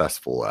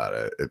successful at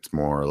it? It's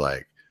more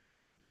like,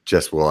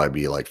 just will I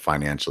be like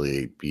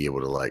financially be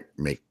able to like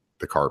make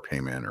the car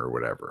payment or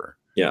whatever.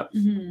 Yeah.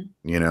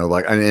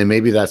 Like, and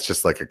maybe that's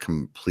just like a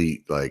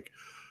complete, like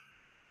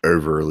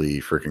overly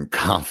freaking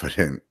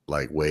confident,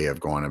 like way of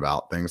going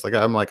about things. Like,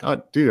 I'm like,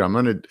 oh dude, I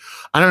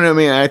don't know,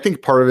 man. I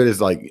think part of it is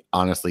like,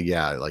 honestly,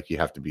 yeah, like you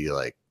have to be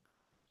like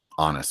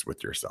honest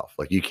with yourself.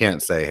 Like you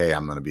can't say, hey,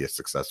 I'm going to be a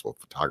successful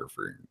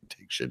photographer and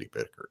take shitty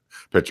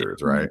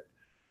pictures. Right.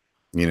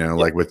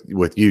 Like with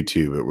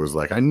YouTube, it was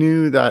like, I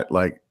knew that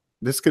like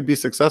this could be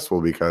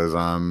successful because,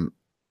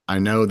 I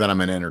know that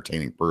I'm an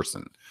entertaining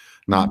person,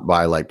 not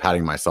by like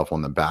patting myself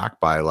on the back,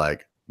 by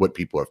like what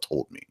people have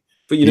told me.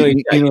 But you know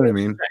what I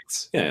mean?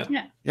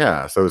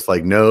 Yeah. So it's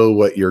like, know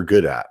what you're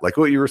good at. Like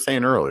what you were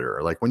saying earlier,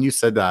 like when you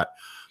said that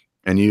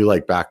and you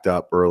like backed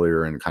up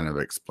earlier and kind of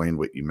explained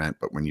what you meant.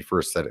 But when you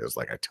first said it, it was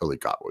like, I totally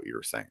got what you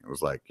were saying. It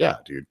was like, yeah,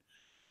 dude,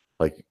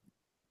 like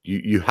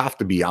you have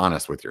to be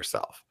honest with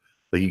yourself.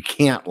 Like you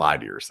can't lie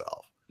to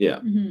yourself, Yeah.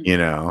 Mhm. you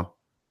know?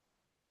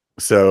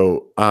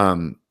 So,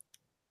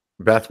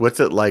 Beth, what's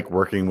it like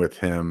working with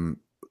him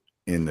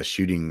in the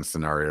shooting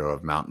scenario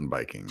of mountain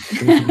biking?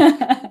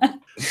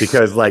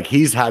 Because like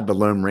he's had the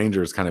Lone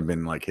Ranger's kind of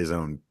been like his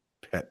own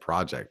pet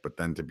project, but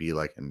then to be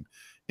like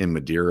in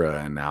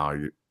Madeira, and now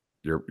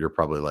you're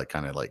probably like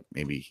kind of like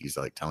maybe he's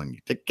like telling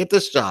you get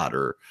this shot,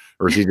 or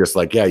is he just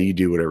like, yeah, you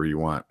do whatever you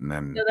want, and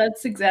then No,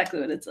 that's exactly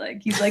what it's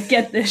like. He's like,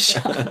 get this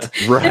shot.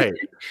 right.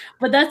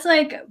 But that's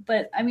like,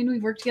 but I mean,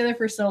 we've worked together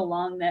for so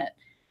long that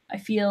I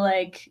feel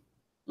like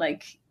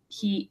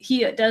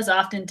he does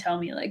often tell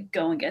me like,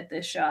 go and get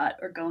this shot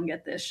or go and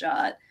get this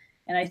shot.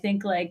 And I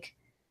think like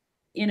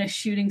in a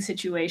shooting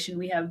situation,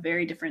 we have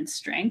very different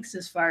strengths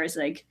as far as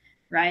like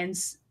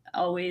Ryan's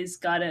always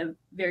got a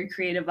very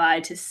creative eye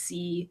to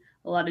see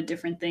a lot of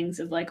different things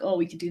of like, oh,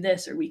 we could do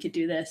this or we could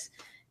do this.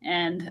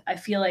 And I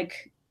feel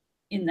like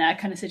in that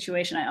kind of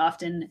situation, I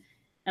often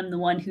am the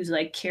one who's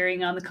like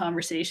carrying on the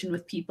conversation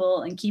with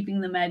people and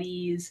keeping them at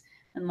ease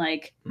and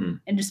like,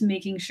 and just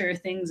making sure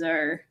things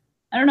are,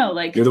 I don't know,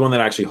 like You're the one that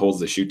actually holds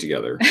the shoot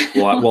together.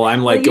 Well,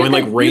 I'm like going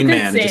like Rain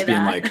Man, just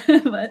being like,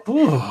 but,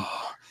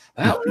 oh,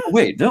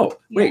 wait, no,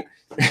 wait.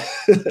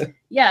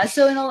 yeah.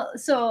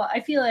 So I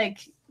feel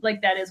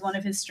like that is one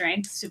of his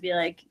strengths to be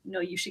like,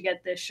 no, you should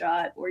get this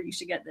shot or you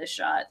should get this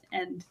shot.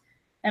 And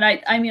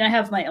I mean, I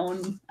have my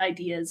own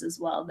ideas as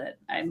well that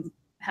I'm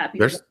happy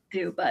to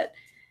do, but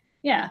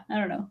yeah, I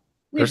don't know.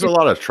 There's a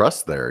lot of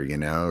trust there, you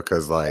know,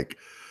 because like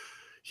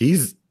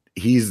he's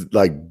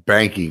like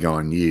banking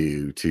on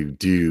you to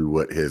do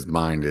what his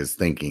mind is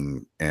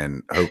thinking,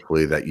 and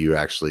hopefully that you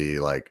actually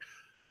like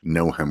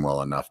know him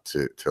well enough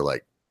to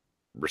like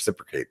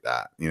reciprocate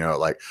that, you know.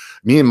 Like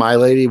me and my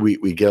lady,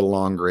 we get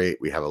along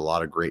great, we have a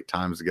lot of great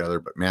times together,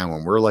 but man,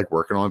 when we're like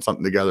working on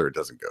something together, it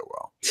doesn't go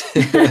well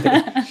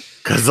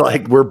because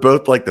like we're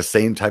both like the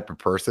same type of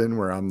person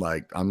where I'm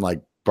like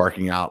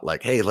barking out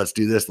like, hey, let's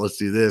do this,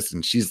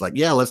 and she's like,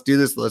 yeah, let's do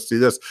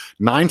this.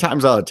 9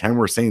 times out of 10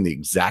 we're saying the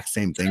exact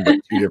same thing but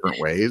 2 different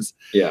ways.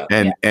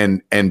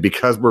 And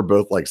because we're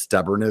both like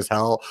stubborn as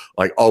hell,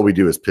 like all we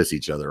do is piss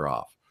each other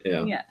off.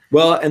 Yeah.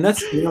 Well, and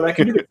that's, you know, that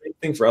can be the same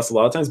thing for us a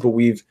lot of times, but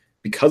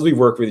because we've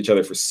worked with each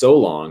other for so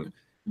long,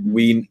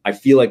 I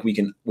feel like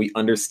we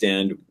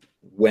understand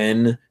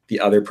when the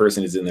other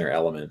person is in their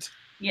element.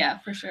 Yeah,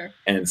 for sure.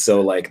 And so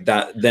like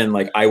that, then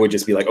like I would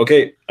just be like,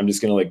 okay, I'm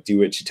just gonna like do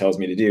what she tells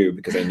me to do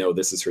because I know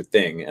this is her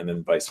thing, and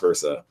then vice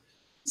versa.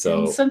 So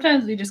and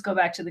sometimes we just go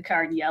back to the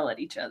car and yell at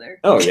each other.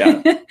 Oh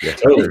yeah, yeah,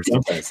 totally.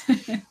 Sometimes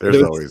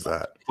there's always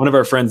that. One of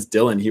our friends,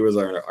 Dylan, he was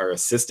our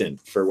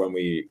assistant for when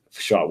we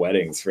shot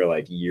weddings for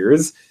like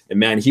years, and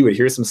man, he would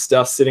hear some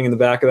stuff sitting in the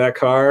back of that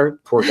car.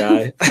 Poor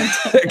guy,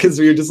 because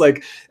we were just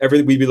like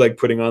we'd be like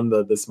putting on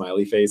the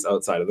smiley face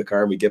outside of the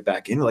car, and we get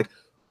back in, we're like,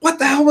 what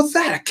the hell was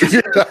that?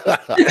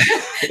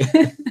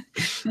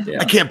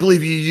 I can't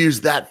believe you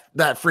used that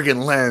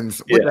freaking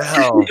lens. What the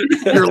hell?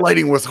 Your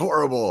lighting was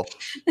horrible.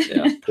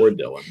 Yeah, poor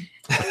Dylan.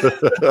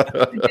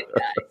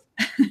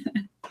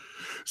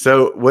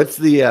 So what's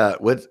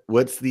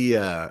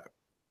the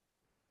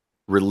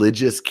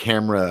religious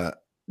camera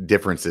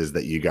differences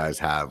that you guys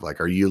have? Like,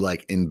 are you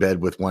like in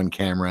bed with one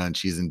camera and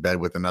she's in bed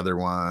with another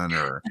one,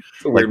 or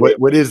like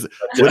what is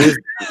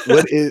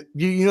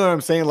you know what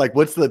I'm saying? Like,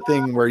 what's the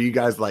thing where you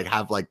guys like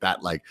have like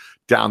that like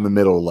down the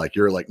middle, like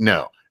you're like,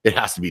 no, it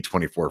has to be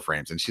 24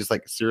 frames, and she's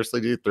like,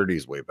 seriously, dude, 30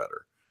 is way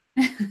better.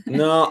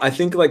 No, I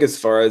think like as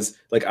far as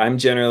like I'm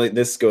generally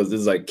this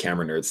is like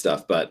camera nerd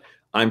stuff, but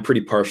I'm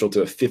pretty partial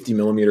to a 50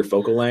 millimeter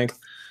focal length,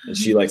 and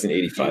she likes an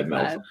 85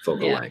 mil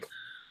focal length.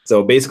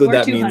 So basically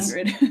that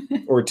 200.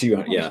 means or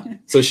 200, yeah.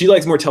 So she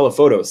likes more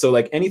telephoto. So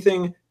like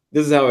anything,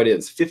 this is how it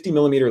is. 50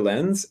 millimeter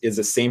lens is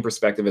the same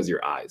perspective as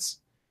your eyes.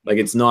 Like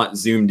it's not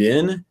zoomed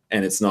in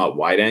and it's not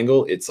wide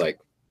angle. It's like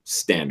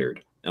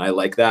standard, and I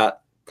like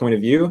that point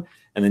of view.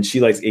 And then she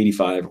likes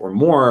 85 or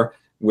more,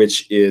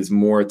 which is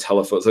more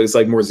telephoto. So it's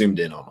like more zoomed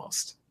in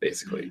almost,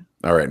 basically.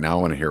 All right, now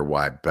I want to hear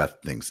why Beth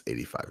thinks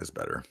 85 is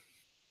better.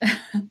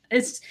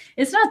 It's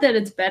not that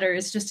it's better.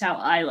 It's just how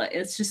I like.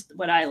 It's just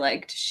what I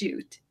like to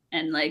shoot.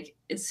 And like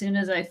as soon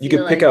as I feel you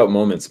can pick out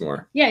moments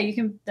more. Yeah, you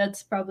can.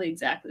 That's probably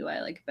exactly why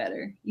I like it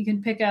better. You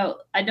can pick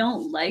out. I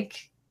don't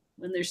like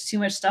when there's too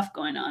much stuff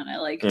going on. I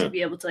like to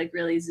be able to like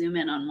really zoom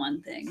in on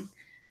one thing.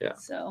 Yeah.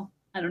 So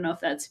I don't know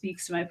if that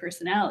speaks to my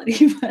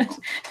personality, but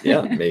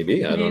yeah,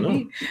 maybe. I don't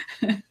know.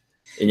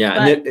 And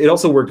yeah, and it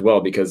also worked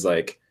well because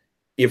like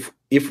if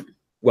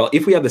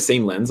we had the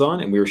same lens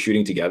on and we were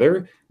shooting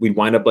together, we'd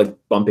wind up like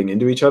bumping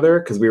into each other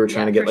because we were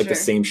trying to get like the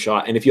same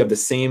shot. And if you have the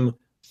same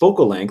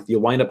focal length,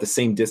 you'll wind up the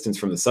same distance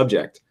from the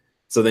subject.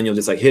 So then you'll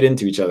just like hit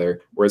into each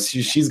other. Whereas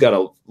she's got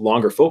a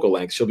longer focal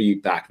length, she'll be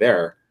back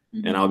there,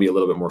 and I'll be a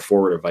little bit more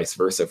forward, or vice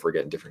versa if we're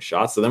getting different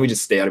shots. So then we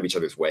just stay out of each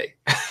other's way.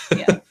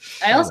 Yeah.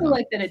 I also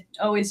like that it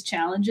always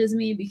challenges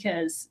me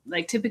because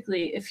like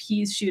typically if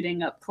he's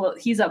shooting up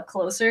he's up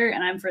closer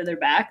and I'm further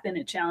back, then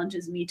it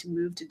challenges me to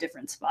move to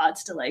different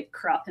spots to like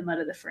crop him out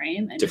of the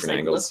frame and different just like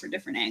angles. look for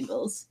different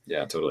angles.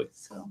 Yeah, totally.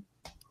 So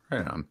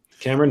right on.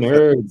 Camera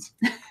nerds.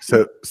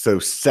 So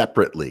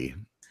separately,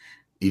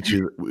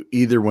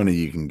 either one of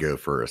you can go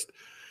first.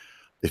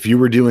 If you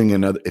were doing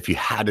if you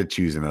had to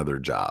choose another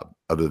job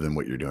other than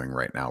what you're doing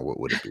right now, what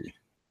would it be?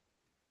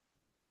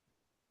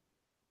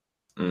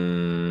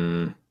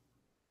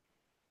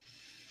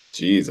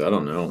 Geez, I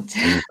don't know.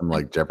 Some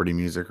like Jeopardy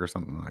music or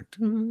something like.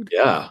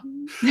 Yeah.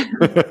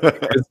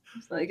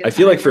 Like I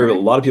feel like for a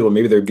lot of people,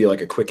 maybe there'd be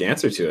like a quick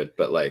answer to it,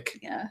 but like,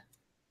 yeah,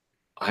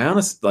 I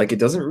honestly like it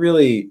doesn't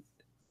really.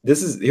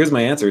 Here's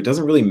my answer. It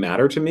doesn't really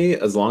matter to me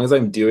as long as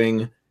I'm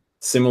doing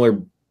similar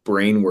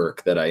brain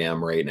work that I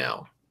am right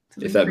now.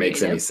 If that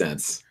makes any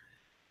sense.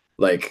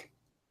 Like,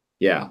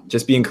 yeah,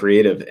 just being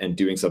creative and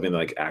doing something that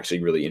like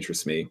actually really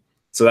interests me.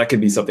 So that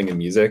could be something in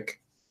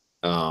music,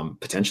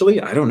 potentially.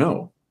 I don't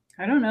know.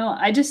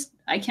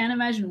 I can't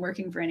imagine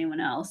working for anyone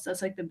else.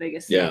 That's like the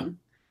biggest thing.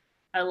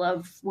 I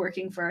love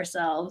working for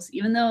ourselves,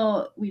 even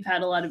though we've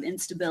had a lot of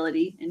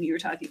instability, and you were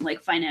talking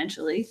like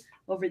financially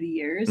over the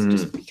years,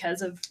 just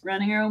because of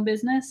running our own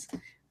business.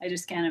 I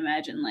just can't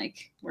imagine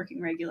like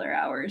working regular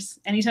hours.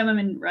 Anytime I'm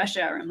in rush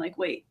hour, I'm like,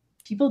 wait,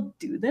 people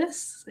do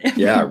this?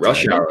 Yeah,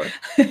 rush hour.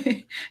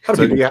 How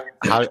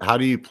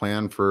do you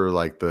plan for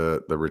like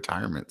the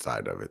retirement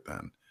side of it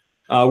then?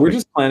 We're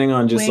just planning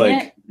on just wing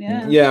like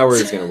it. Yeah, we're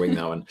just gonna wing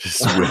that one.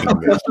 Just wing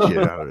the shit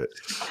out of it.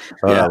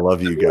 I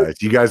love you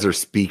guys. You guys are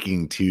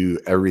speaking to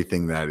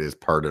everything that is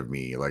part of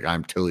me. Like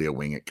I'm totally a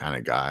wing it kind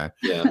of guy.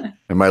 Yeah.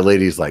 And my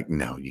lady's like,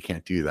 no, you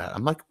can't do that.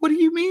 I'm like, what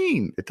do you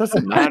mean? It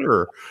doesn't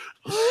matter.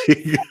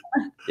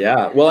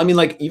 Yeah. Well, I mean,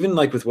 like even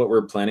like with what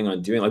we're planning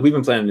on doing, like we've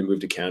been planning to move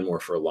to Canmore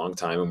for a long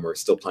time, and we're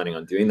still planning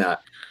on doing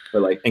that.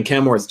 But like, and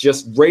Canmore is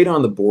just right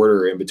on the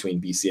border in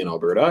between BC and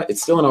Alberta.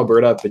 It's still in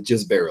Alberta, but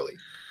just barely.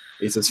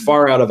 It's as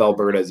far out of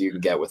Alberta as you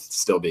can get with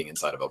still being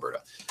inside of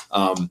Alberta.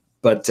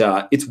 But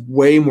it's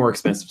way more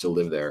expensive to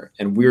live there.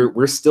 And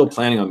we're still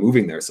planning on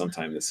moving there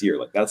sometime this year.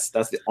 Like that's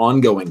the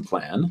ongoing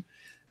plan.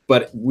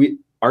 But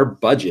our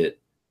budget,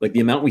 like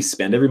the amount we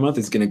spend every month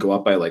is going to go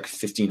up by like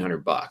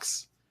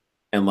 $1,500.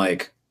 And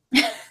like,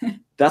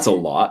 that's a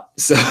lot.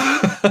 So,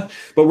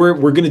 but we're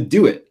going to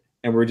do it.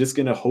 And we're just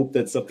going to hope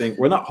that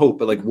we're not hope,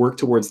 but like work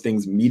towards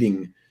things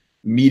meeting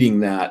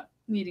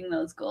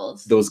those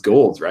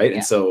goals. Right. Yeah.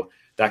 And so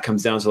that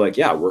comes down to like,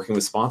 working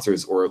with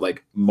sponsors or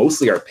like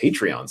mostly our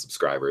Patreon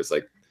subscribers.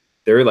 Like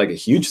they're like a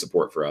huge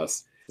support for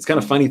us. It's kind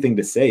of a funny thing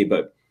to say,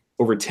 but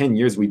over 10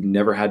 years, we've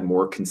never had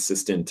more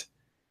consistent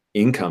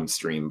income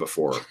stream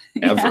before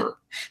ever.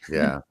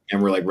 Yeah.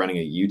 And we're like running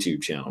a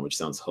YouTube channel, which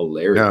sounds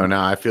hilarious. No,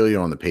 I feel you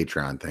on the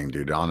Patreon thing,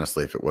 dude.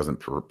 Honestly, if it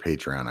wasn't for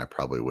Patreon, I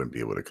probably wouldn't be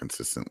able to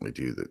consistently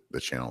do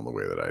the channel the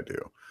way that I do.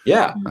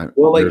 Yeah.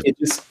 Well, like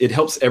it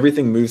helps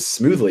everything move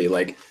smoothly.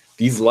 Like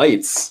these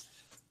lights,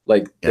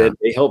 like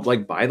they help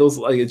like buy those,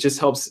 like it just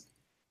helps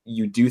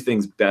you do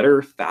things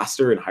better,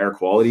 faster, and higher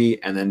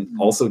quality, and then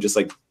also just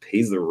like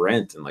pays the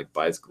rent and like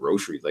buys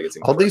groceries. Like it's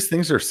incredible. All these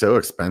things are so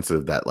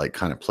expensive that like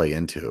kind of play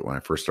into it. When I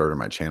first started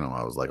my channel,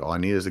 I was like, all I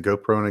need is a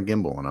GoPro and a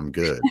gimbal and I'm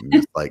good. And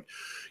it's like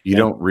you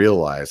don't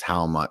realize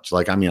how much,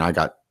 like, I mean, I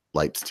got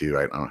lights too.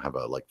 I don't have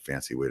a like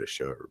fancy way to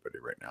show everybody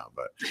right now,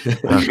 but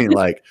I mean,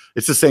 like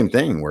it's the same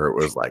thing where it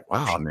was like,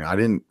 wow, I mean, I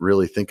didn't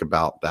really think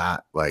about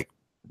that, like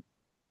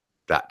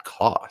that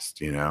cost,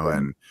 you know.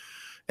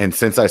 And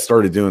since I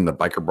started doing the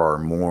biker bar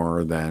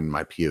more than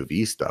my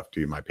POV stuff,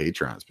 dude, my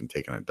Patreon's been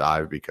taking a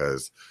dive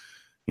because,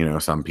 you know,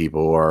 some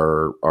people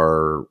are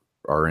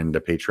into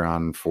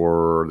Patreon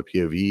for the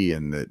POV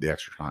and the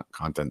extra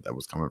content that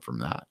was coming from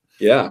that.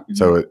 Yeah.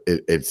 So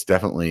it's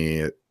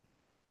definitely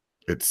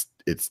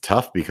it's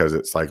tough because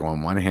it's like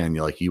on one hand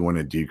you want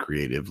to do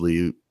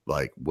creatively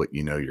like what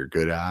you know you're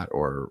good at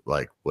or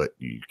like what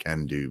you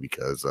can do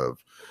because of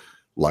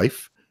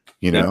life.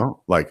 You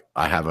know, like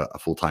I have a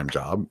full-time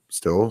job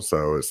still.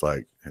 So it's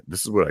like,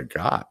 this is what I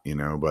got, you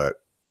know,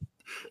 but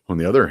on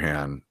the other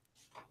hand,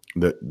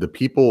 the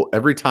people,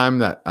 every time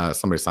that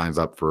somebody signs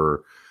up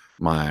for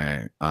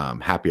my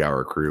happy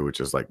hour crew,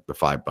 which is like the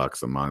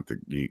 $5 a month,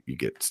 you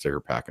get sticker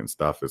pack and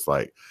stuff. It's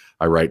like,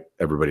 I write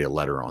everybody a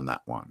letter on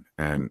that one.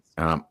 And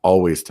I'm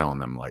always telling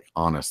them like,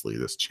 honestly,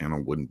 this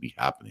channel wouldn't be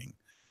happening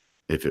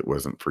if it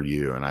wasn't for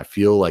you. And I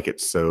feel like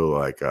it's so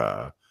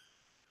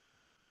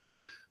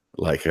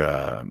like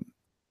I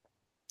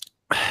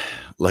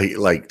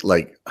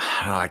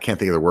can't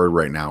think of the word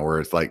right now where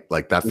it's like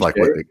that's cliche? Like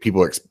what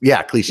people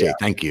cliche.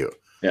 Thank you.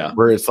 Yeah.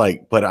 Where it's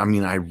like, but I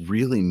mean, I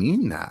really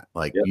mean that.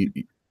 Like you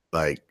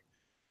like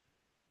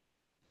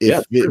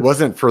if it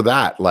wasn't for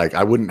that, like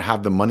I wouldn't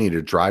have the money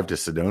to drive to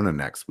Sedona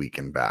next week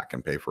and back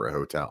and pay for a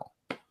hotel.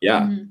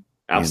 Yeah.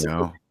 Absolutely.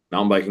 You know?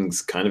 Mountain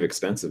biking's kind of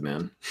expensive,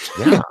 man.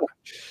 Yeah.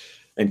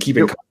 And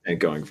keeping content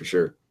going for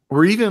sure.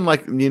 Or even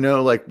like, you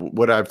know, like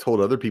what I've told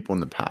other people in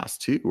the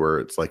past too, where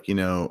it's like, you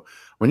know,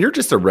 when you're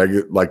just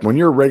when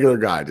you're a regular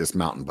guy, just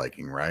mountain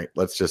biking, right?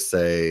 Let's just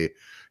say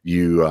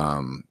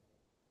you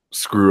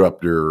screw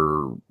up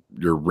your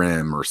your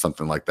rim or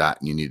something like that,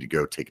 and you need to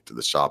go take it to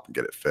the shop and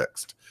get it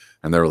fixed.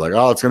 And they were like,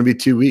 oh, it's going to be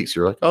 2 weeks.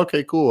 You're like,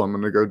 okay, cool. I'm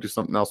going to go do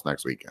something else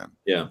next weekend.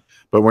 Yeah.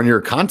 But when you're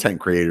a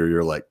content creator,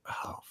 you're like,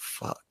 oh,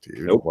 fuck, dude.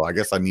 Nope. Well, I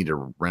guess I need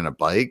to rent a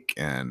bike,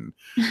 and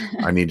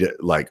I need to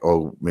like,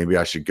 oh, maybe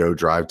I should go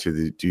drive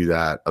to do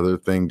that other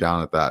thing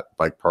down at that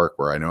bike park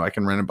where I know I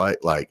can rent a bike.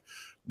 Like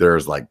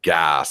there's like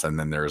gas, and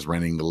then there's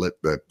renting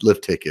the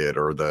lift ticket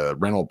or the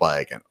rental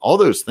bike, and all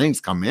those things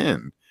come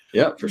in.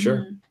 Yeah, for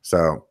sure.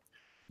 So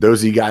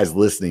those of you guys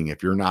listening,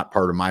 if you're not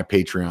part of my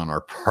Patreon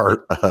or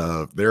part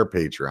of their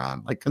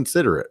Patreon, like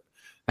consider it.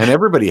 And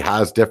everybody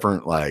has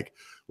different like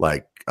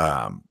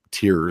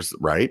tiers,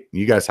 right?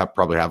 You guys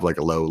probably have like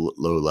a low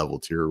level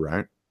tier,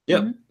 right?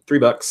 Yep.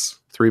 $3.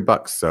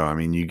 $3. So I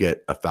mean, you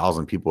get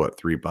 1,000 people at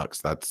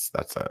 $3.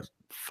 That's a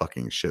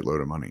fucking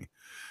shitload of money,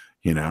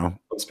 you know?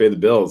 Let's pay the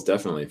bills,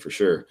 definitely, for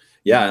sure.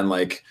 Yeah, and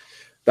like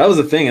that was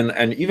the thing,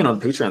 and even on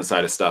the Patreon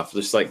side of stuff,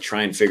 just like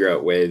try and figure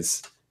out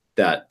ways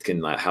that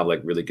can have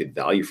like really good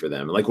value for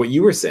them. And like what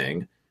you were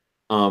saying,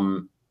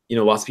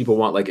 lots of people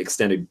want like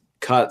extended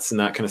cuts and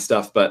that kind of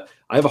stuff, but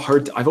I've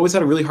always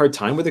had a really hard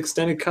time with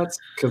extended cuts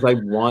because I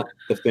want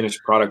the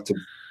finished product to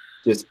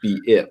just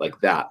be it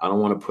like that. I don't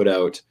want to put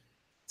out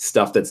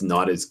stuff that's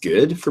not as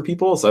good for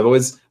people. So I've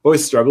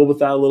always struggled with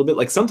that a little bit.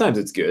 Like sometimes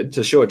it's good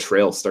to show a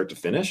trail start to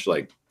finish.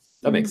 Like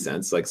that makes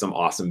sense. Like some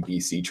awesome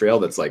BC trail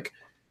that's like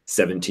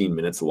 17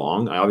 minutes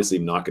long. I obviously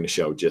am not going to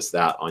show just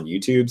that on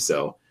YouTube.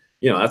 So,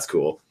 that's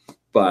cool.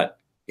 But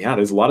yeah,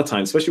 there's a lot of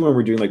times, especially when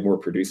we're doing like more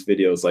produced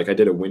videos. Like I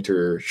did a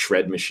winter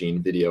shred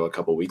machine video a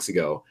couple weeks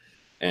ago,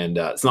 and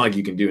it's not like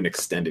you can do an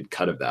extended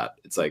cut of that.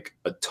 It's like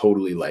a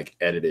totally like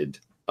edited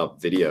up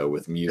video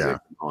with music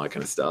and all that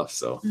kind of stuff.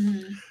 So,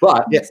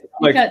 but yeah,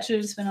 like that should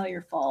have just been all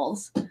your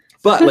falls.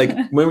 But like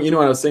when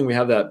I was saying we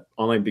have that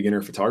online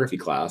beginner photography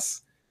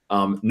class,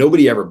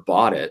 nobody ever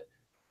bought it,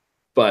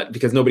 but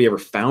because nobody ever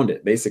found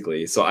it,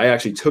 basically. So I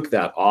actually took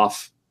that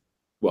off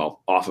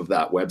of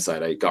that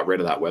website. I got rid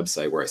of that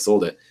website where I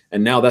sold it.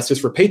 And now that's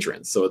just for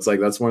patrons. So it's like,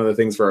 that's one of the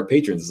things for our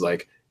patrons is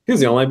like, here's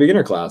the online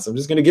beginner class. I'm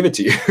just going to give it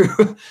to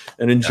you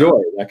and enjoy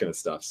that kind of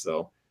stuff.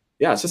 So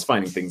yeah, it's just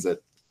finding things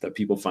that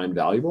people find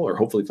valuable or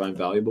hopefully find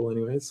valuable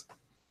anyways.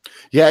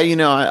 Yeah.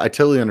 I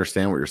totally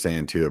understand what you're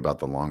saying too about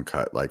the long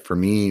cut. Like for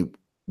me,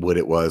 what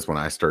it was when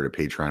I started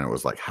Patreon, it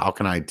was like, how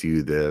can I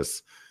do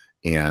this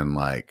and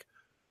like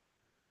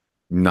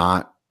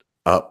not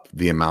up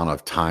the amount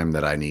of time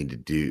that I need to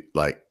do?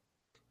 Like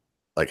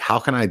how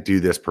can I do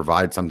this,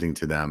 provide something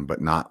to them,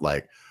 but not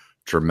like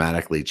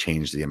dramatically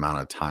change the amount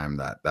of time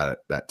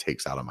that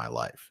takes out of my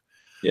life.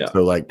 Yeah.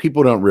 So like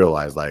people don't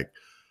realize like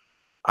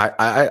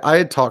I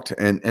had talked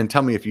and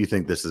tell me if you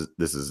think this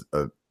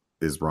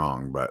is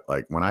wrong, but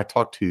like when I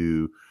talked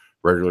to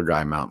regular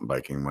guy mountain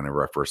biking,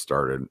 whenever I first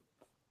started,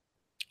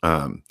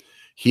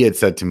 he had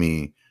said to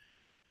me,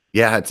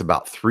 yeah, it's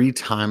about 3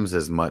 times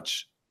as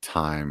much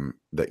time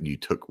that you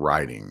took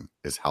riding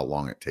is how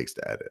long it takes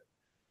to edit.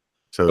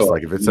 So it's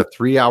like if it's a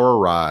 3-hour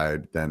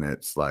ride, then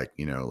it's like,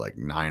 like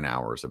 9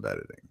 hours of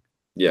editing.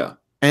 Yeah.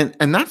 And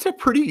that's a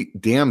pretty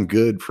damn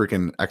good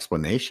freaking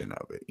explanation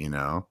of it,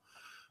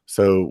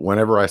 So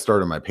whenever I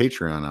started my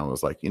Patreon, I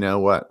was like, you know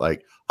what?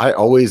 Like I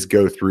always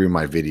go through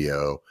my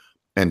video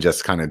and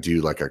just kind of do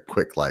like a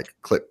quick like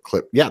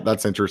clip. Yeah,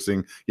 that's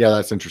interesting. Yeah,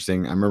 that's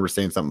interesting. I remember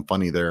saying something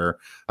funny there.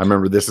 I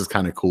remember this is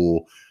kind of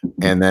cool.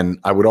 And then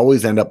I would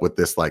always end up with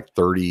this like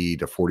 30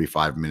 to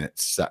 45 minute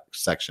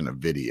section of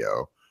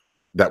video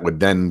that would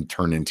then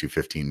turn into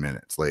 15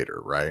 minutes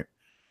later, right?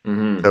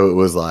 Mm-hmm. So it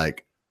was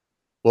like,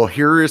 well,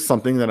 here is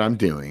something that I'm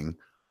doing.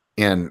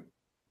 And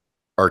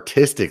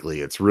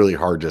artistically, it's really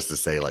hard just to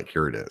say like,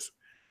 here it is.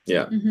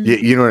 Yeah. Mm-hmm.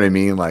 You know what I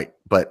mean? Like,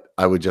 but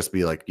I would just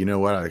be like, you know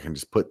what? I can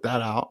just put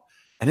that out.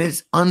 And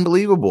it's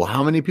unbelievable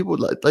how many people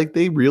like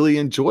they really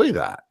enjoy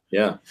that.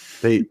 Yeah.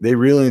 They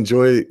really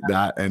enjoy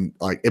that. And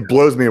like, it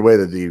blows me away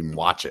that they even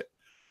watch it.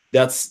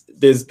 That's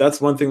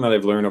one thing that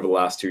I've learned over the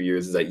last 2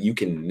 years is that you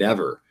can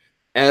never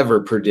ever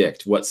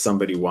predict what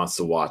somebody wants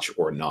to watch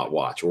or not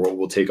watch, or what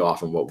will take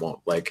off and what won't.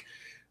 Like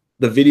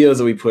the videos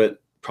that we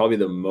put probably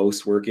the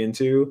most work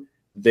into,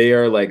 they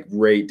are like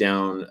right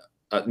down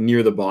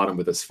near the bottom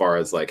with as far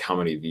as like how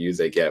many views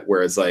they get.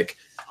 Whereas like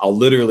I'll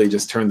literally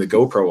just turn the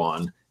GoPro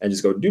on and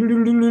just go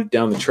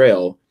down the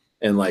trail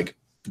and like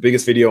the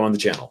biggest video on the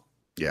channel.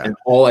 Yeah. And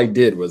all I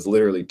did was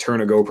literally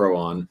turn a GoPro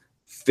on,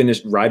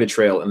 ride a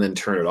trail, and then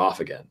turn it off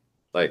again.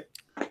 Like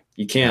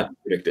you can't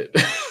predict it.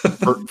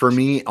 for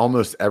me,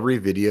 almost every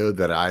video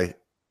that I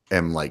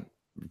am like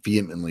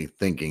vehemently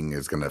thinking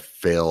is going to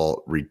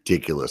fail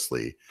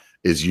ridiculously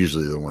is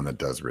usually the one that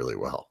does really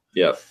well.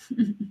 Yeah.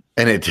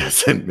 And it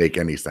doesn't make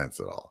any sense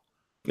at all.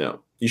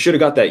 No, you should have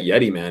got that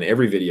Yeti, man.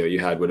 Every video you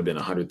had would have been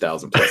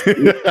 100,000 plus.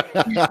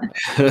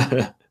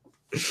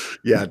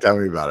 Yeah. Tell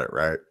me about it.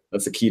 Right.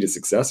 That's the key to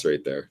success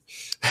right there.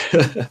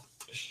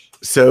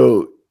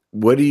 So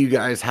what do you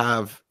guys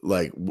have?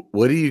 Like,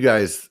 what do you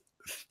guys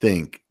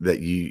think that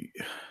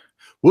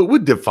what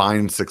would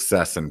define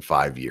success in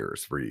 5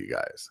 years for you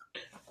guys?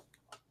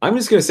 I'm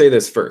just going to say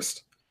this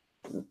first.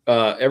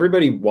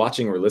 Everybody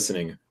watching or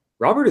listening,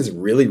 Robert is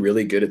really,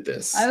 really good at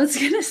this. I was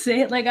gonna say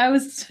it. Like I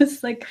was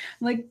just like,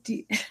 that's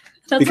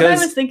what I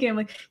was thinking. I'm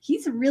like,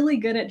 he's really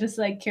good at just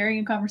like carrying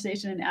a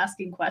conversation and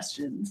asking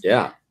questions.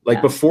 Yeah.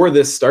 Like before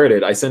this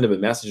started, I sent him a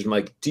message. I'm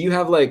like, do you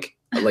have like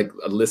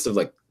a list of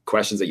like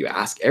questions that you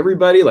ask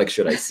everybody? Like,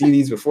 should I see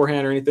these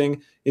beforehand or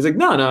anything? He's like,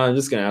 no, I'm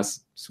just going to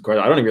ask some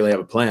questions. I don't even really have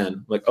a plan.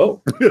 I'm like,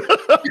 oh,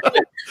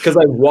 because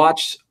I've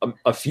watched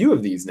a few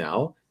of these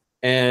now.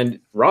 And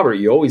Robert,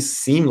 you always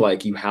seem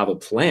like you have a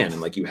plan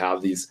and like you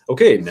have these,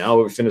 okay,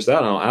 now we finish that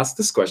and I'll ask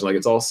this question. Like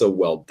it's all so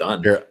well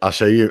done. Here, I'll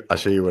show you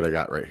what I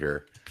got right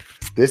here.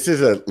 This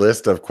is a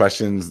list of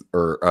questions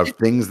or of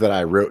things that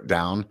I wrote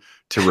down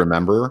to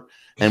remember.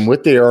 And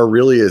what they are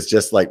really is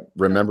just like,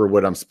 remember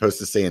what I'm supposed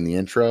to say in the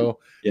intro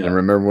and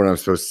remember what I'm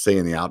supposed to say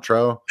in the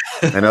outro.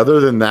 And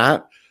other than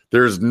that,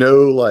 there's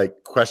no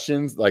like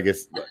questions. Like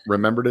it's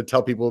remember to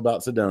tell people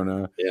about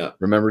Sedona. Yeah.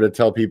 Remember to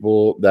tell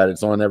people that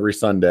it's on every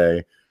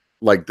Sunday.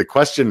 Like the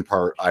question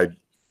part,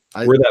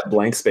 we're that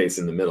blank space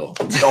in the middle.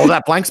 Oh,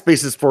 that blank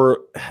space is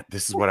for,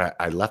 this is what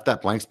I left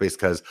that blank space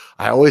because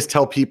I always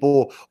tell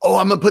people, oh,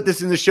 I'm going to put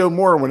this in the show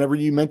more whenever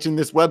you mention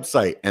this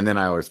website. And then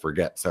I always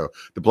forget. So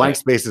the blank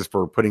space is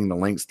for putting the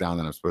links down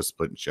that I'm supposed to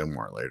put in show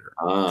more later.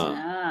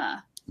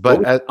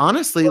 But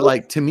honestly,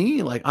 like to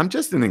me, like I'm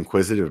just an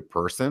inquisitive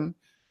person.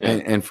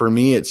 And for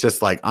me, it's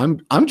just like I'm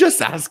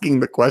just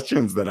asking the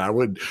questions that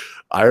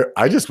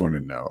I just want to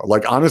know.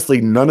 Like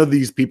honestly, none of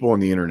these people on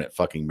the internet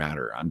fucking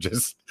matter. I'm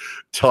just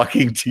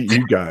talking to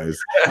you guys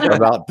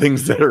about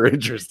things that are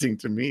interesting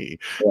to me.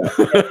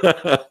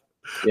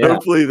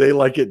 Hopefully they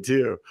like it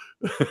too.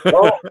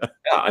 Well,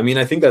 yeah, I mean,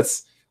 I think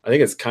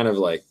it's kind of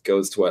like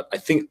goes to what I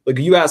think. Like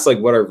you asked, like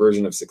what our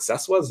version of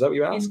success was. Is that what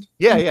you asked?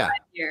 Yeah. 5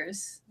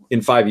 years.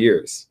 In 5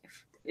 years.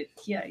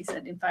 Yeah, he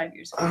said in 5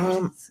 years.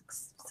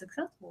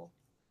 Successful.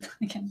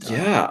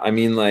 Yeah, I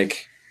mean,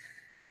 like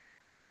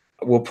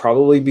we'll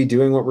probably be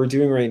doing what we're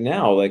doing right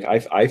now. Like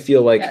I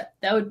feel like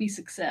that would be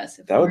success.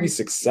 That would be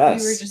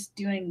success. If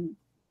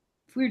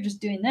we were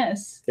just doing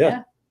this.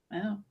 Yeah. I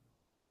know.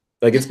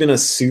 Like it's been a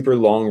super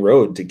long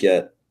road to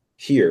get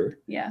here.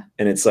 Yeah.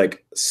 And it's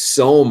like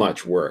so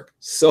much work,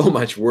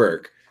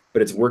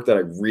 but it's work that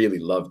I really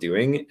love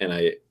doing.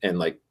 And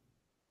like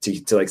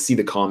to like see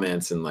the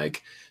comments and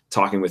like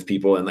talking with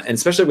people and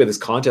especially with this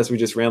contest we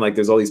just ran, like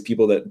there's all these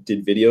people that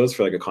did videos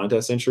for like a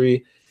contest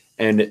entry.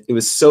 And it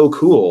was so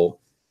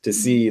cool to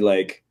see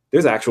like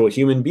there's actual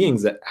human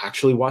beings that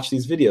actually watch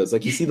these videos.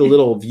 Like you see the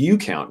little view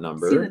count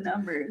number, see the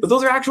numbers. But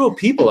those are actual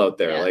people out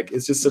there. Yeah. Like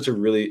it's just it's a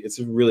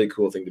really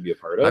cool thing to be a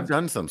part of. I've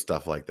done some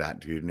stuff like that,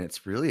 dude. And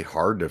it's really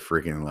hard to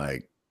freaking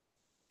like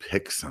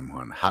pick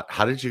someone.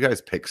 How did you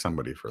guys pick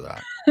somebody for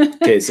that?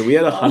 Okay. So we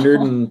had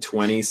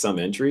 120 some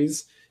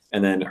entries.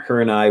 And then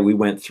her and we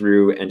went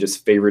through and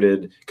just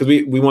favorited because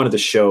we wanted to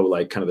show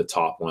like kind of the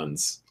top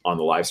ones on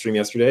the live stream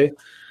yesterday.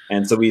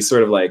 And so we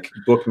sort of like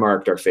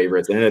bookmarked our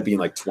favorites. It ended up being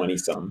like 20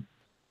 some.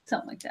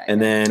 Something like that.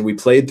 And then we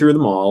played through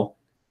them all.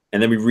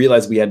 And then we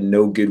realized we had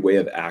no good way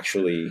of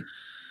actually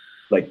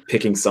like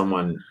picking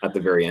someone at the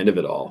very end of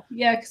it all.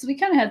 Yeah, because we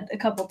kind of had a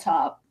couple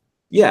top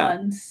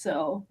ones.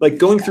 So like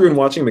going through and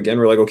watching them again,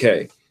 we're like,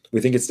 okay, we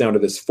think it's down to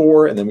this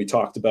 4. And then we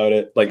talked about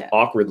it like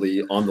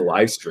awkwardly on the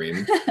live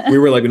stream. We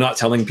were like, we're not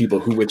telling people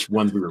which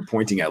ones we were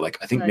pointing at. Like,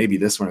 I think maybe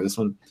this one or this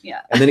one.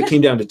 Yeah. And then it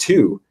came down to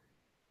 2.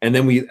 And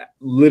then we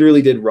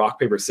literally did rock,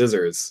 paper,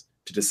 scissors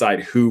to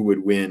decide who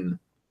would win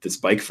this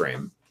bike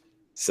frame.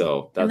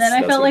 So that's, and then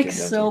I felt like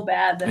so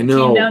bad that it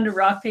came down to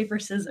rock, paper,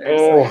 scissors.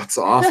 Oh, it's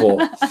awful.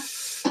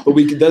 But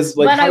we could, that's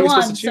like, but how I are we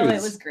won, supposed to choose? so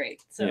it was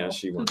great. So yeah,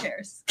 she won. Who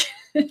cares?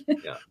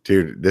 Yeah.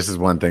 Dude, this is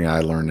one thing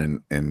I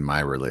learned in my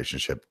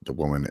relationship. The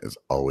woman is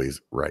always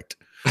right.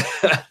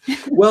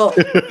 Well,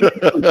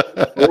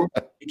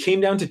 it came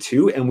down to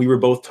 2 and we were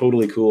both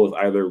totally cool with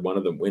either one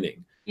of them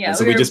winning. Yeah. And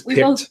so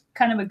we both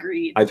kind of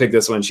agreed. I picked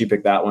this one, she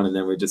picked that one. And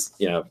then we just,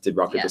 did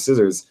rock, paper,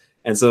 scissors.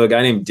 And so a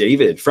guy named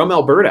David from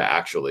Alberta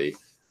actually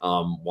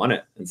won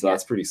it. And so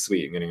that's pretty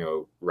sweet. I'm going to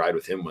go ride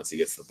with him once he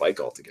gets the bike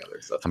all together.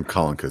 So I'm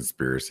calling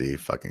conspiracy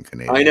fucking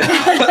Canadian. I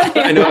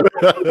know.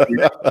 I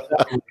know.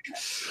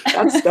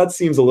 That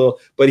seems a little,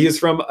 but he was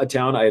from a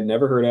town I had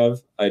never heard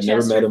of. I'd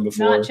never met him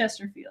before. Not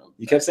Chesterfield.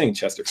 You kept saying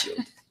Chesterfield.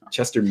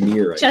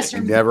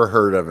 Chestermere. Never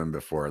heard of him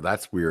before.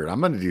 That's weird. I'm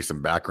going to do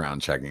some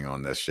background checking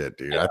on this shit,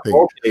 dude. Yeah, I think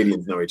all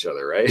Canadians know each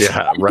other, right?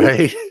 Yeah,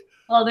 right.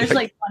 Well, there's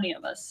like 20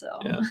 of us, so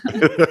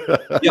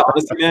yeah.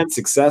 Honestly, man,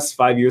 success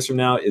 5 years from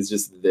now is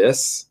just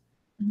this,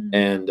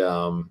 and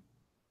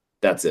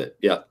that's it.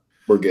 Yeah,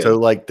 we're good. So,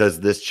 like,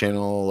 is this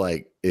channel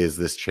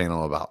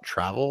about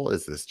travel?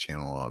 Is this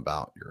channel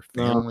about your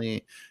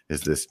family?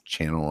 Is this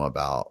channel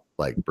about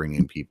like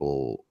bringing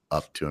people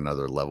up to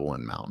another level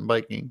in mountain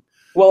biking?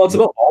 Well, it's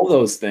about all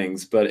those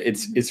things, but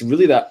it's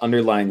really that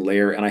underlying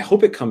layer, and I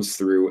hope it comes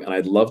through, and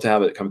I'd love to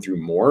have it come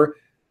through more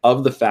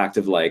of the fact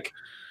of like,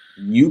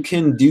 you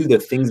can do the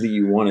things that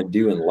you want to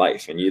do in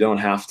life, and you don't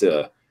have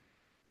to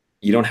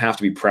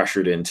be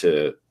pressured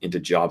into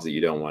jobs that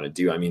you don't want to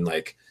do. I mean,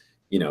 like,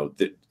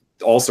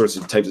 all sorts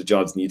of types of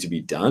jobs need to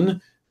be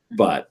done,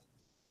 but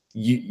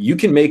you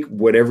can make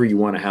whatever you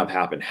want to have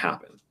happen.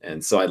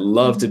 And so I'd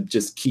love to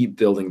just keep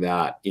building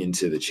that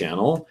into the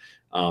channel,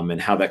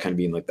 and have that kind of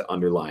being like the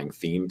underlying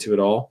theme to it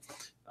all.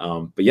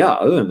 But yeah,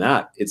 other than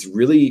that, it's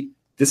really,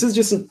 this is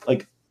just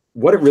like,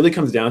 what it really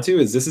comes down to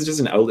is this is just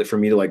an outlet for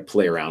me to like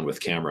play around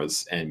with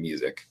cameras and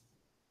music.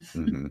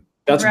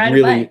 That's ride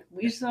really, a bike.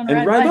 We just want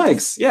to ride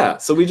bikes. Yeah.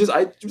 So we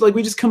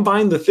just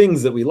combine the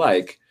things that we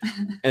like,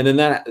 and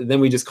then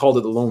we just called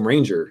it the Lone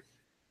Ranger.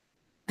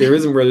 There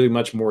isn't really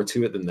much more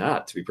to it than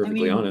that, to be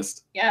perfectly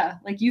honest. Yeah,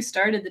 like you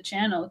started the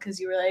channel because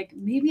you were like,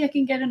 maybe I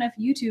can get enough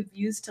YouTube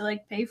views to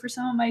like pay for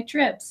some of my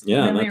trips.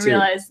 Yeah, and then we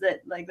realized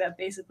that like that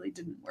basically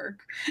didn't work.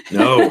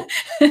 No.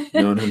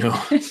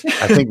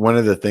 I think one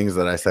of the things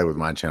that I said with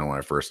my channel when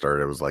I first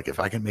started was like,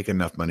 if I can make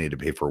enough money to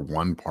pay for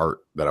one part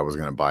that I was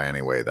going to buy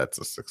anyway, that's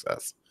a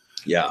success.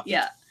 Yeah,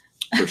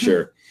 for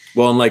sure.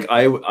 Well, and like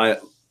I,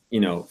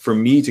 for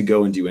me to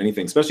go and do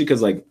anything, especially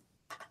because like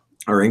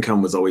our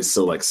income was always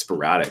so like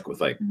sporadic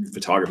with like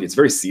photography. It's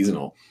very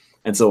seasonal.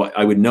 And so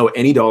I would know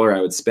any dollar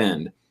I would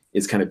spend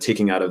is kind of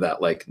taking out of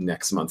that like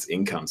next month's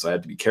income. So I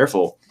had to be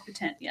careful.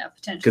 Potentially.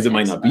 Because it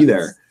might not be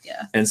there.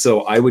 Yeah. And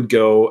so I would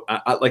go,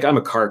 I'm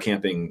a car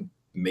camping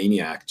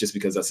maniac just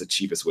because that's the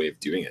cheapest way of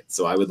doing it.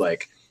 So I would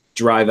like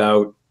drive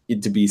out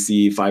into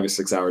BC, 5 or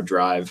 6 hour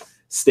drive,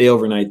 stay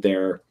overnight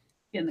there.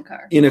 In the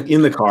car. In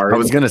the car. I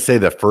was going to say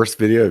the first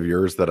video of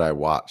yours that I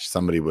watched,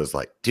 somebody was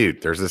like,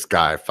 dude, there's this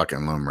guy,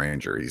 fucking Lone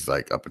Ranger. He's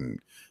like up in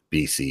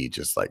BC,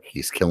 just like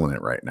he's killing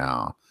it right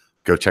now.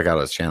 Go check out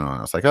his channel. And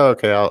I was like, oh,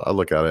 okay, I'll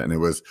look at it. And it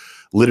was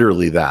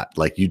literally that.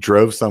 Like you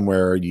drove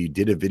somewhere, you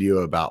did a video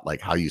about like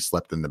how you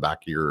slept in the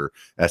back of your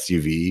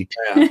SUV.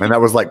 Yeah. And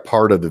that was like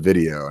part of the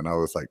video. And I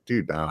was like,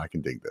 dude, now I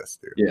can dig this,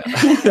 dude. Yeah.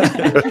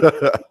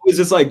 It was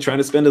just like trying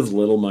to spend as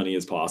little money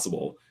as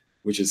possible,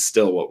 which is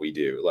still what we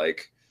do.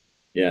 like,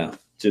 yeah,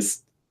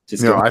 just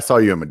I saw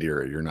you in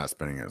Madeira. You're not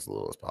spending as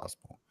little as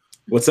possible.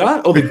 What's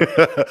that? Oh,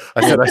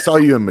 I said I saw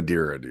you in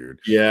Madeira, dude.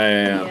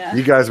 Yeah.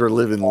 You guys were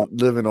living on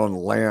the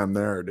land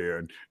there,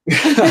 dude.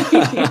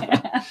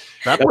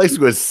 That place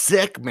was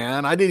sick,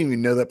 man. I didn't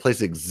even know that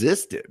place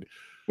existed.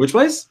 Which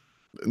place?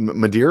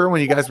 Madeira.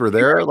 When you guys were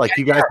there, like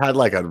you guys had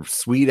like a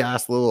sweet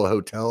ass little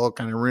hotel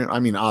kind of room. I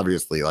mean,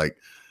 obviously, like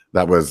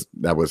that was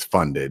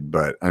funded,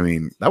 but I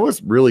mean, that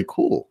was really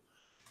cool.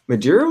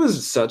 Madeira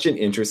was such an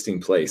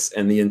interesting place,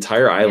 and the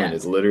entire island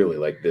is literally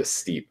like this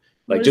steep.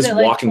 Like just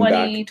walking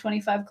 20,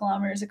 25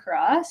 kilometers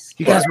across.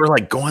 You guys were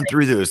like going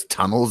through those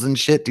tunnels and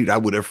shit, dude. I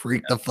would have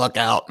freaked the fuck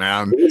out,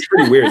 man. It was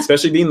pretty weird,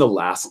 especially being the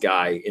last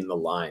guy in the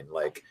line.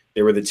 Like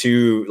there were the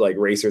two like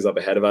racers up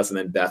ahead of us, and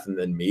then Beth, and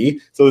then me.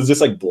 So it was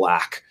just like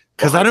black.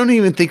 Because I don't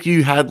even think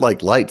you had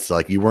like lights.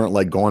 Like you weren't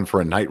like going for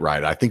a night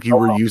ride. I think you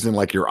were using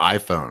like your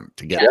iPhone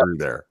to get through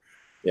there.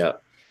 Yeah,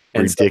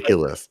 and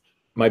ridiculous. So, like,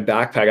 my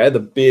backpack, I had the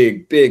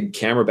big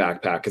camera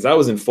backpack because I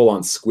was in full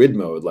on squid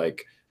mode.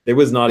 Like there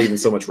was not even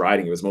so much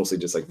riding. It was mostly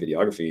just like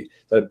videography.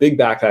 So I had a big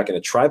backpack and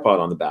a tripod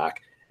on the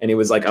back. And it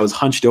was like, I was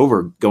hunched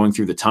over going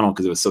through the tunnel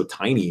because it was so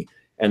tiny.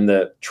 And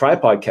the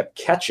tripod kept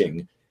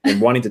catching and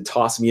wanting to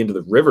toss me into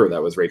the river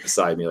that was right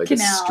beside me, like a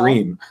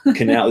stream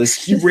canal,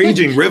 this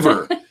raging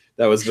river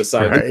that was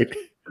beside me.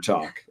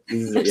 Talk.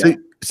 Yeah.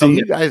 So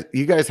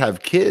you guys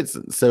have kids.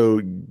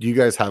 So do you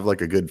guys have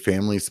like a good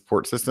family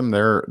support system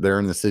there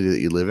in the city that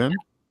you live in?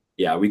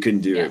 Yeah, we couldn't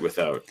do it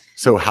without.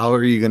 So how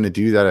are you going to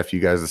do that if you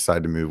guys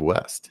decide to move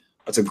west?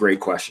 That's a great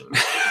question.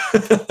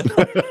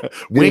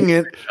 Wing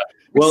it.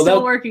 Well,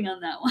 still working on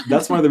that one.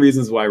 That's one of the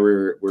reasons why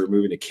we're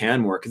moving to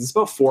Canmore, because it's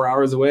about 4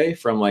 hours away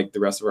from like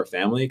the rest of our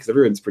family, because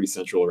everyone's pretty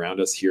central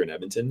around us here in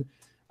Edmonton.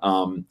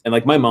 And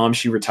like my mom,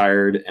 she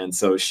retired, and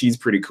so she's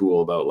pretty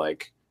cool about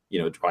like,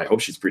 I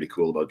hope she's pretty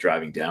cool about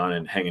driving down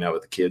and hanging out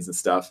with the kids and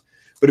stuff.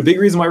 But a big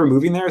reason why we're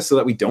moving there is so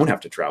that we don't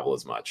have to travel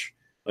as much.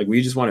 Like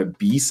we just want to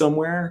be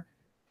somewhere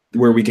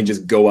where we can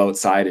just go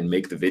outside and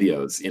make the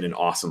videos in an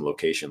awesome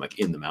location, like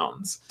in the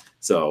mountains.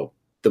 So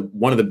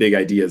one of the big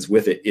ideas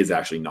with it is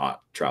actually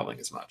not traveling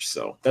as much.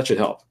 So that should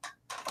help.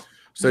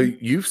 So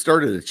you've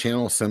started a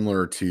channel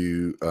similar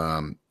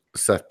to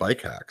Seth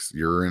Bike Hacks.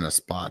 You're in a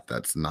spot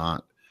that's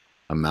not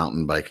a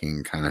mountain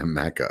biking kind of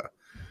mecca.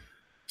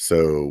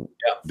 So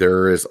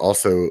there is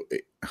also,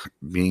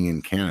 being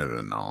in Canada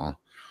and all,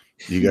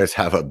 you guys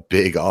have a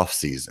big off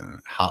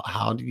season.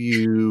 How do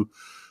you,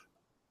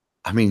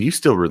 I mean, you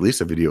still release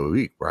a video a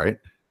week, right?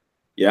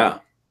 Yeah.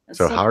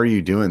 So how are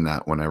you doing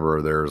that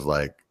whenever there's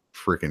like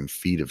freaking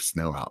feet of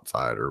snow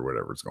outside or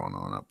whatever's going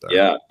on up there?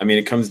 Yeah. I mean,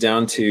 it comes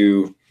down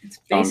to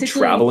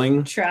traveling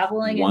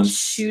and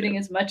shooting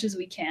as much as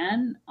we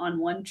can on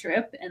one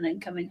trip and then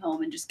coming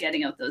home and just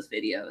getting out those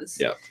videos.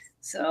 Yeah.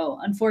 So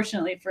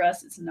unfortunately for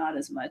us, it's not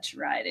as much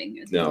riding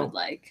as we would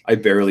like. I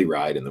barely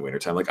ride in the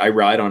wintertime. Like I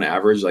ride on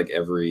average, like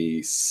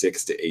every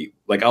 6 to 8,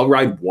 like I'll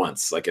ride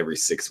once, like every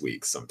 6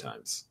 weeks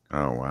sometimes.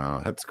 Oh,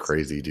 wow. That's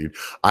crazy, dude.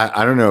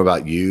 I don't know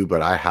about you,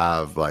 but I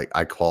have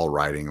I call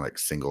riding like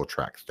single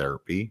track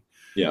therapy.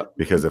 Yeah.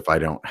 Because if I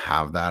don't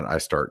have that, I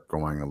start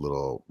going a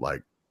little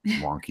like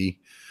wonky.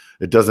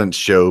 It doesn't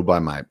show by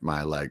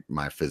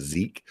my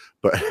physique,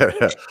 but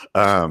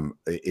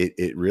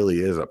it really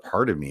is a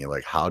part of me.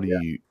 Like, how do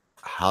you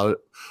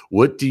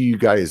what do you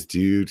guys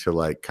do to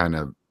like kind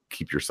of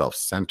keep yourself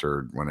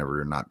centered whenever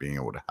you're not being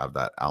able to have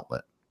that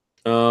outlet?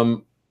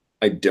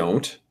 I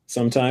don't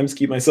sometimes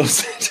keep myself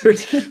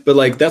centered, but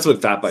like that's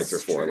what fat bikes are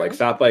for. Like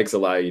fat bikes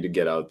allow you to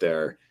get out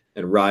there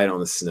and ride on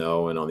the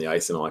snow and on the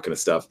ice and all that kind of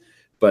stuff.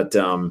 But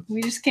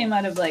we just came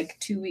out of like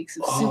 2 weeks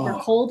of super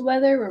cold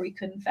weather where we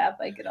couldn't fat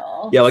bike at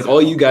all. Yeah, like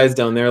all you guys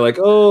down there, like,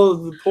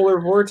 oh, the polar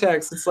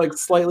vortex, it's like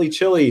slightly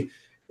chilly.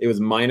 It was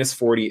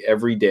 -40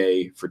 every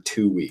day for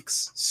 2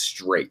 weeks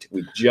straight.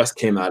 We just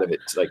came out of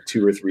it like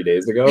 2 or 3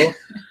 days ago.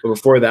 But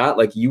before that,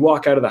 like you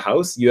walk out of the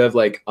house, you have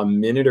like a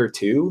minute or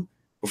two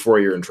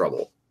before you're in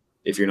trouble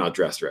if you're not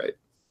dressed right.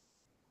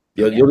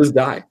 You'll just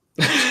die.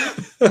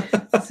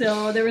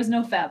 So there was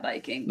no fat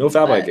biking. No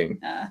fat biking.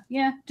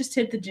 Yeah, just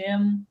hit the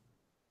gym.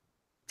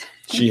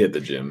 She hit the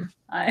gym.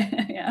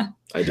 I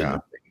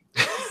did.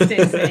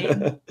 Stay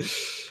sane.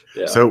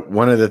 Yeah. So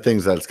one of the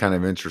things that's kind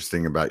of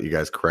interesting about you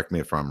guys, correct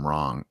me if I'm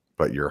wrong,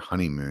 but your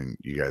honeymoon,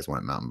 you guys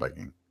went mountain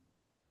biking.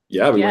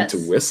 Yeah, we went to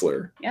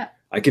Whistler. Yeah.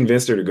 I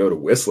convinced her to go to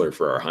Whistler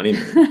for our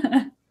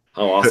honeymoon.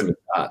 How awesome is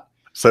that?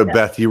 So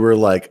Beth, you were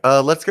like,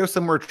 let's go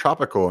somewhere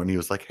tropical. And he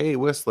was like, hey,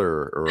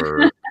 Whistler.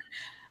 Or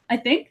I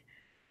think,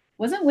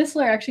 wasn't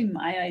Whistler actually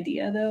my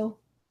idea though?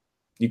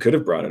 You could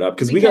have brought it up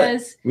because we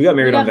got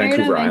married on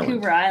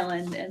Vancouver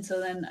Island. And so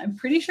then I'm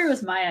pretty sure it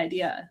was my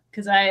idea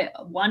because I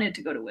wanted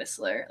to go to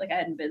Whistler. Like I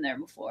hadn't been there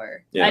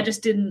before. Yeah. I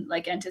just didn't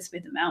like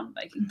anticipate the mountain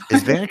biking part.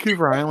 Is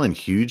Vancouver Island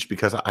huge?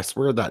 Because I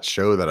swear that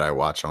show that I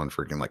watch on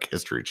freaking like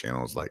History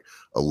Channel is like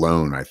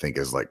Alone, I think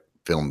is like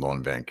filmed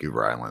on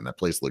Vancouver Island. That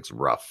place looks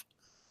rough.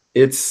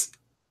 It's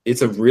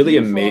a really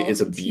amazing,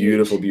 it's a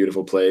beautiful,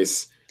 beautiful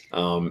place.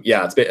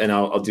 Yeah, it's and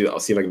I'll see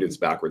if I can do this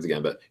backwards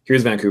again, but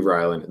here's Vancouver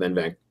Island, and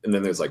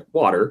then there's like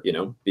water, you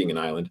know, being an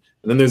island,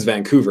 and then there's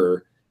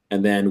Vancouver,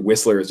 and then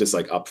Whistler is just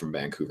like up from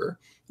Vancouver.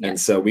 Yeah. And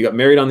so we got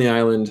married on the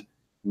island,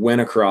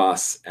 went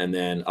across, and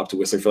then up to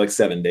Whistler for like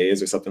 7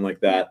 days or something like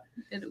that.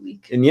 In a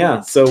week. And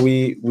yeah, so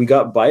we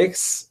got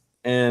bikes,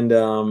 and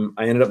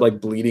I ended up like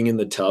bleeding in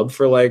the tub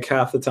for like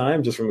half the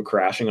time just from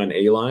crashing on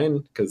A-line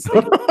because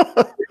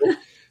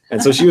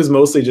and so she was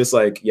mostly just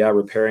like,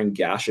 repairing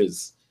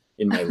gashes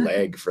in my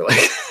leg for like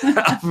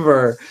half of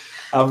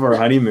our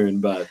honeymoon.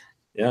 But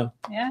yeah,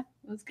 it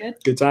was good.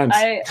 Good times.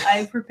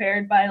 I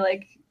prepared by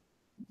like,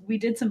 we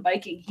did some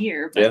biking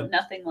here, but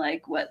nothing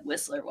like what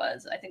Whistler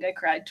was. I think I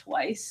cried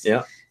twice.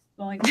 Yeah.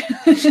 Going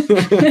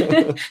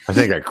I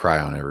think I cry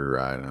on every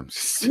ride. I'm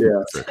just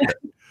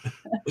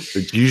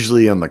it's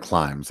usually on the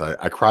climbs.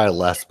 I cry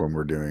less when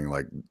we're doing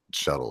like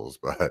shuttles,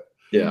 but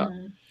yeah.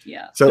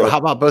 So how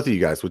about both of you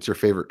guys? What's your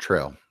favorite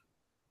trail?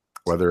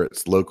 Whether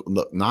it's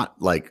local,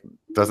 not like,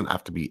 doesn't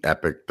have to be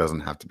epic,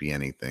 doesn't have to be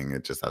anything.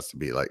 It just has to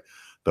be like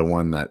the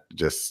one that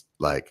just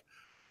like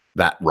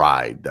that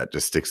ride that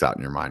just sticks out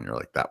in your mind. You're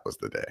like, that was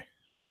the day.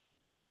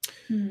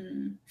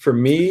 For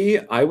me,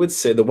 I would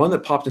say the one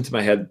that popped into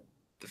my head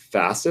the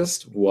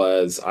fastest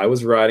was I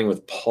was riding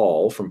with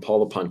Paul from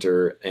Paul the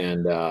Punter,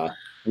 and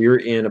we were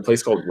in a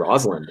place called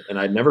Rossland, and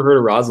I'd never heard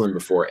of Rossland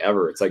before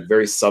ever. It's like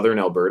very southern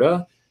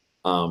Alberta.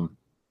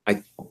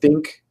 I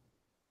think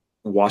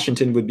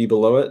Washington would be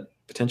below it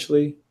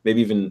potentially, maybe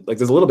even like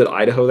there's a little bit of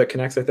Idaho that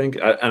connects. I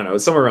think I don't know,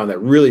 it's somewhere around that.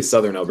 Really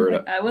southern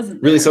Alberta. I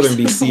wasn't really southern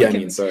BC. I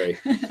mean, sorry.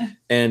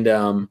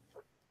 And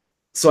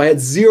so I had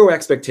zero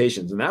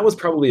expectations, and that was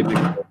probably a big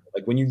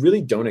like when you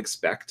really don't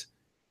expect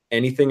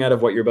anything out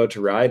of what you're about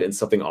to ride, and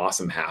something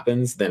awesome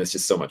happens, then it's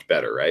just so much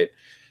better, right?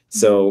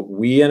 So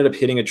we ended up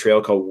hitting a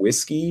trail called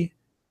Whiskey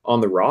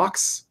on the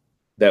Rocks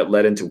that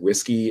led into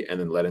Whiskey and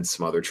then led into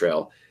some other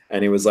trail,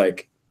 and it was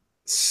like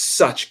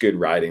such good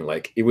riding.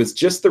 Like it was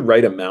just the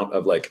right amount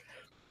of like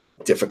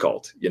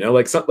difficult, you know,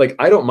 like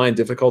I don't mind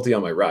difficulty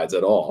on my rides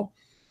at all,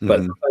 but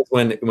sometimes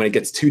when it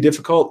gets too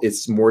difficult,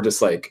 it's more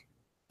just like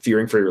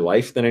fearing for your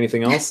life than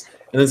anything else.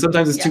 And then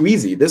sometimes it's too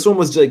easy. This one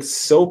was like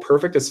so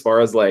perfect as far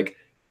as like,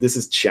 this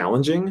is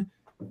challenging,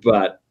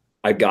 but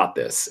I got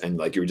this. And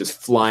like, you were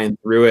just flying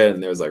through it,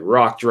 and there was like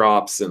rock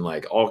drops and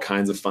like all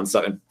kinds of fun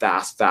stuff and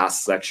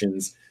fast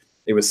sections.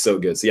 It was so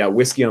good. So yeah,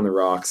 Whiskey on the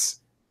Rocks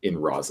in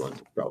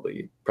Rossland,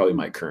 probably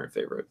my current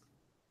favorite.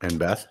 And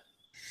Beth?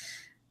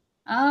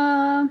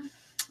 One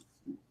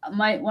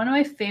of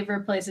my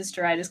favorite places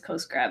to ride is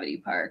Coast Gravity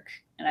Park,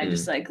 and I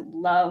just like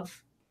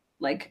love,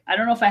 like, I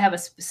don't know if I have a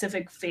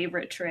specific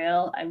favorite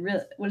trail.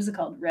 What is it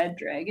called? Red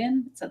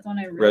Dragon? Is that the one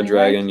I really Red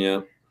Dragon, like?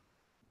 yeah.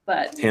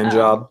 But hand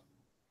job.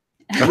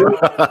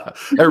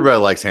 Everybody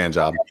likes hand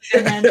job.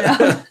 Hand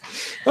job.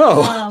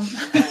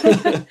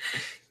 Oh.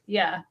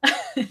 Yeah.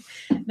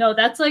 No,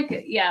 that's like,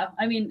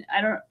 I mean,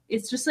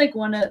 it's just like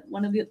one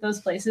of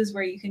those places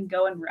where you can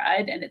go and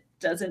ride and it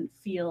doesn't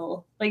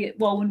feel like it.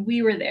 Well, when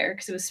we were there,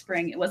 because it was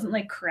spring, it wasn't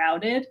like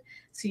crowded.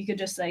 So you could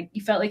just like,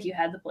 you felt like you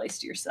had the place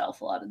to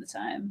yourself a lot of the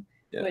time,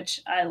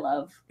 which I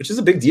love. Which is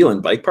a big deal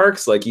in bike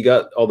parks. Like you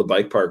got all the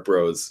bike park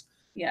bros.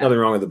 Yeah. Nothing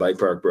wrong with the bike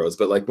park bros.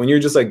 But like when you're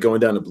just like going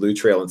down a blue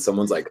trail and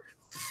someone's like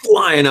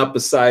flying up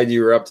beside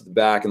you or up to the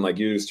back and like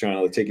you're just trying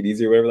to like, take it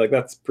easy or whatever, like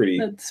that's pretty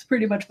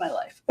much my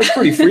life. That's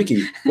pretty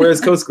freaky. Whereas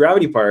Coast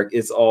Gravity Park,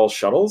 it's all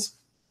shuttles.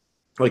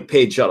 like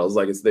paid shuttles,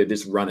 like they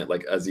just run it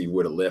like as you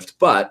would a lift,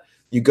 but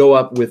you go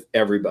up with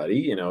everybody,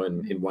 you know,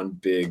 in one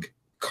big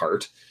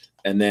cart,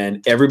 and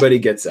then everybody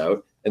gets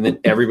out, and then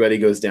everybody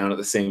goes down at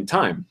the same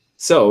time.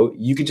 So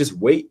you could just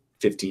wait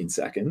 15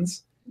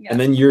 seconds, and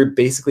then you're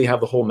basically have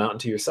the whole mountain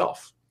to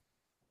yourself.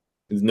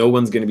 No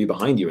one's going to be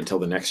behind you until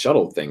the next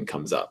shuttle thing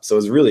comes up. So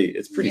it's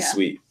pretty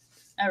sweet.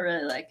 I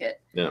really like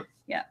it. Yeah.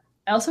 Yeah.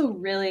 I also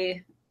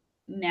really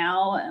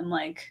now am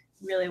like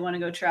really want to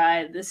go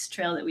try this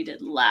trail that we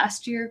did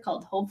last year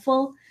called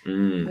Hopeful,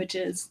 which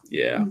is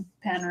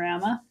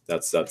Panorama.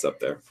 That's up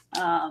there.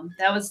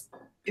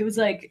 It was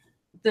like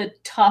the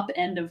top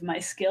end of my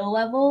skill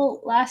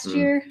level last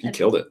year. You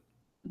killed it.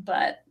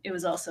 But it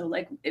was also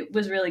like, it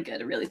was really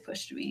good. It really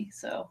pushed me.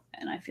 So,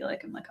 and I feel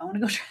like I'm like, I want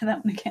to go try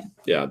that one again.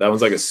 Yeah. That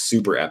one's like a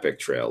super epic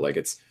trail. Like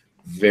it's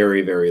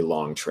very, very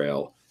long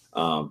trail.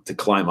 To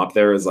climb up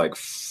there is like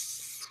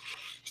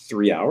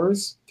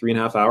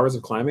 3.5 hours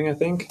of climbing, I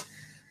think.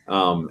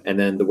 And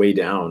then the way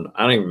down,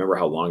 I don't even remember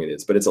how long it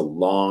is, but it's a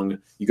long,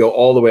 you go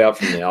all the way up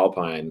from the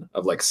Alpine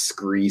of like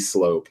scree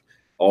slope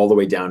all the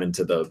way down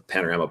into the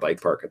Panorama Bike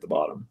Park at the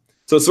bottom.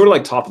 So it's sort of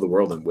like top of the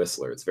world in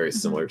Whistler. It's very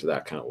similar to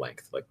that kind of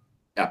length, like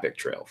epic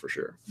trail for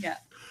sure. Yeah.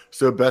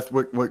 So Beth,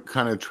 what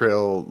kind of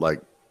trail,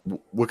 like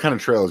what kind of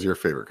trail is your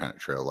favorite kind of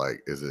trail?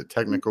 Like, is it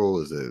technical?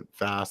 Is it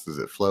fast? Is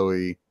it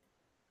flowy?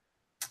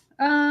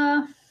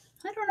 I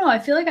don't know. I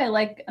feel like I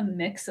like a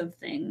mix of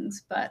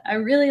things, but I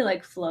really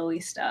like flowy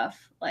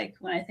stuff. Like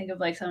when I think of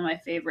like some of my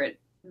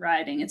favorite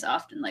riding, it's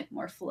often like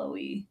more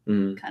flowy,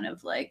 kind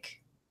of like,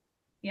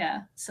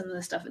 some of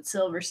the stuff at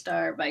Silver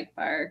Star Bike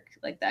Park,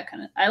 like that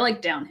kind of. I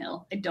like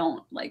downhill. I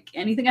don't like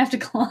anything I have to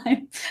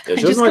climb. Yeah,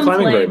 she doesn't like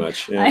climbing very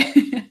much. Yeah.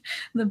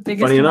 The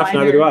biggest. Funny enough,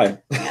 neither do I.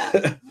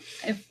 Yeah.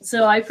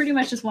 So I pretty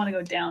much just want to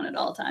go down at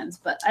all times,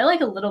 but I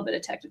like a little bit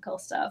of technical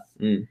stuff.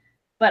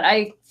 But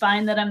I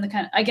find that I'm the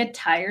kind of, I get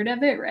tired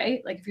of it,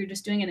 right? Like if you're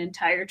just doing an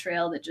entire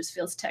trail that just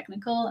feels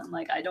technical, and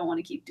like, I don't want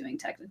to keep doing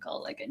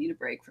technical. Like I need a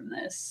break from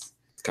this.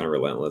 It's kind of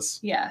relentless.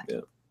 Yeah.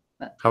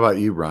 How about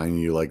you, Brian?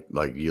 You like,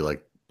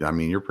 I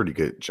mean, you're pretty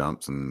good at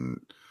jumps and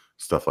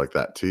stuff like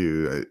that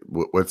too.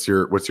 What's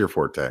your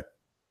forte?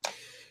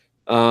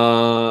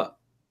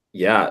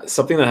 Yeah,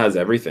 something that has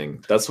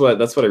everything. That's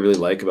what I really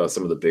like about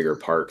some of the bigger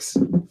parks.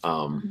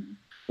 Well,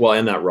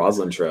 and that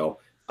Roslyn Trail,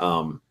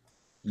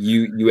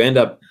 you end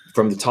up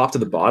from the top to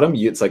the bottom.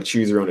 It's like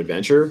choose your own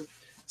adventure.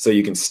 So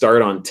you can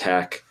start on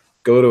tech,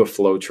 go to a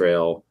flow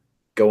trail,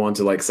 go on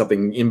to like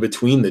something in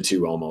between the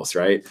two almost,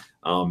 right?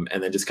 And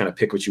then just kind of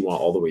pick what you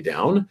want all the way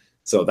down.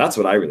 So that's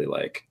what I really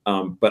like.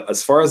 But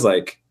as far as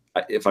like,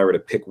 if I were to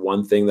pick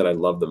one thing that I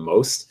love the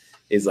most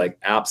is like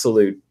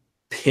absolute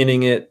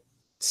pinning it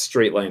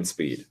straight line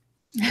speed.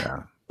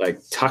 Yeah. Like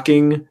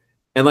tucking.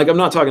 And like, I'm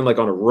not talking like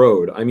on a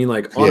road. I mean,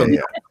 like on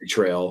a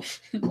trail.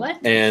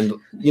 What? And,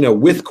 you know,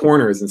 with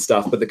corners and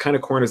stuff, but the kind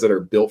of corners that are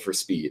built for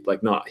speed,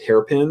 like not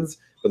hairpins,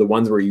 but the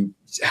ones where you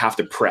have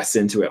to press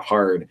into it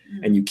hard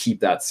and you keep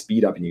that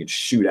speed up and you can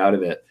shoot out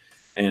of it.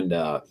 And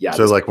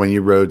so like when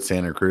you rode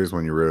Santa Cruz,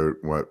 when you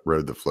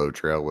rode the flow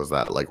trail, was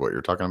that like what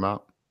you're talking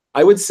about?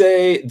 I would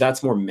say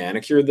that's more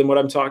manicured than what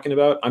I'm talking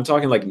about. I'm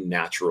talking like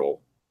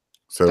natural.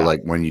 So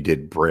like when you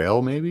did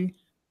Braille, maybe?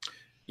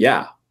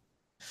 Yeah.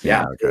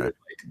 Okay. Like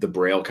the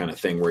Braille kind of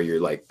thing where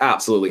you're like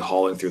absolutely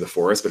hauling through the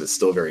forest, but it's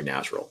still very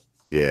natural.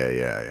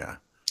 Yeah.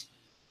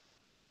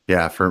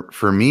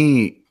 For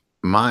me,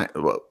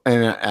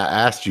 and I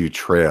asked you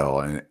trail,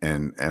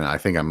 and I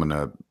think I'm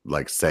gonna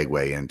like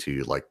segue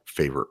into like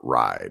favorite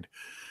ride.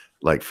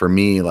 Like for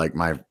me, like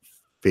my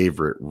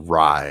favorite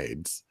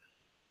rides,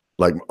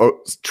 like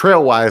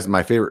trail wise,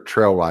 my favorite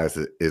trail wise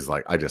is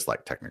like I just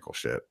like technical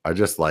shit.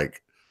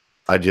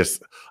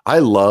 I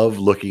love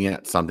looking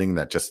at something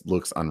that just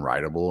looks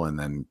unrideable and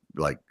then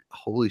like,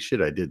 holy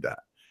shit, I did that.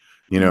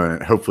 You know,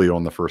 and hopefully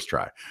on the first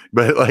try.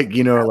 But like,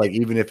 you know, like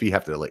even if you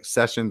have to like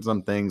session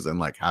some things and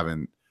like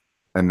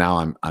and now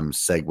I'm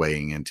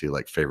segueing into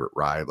like favorite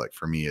ride. Like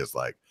for me is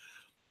like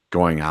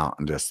going out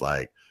and just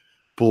like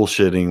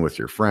bullshitting with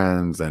your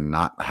friends and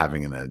not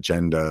having an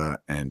agenda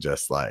and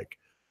just like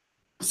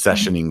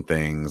sessioning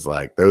things.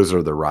 Like those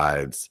are the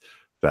rides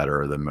that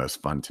are the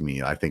most fun to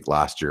me. I think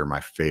last year my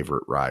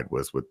favorite ride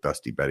was with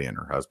Dusty Betty and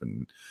her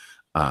husband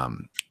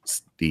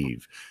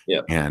Steve.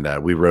 Yeah. And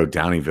we rode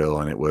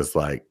Downeyville, and it was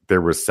like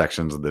there was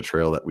sections of the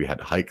trail that we had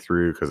to hike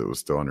through because it was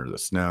still under the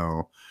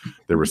snow.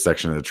 There were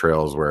sections of the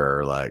trails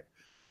where like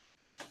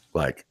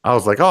I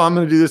was like, oh, I'm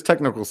gonna do this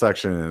technical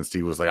section, and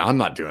Steve was like, I'm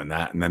not doing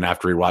that. And then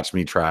after he watched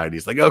me try it,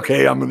 he's like,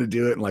 okay, I'm gonna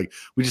do it. And like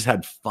we just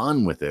had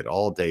fun with it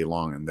all day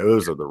long. And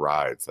those are the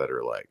rides that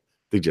are like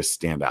they just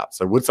stand out.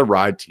 So what's a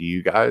ride to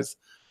you guys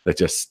that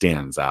just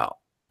stands out?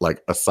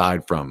 Like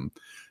aside from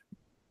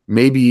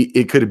maybe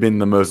it could have been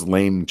the most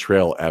lame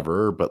trail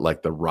ever, but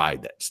like the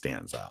ride that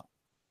stands out.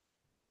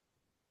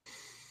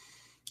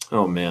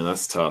 Oh man,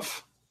 that's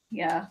tough.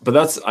 Yeah.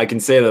 But I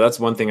can say that's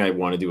one thing I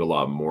want to do a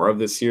lot more of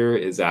this year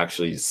is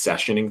actually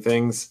sessioning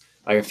things.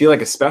 I feel like,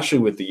 especially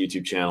with the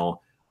YouTube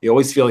channel, you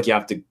always feel like you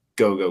have to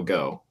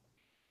go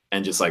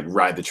and just like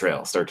ride the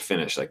trail, start to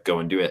finish, like go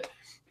and do it.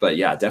 But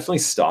yeah, definitely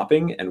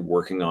stopping and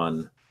working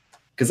on,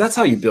 because that's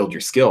how you build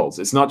your skills.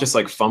 It's not just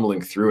like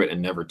fumbling through it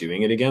and never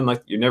doing it again.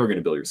 Like you're never going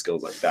to build your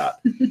skills like that.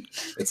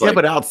 It's Yeah, like,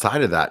 but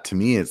outside of that, to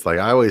me, it's like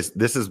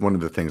this is one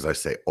of the things I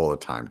say all the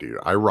time, dude.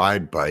 I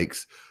ride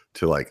bikes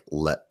to like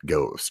let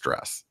go of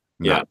stress,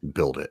 not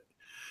build it,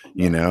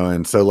 you know?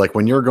 And so like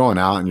when you're going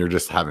out and you're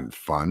just having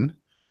fun,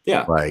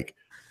 like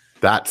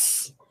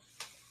that's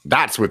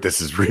what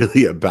this is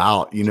really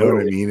about. You know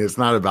what I mean? It's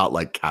not about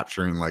like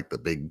capturing like the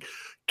big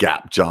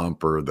gap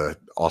jump or the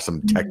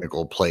awesome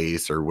technical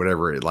place or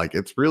whatever.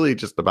 It's really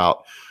just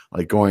about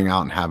like going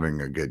out and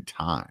having a good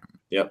time.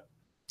 Yep.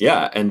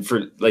 Yeah. And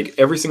for like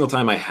every single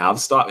time I have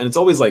stopped, and it's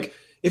always like,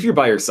 if you're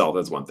by yourself,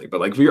 that's one thing,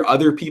 but like if you're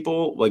other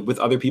people, like with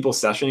other people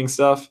sessioning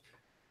stuff,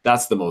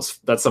 that's some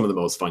of the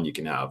most fun you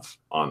can have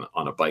on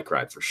a bike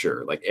ride for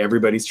sure. Like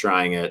everybody's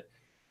trying it.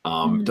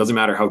 Doesn't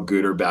matter how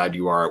good or bad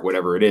you are at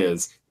whatever it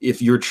is.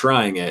 If you're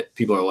trying it,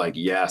 people are like,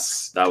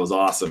 yes, that was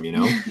awesome, you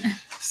know?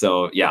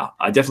 So yeah,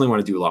 I definitely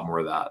want to do a lot more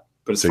of that.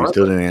 But so you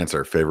still didn't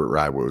answer favorite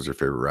ride. What was your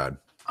favorite ride?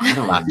 I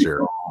don't last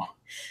year.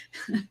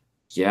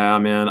 Yeah,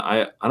 man.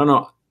 I don't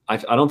know. I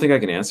don't think I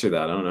can answer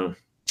that. I don't know.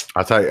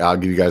 I'll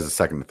give you guys a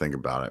second to think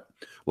about it.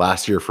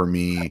 Last year for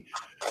me,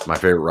 my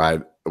favorite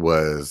ride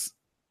was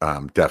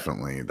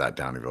definitely that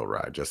Downieville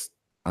ride. Just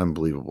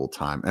unbelievable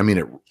time. I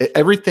mean,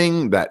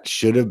 everything that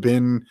should have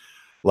been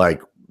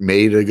like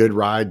made a good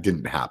ride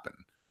didn't happen.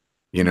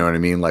 You know what I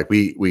mean? Like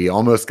we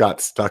almost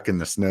got stuck in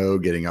the snow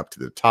getting up to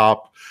the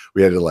top.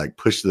 We had to like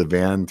push the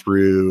van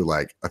through,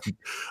 like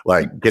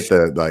get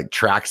the like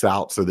tracks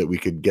out so that we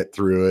could get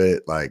through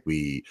it. Like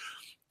we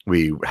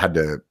had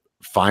to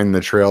find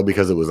the trail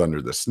because it was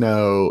under the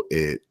snow.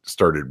 It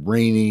started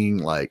raining.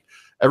 Like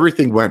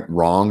everything went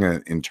wrong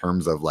in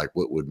terms of like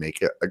what would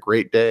make it a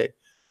great day.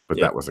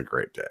 But that was a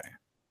great day.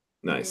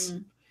 Nice.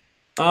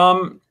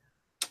 I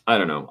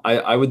don't know.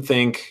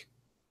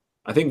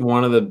 I think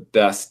one of the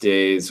best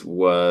days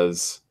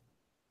was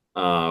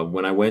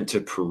when I went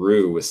to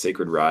Peru with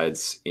Sacred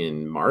Rides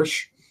in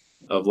March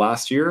of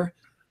last year.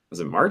 Was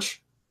it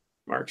March?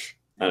 March.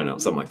 I don't know,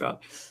 something like that.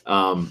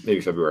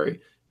 Maybe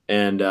February.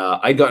 And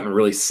I'd gotten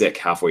really sick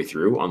halfway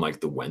through on like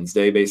the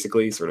Wednesday,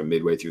 basically, sort of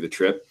midway through the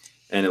trip.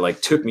 And it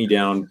like took me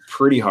down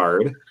pretty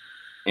hard.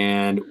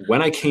 And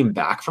when I came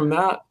back from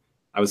that,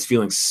 I was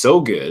feeling so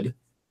good.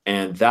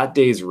 And that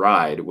day's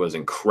ride was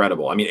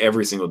incredible. I mean,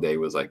 every single day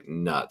was like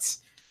nuts.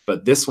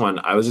 But this one,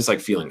 I was just like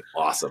feeling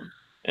awesome.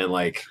 And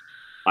like,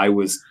 I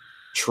was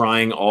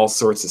trying all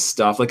sorts of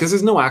stuff. Like, cause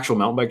there's no actual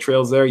mountain bike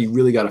trails there. You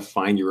really got to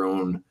find your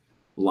own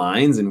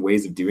lines and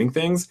ways of doing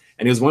things.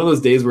 And it was one of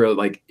those days where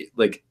like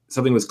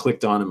something was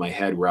clicked on in my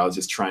head where I was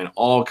just trying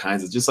all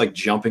kinds of just like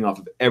jumping off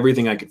of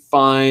everything I could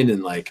find.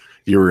 And like,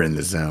 you were in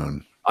the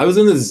zone. I was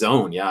in the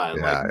zone. Yeah. And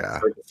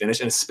start to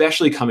finish. And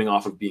especially coming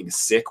off of being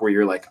sick where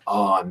you're like,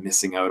 oh, I'm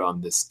missing out on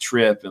this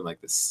trip. And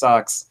like, this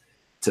sucks.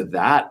 To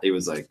that, it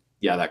was like,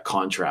 yeah, that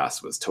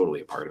contrast was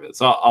totally a part of it.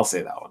 So I'll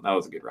say that one. That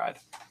was a good ride.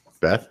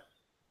 Beth?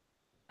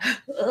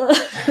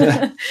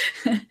 I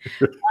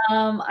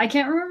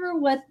can't remember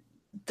what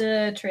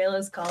the trail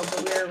is called,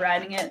 but we were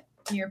riding it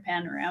near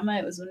Panorama.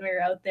 It was when we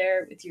were out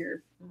there with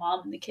your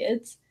mom and the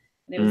kids.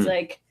 And it was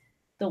like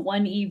the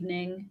one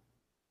evening.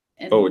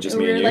 And just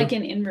me we were and you? like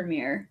in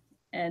Invermere.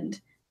 And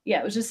yeah,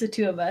 it was just the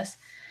two of us.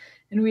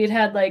 And we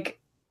had like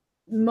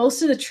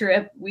most of the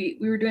trip, we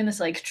were doing this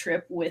like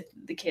trip with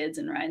the kids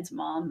and Ryan's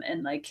mom.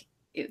 And like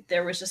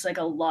there was just like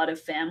a lot of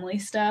family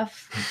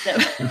stuff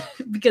that,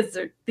 because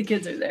the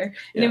kids are there.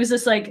 And it was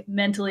just like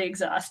mentally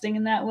exhausting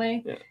in that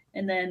way. Yeah.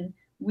 And then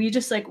we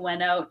just like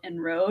went out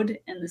and rode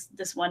in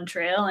this one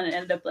trail, and it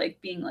ended up like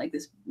being like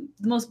the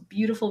most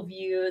beautiful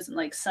views and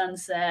like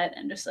sunset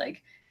and just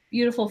like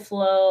beautiful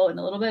flow and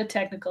a little bit of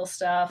technical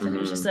stuff. And it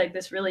was just like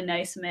this really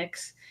nice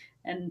mix.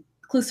 And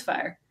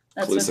Clusifire.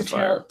 That's what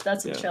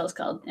the trail is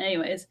called.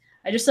 Anyways,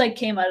 I just like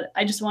came out.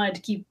 I just wanted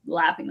to keep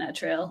lapping that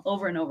trail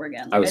over and over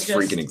again. Like, I was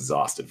freaking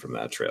exhausted from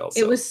that trail.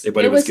 So. It was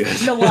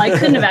good. No, well, I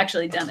couldn't have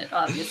actually done it,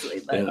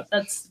 obviously, but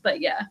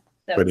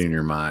But in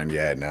your mind,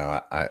 I in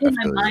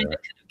my mind, I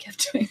could have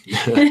kept doing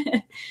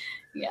it.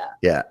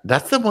 Yeah,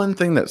 that's the one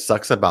thing that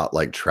sucks about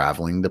like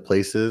traveling to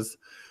places.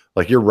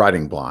 Like you're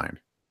riding blind,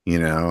 you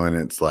know, and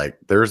it's like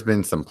there's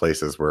been some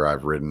places where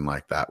I've ridden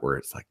like that where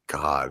it's like,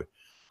 God,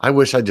 I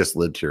wish I just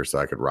lived here so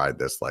I could ride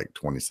this like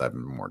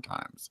 27 more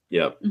times.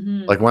 Yep.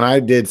 Mm-hmm. Like when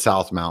I did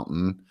South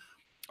Mountain,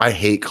 I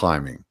hate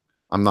climbing.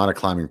 I'm not a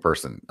climbing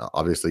person.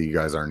 Obviously, you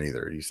guys aren't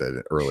either. You said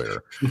it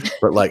earlier.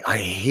 But like, I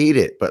hate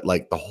it. But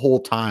like the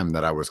whole time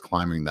that I was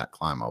climbing that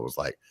climb, I was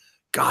like,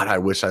 God, I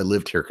wish I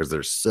lived here because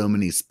there's so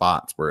many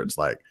spots where it's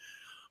like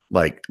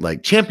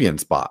champion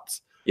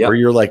spots. Yep. Where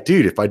you're like,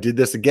 dude, if I did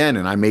this again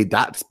and I made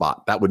that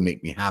spot, that would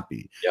make me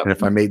happy. Yep. And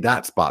if I made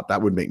that spot,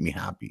 that would make me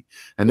happy.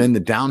 And then the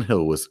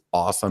downhill was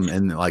awesome.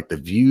 And like the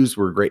views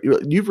were great.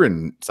 You've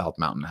ridden South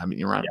Mountain, haven't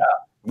you, Ryan? Yeah.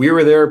 We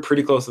were there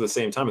pretty close at the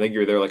same time. I think you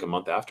were there like a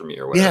month after me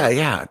or whatever.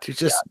 Yeah. Dude,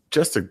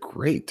 just a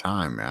great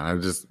time, man. I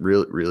just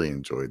really, really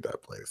enjoyed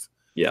that place.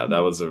 Yeah, that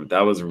was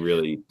a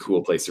really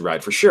cool place to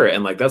ride for sure.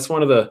 And like, that's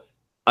one of the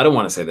I don't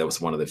want to say that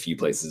was one of the few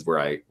places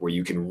where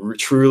you can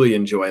truly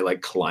enjoy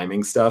like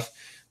climbing stuff,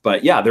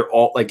 but yeah, they're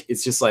all like,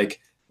 it's just like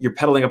you're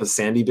pedaling up a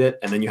sandy bit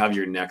and then you have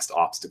your next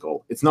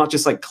obstacle. It's not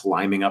just like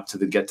climbing up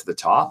to get to the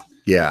top.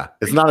 Yeah,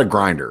 it's not a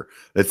grinder.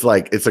 It's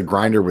like it's a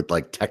grinder with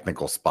like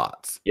technical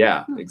spots.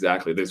 Yeah,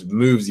 exactly. There's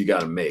moves you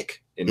got to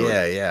make.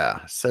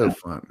 Yeah, so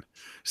fun.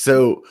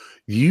 So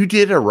you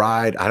did a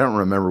ride. I don't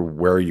remember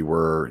where you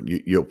were.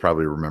 You'll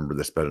probably remember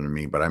this better than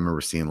me, but I remember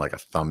seeing like a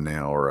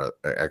thumbnail or a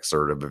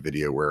excerpt of a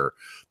video where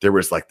there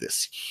was like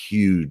this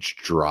huge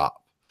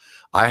drop.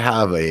 I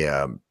have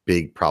a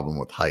big problem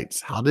with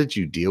heights. How did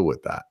you deal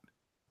with that?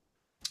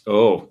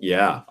 Oh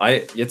yeah,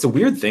 it's a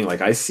weird thing.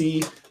 Like I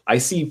see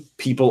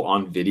people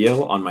on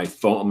video on my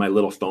phone, on my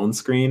little phone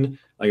screen,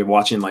 like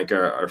watching like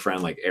our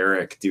friend like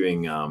Eric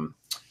doing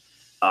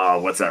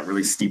what's that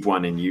really steep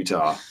one in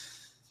Utah?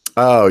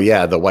 Oh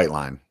yeah, the white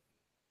line.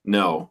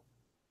 No,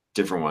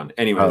 different one.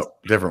 Anyways,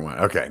 different one.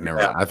 Okay, never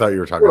mind. I thought you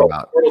were talking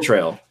about Turtle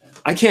Trail.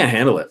 I can't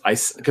handle it.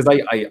 Because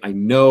I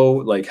know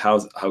like how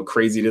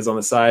crazy it is on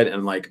the side,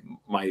 and like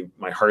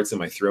my heart's in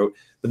my throat.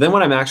 But then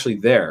when I'm actually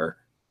there,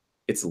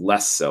 it's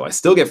less so. I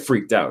still get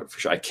freaked out for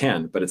sure. I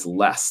can, but it's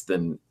less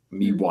than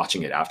me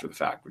watching it after the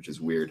fact, which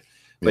is weird.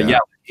 But yeah,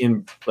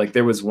 in like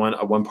there was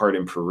one part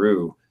in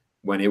Peru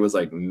when it was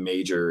like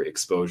major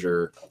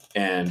exposure,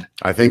 and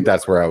I think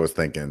that's where I was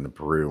thinking, the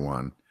Peru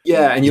one.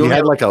 Yeah, and you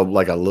had like a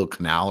little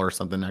canal or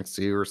something next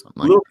to you or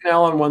something. A little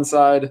canal on one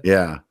side.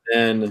 Yeah.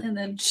 And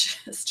then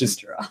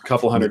just a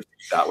couple hundred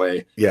feet that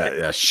way.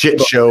 Yeah.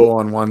 Shit show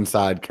on one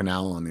side,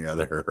 canal on the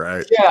other,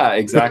 right? Yeah,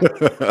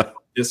 exactly.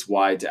 This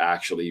wide to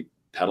actually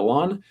pedal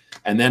on.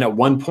 And then at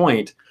one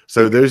point.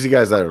 So those of you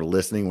guys that are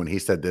listening, when he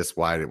said this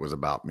wide, it was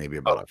maybe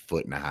about 1.5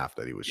 feet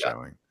that he was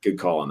showing. Good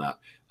call on that.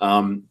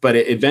 But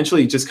it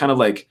eventually just kind of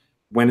like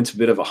went into a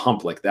bit of a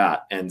hump like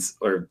that,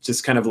 or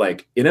just kind of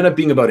like it ended up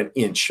being about 1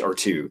 inch or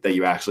 2 that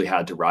you actually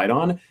had to ride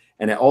on.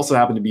 And it also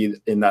happened to be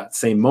in that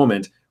same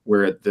moment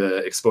where the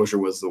exposure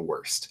was the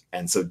worst.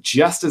 And so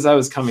just as I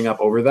was coming up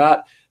over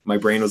that, my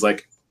brain was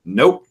like,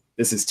 nope,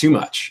 this is too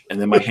much.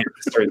 And then my hands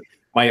started,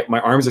 my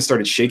arms just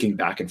started shaking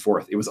back and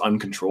forth. It was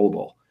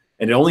uncontrollable.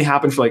 And it only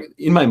happened for like,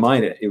 in my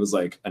mind, it was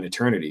like an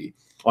eternity.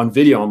 On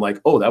video, I'm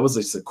like, oh, that was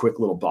just a quick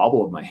little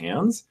bobble of my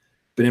hands.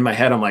 But in my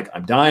head, I'm like,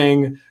 I'm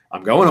dying.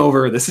 I'm going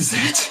over. This is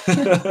it.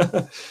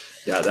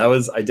 Yeah,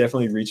 I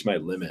definitely reached my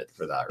limit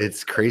for that.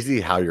 It's crazy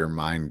how your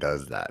mind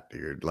does that,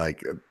 dude.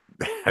 Like,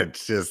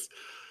 it's just.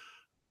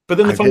 But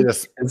then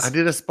I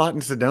did a spot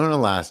in Sedona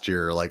last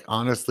year. Like,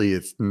 honestly,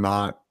 it's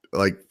not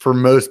like for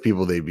most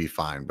people, they'd be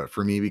fine. But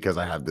for me, because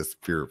I have this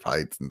fear of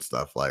heights and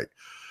stuff, like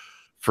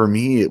for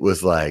me, it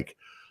was like,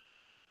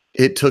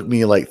 it took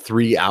me like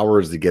 3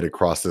 hours to get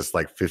across this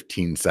like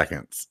 15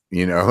 seconds.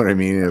 You know what I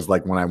mean? It's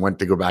like when I went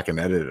to go back and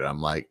edit it, I'm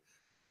like,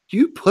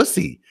 you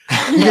pussy.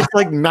 It's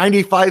like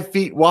 95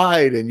 feet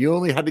wide and you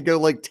only had to go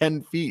like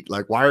 10 feet.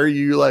 Like, why are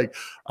you like,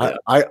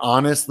 I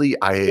honestly,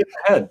 I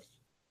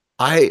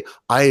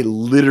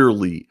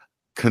literally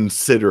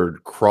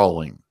considered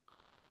crawling.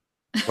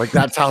 Like,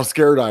 that's how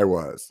scared I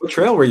was. What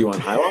trail were you on?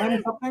 Highline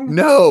or something?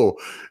 No.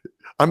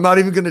 I'm not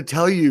even going to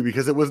tell you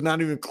because it was not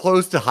even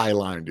close to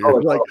Highline, dude.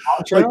 Oh,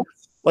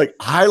 like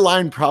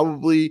Highline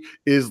probably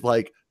is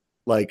like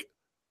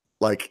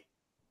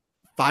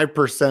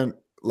 5%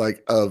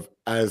 like of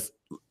as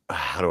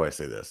how do I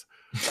say this?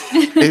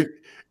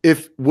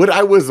 if what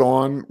I was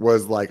on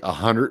was like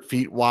 100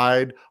 feet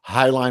wide,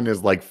 Highline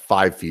is like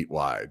 5 feet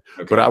wide.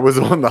 Okay. But I was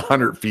on the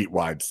 100 feet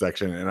wide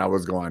section and I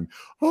was going,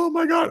 oh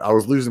my God, I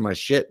was losing my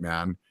shit,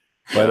 man.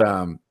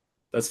 But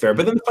that's fair.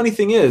 But then the funny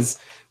thing is,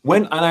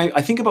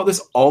 I think about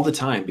this all the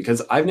time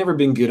because I've never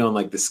been good on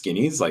like the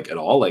skinnies, like at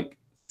all, like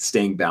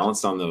staying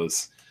balanced on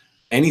those,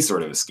 any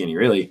sort of a skinny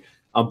really.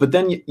 But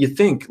then you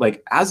think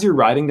like, as you're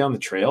riding down the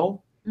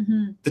trail,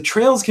 the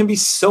trails can be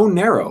so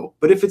narrow,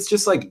 but if it's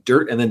just like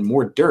dirt and then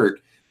more dirt,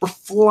 we're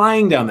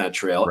flying down that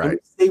trail and we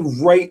stay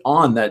right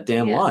on that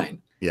damn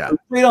line. Yeah. We're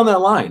right on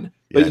that line.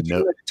 But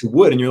you like to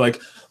wood and you're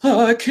like,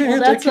 oh, I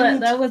can't. Well,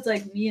 that was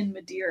like me in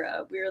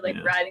Madeira. We were like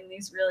riding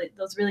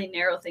those really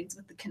narrow things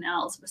with the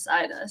canals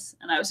beside us,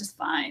 and I was just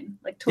fine,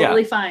 like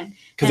totally fine.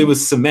 Because it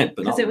was cement,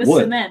 but not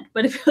wood. Cement.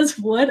 But if it was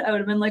wood, I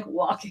would have been like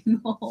walking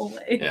the whole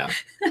way. Yeah.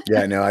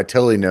 Yeah, no, I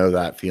totally know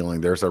that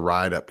feeling. There's a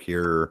ride up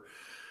here.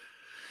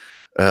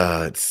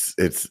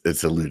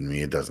 It's eluding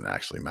me. It doesn't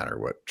actually matter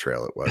what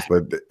trail it was,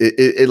 but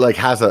it like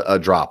has a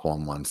drop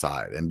on one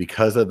side, and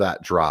because of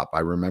that drop,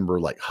 I remember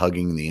like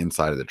hugging the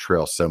inside of the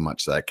trail so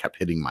much that I kept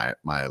hitting my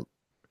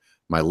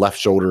left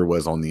shoulder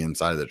was on the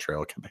inside of the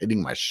trail, kept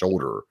hitting my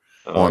shoulder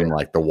on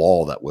like the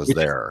wall that was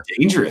there.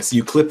 Dangerous.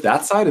 You clip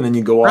that side and then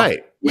you go off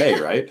right?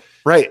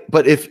 Right.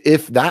 But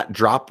if that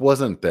drop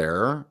wasn't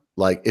there,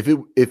 like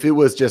if it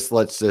was just,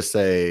 let's just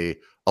say,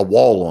 a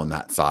wall on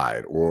that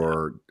side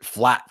or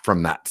flat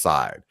from that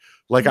side,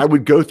 like I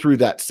would go through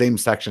that same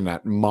section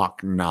at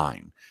Mach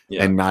 9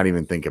 and not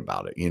even think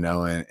about it, you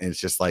know? And it's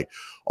just like,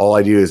 all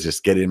I do is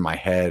just get in my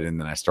head and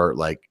then I start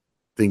like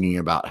thinking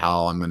about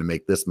how I'm going to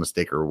make this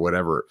mistake or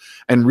whatever.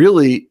 And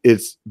really,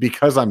 it's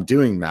because I'm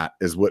doing that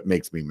is what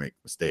makes me make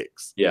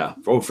mistakes. Yeah.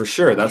 Oh, for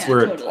sure. That's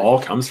where it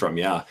all comes from.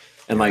 Yeah.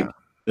 And like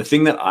the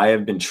thing that I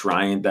have been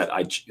trying that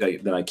I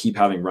keep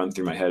having run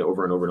through my head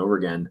over and over and over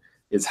again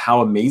is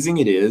how amazing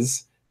it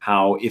is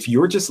how if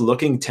you're just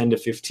looking 10 to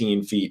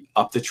 15 feet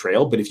up the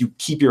trail, but if you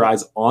keep your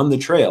eyes on the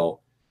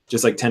trail,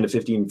 just like 10 to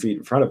 15 feet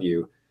in front of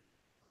you,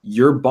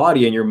 your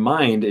body and your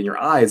mind and your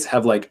eyes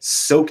have like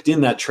soaked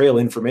in that trail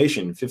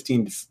information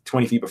 15 to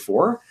 20 feet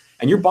before,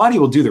 and your body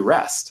will do the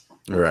rest.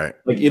 Right.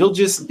 Like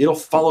it'll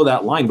follow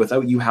that line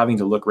without you having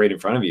to look right in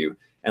front of you.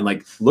 And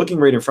like looking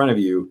right in front of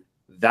you,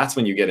 that's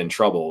when you get in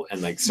trouble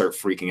and like start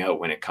freaking out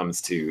when it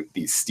comes to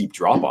these steep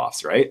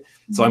drop-offs, right?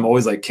 So I'm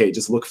always like, okay,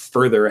 just look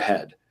further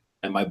ahead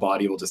and my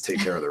body will just take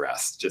care of the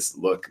rest. Just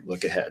look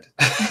ahead.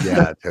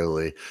 Yeah,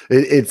 totally.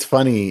 It's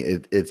funny.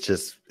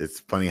 It's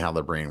funny how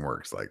the brain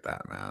works like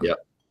that, man. Yep.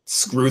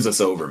 Screws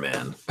us over,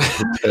 man.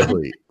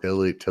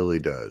 totally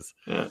does.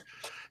 Yeah.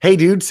 Hey,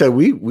 dude. So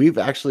we've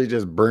actually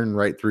just burned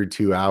right through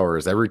 2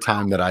 hours. Every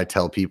time that I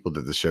tell people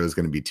that the show is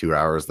going to be 2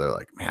 hours, they're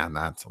like, "Man,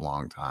 that's a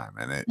long time,"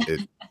 and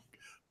it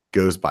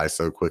goes by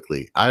so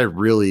quickly. I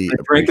really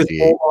drank a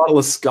whole bottle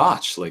of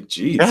scotch. Like,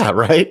 geez. Yeah,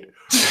 right.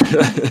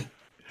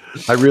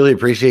 I really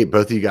appreciate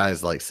both of you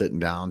guys like sitting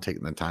down,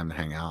 taking the time to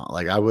hang out.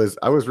 Like I was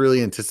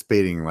really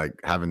anticipating like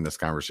having this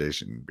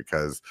conversation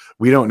because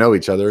we don't know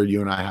each other.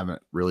 You and I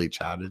haven't really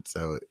chatted,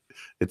 so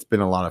it's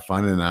been a lot of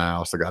fun. And I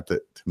also got to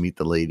meet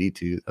the lady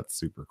too. That's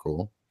super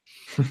cool.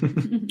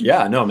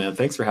 Yeah, no, man.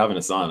 Thanks for having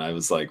us on. I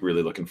was like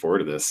really looking forward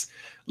to this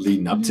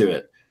leading up to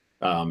it.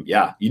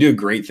 Yeah, you do a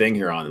great thing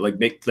here on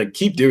it.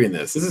 Keep doing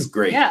this. This is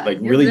great. Yeah,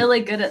 like you're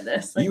really good at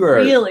this. Like, you are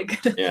really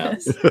good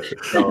at this.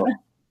 So,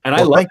 and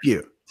I like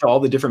you to all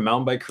the different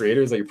mountain bike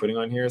creators that you're putting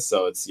on here.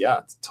 So it's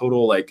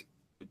total like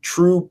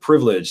true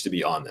privilege to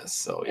be on this.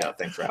 So yeah,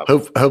 thanks for having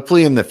me.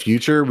 Hopefully in the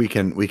future we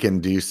can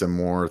do some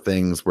more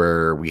things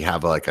where we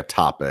have like a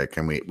topic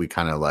and we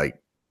kind of like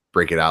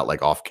break it out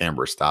like off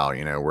camera style,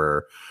 you know,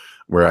 where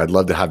I'd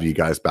love to have you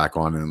guys back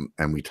on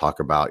and we talk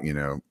about, you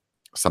know,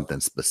 something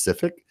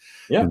specific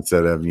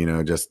instead of, you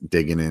know, just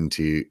digging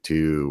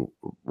into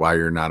why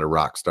you're not a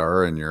rock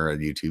star and you're a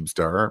YouTube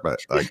star.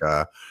 But like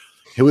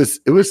it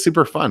was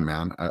super fun,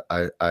 man.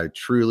 I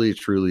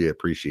truly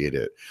appreciate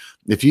it.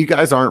 If you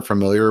guys aren't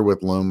familiar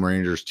with Lone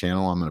Ranger's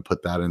channel, I'm going to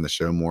put that in the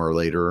show more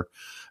later,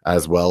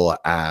 as well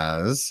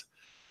as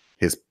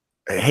his.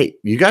 Hey,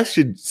 you guys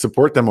should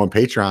support them on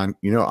Patreon.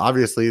 You know,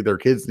 obviously their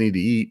kids need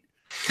to eat.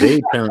 They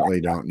apparently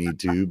don't need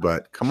to,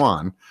 but come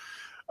on.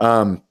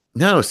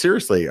 No,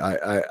 seriously,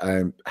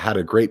 I had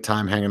a great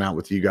time hanging out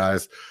with you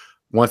guys.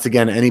 Once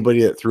again,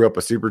 anybody that threw up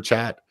a super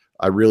chat,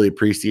 I really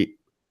appreciate.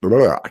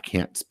 I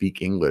can't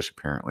speak English,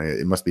 apparently.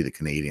 It must be the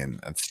Canadian.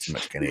 That's too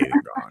much Canadian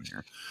going on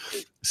here.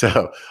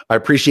 So I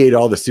appreciate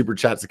all the super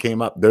chats that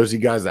came up. Those of you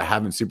guys that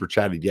haven't super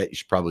chatted yet, you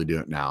should probably do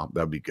it now.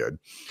 That'd be good.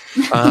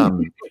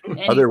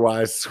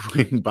 Otherwise,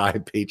 swing by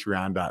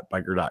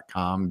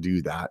patreon.biker.com,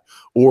 do that.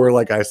 Or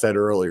like I said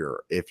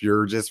earlier, if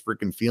you're just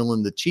freaking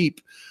feeling the cheap,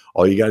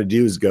 all you got to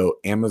do is go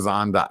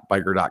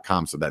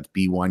amazon.biker.com. So that's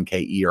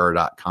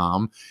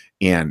B1KER.com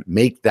and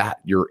make that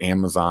your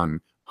Amazon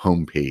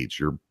homepage,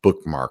 your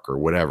bookmark, or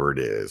whatever it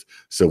is.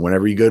 So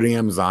whenever you go to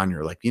Amazon,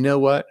 you're like, you know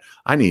what?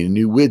 I need a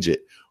new widget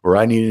or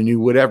I need a new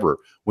whatever.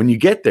 When you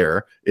get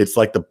there, it's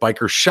like the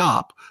biker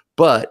shop,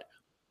 but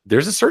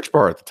there's a search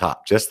bar at the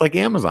top, just like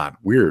Amazon.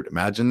 Weird.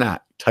 Imagine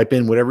that. Type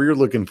in whatever you're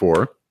looking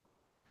for,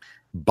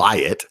 buy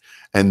it,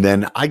 and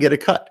then I get a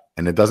cut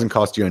and it doesn't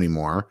cost you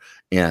anymore.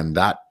 And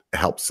that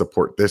help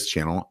support this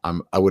channel.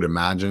 I would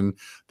imagine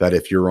that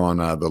if you're on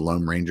the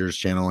Lone Ranger's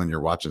channel and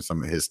you're watching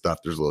some of his stuff,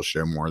 there's a little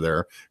show more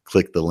there.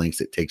 Click the links.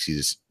 It takes you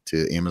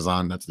to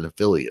Amazon. That's an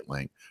affiliate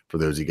link for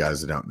those of you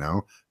guys that don't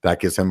know. That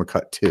gives him a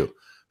cut too.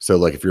 So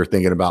like if you're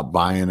thinking about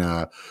buying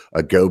a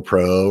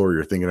GoPro or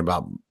you're thinking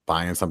about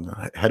buying something,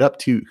 head up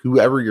to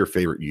whoever your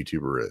favorite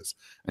YouTuber is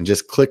and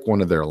just click one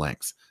of their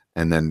links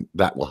and then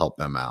that will help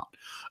them out.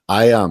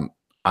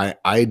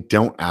 I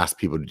don't ask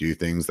people to do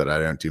things that I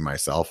don't do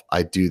myself.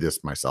 I do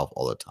this myself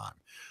all the time.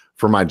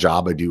 For my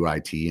job, I do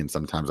IT, and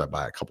sometimes I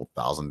buy a couple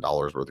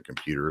 $1,000s worth of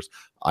computers.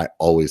 I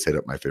always hit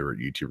up my favorite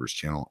YouTuber's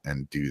channel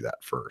and do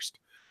that first.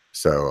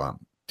 So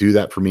do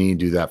that for me.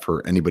 Do that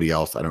for anybody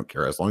else. I don't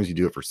care as long as you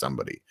do it for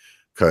somebody,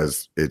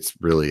 because it's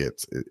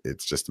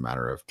just a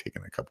matter of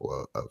taking a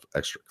couple of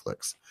extra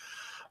clicks.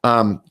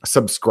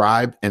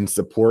 Subscribe and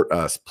support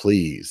us,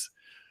 please.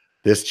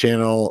 This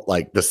channel,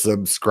 like the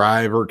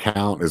subscriber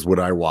count is what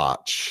I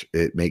watch.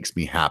 It makes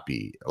me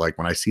happy. Like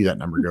when I see that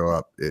number go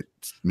up, it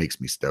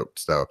makes me stoked.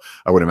 So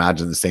I would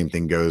imagine the same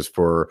thing goes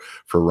for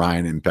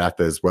Ryan and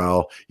Beth as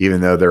well, even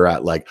though they're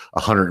at like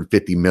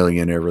 150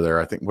 million over there.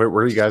 I think, where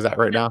are you guys at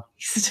right now?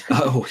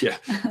 Oh yeah.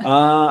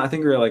 I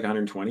think we're at like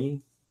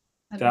 120,000.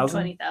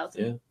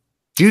 120,000. Yeah.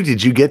 Dude,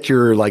 did you get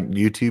your like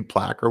YouTube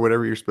plaque or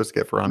whatever you're supposed to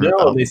get for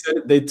 100,000?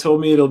 No, they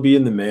told me it'll be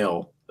in the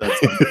mail.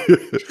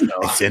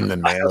 It's in the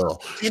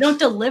mail. They don't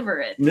deliver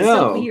it. No. It's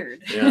so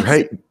weird. Yeah.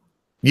 Right.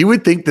 You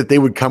would think that they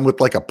would come with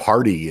like a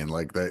party and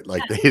like they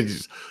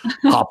just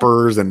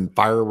poppers and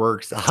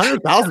fireworks.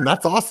 100,000.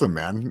 That's awesome,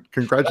 man.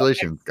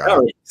 Congratulations, guys.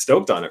 Yeah,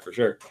 stoked on it for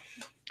sure.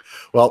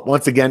 Well,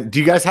 once again, do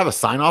you guys have a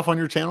sign off on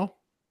your channel?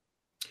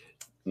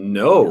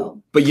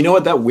 No, but you know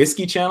what? That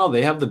whiskey channel,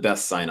 they have the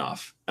best sign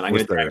off, and I'm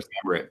going What's to try to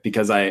remember it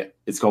because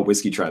it's called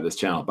Whiskey Tribe, this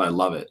channel, but I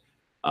love it.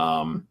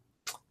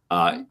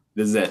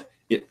 This is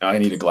it. I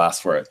need a glass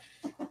for it.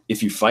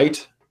 If you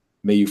fight,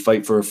 may you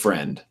fight for a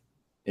friend.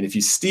 And if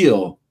you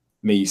steal,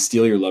 may you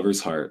steal your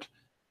lover's heart.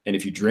 And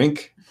if you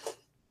drink,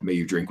 may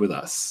you drink with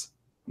us.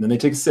 And then they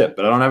take a sip,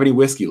 but I don't have any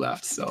whiskey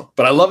left. So,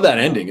 but I love that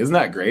ending. Isn't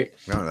that great?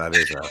 No, that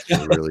is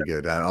actually really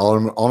good. And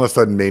all of a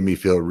sudden made me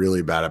feel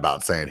really bad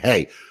about saying,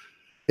 hey,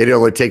 it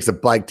only takes a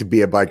bike to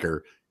be a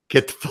biker.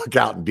 Get the fuck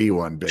out and be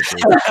one, bitch.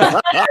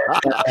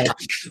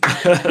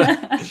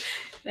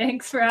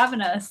 Thanks for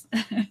having us.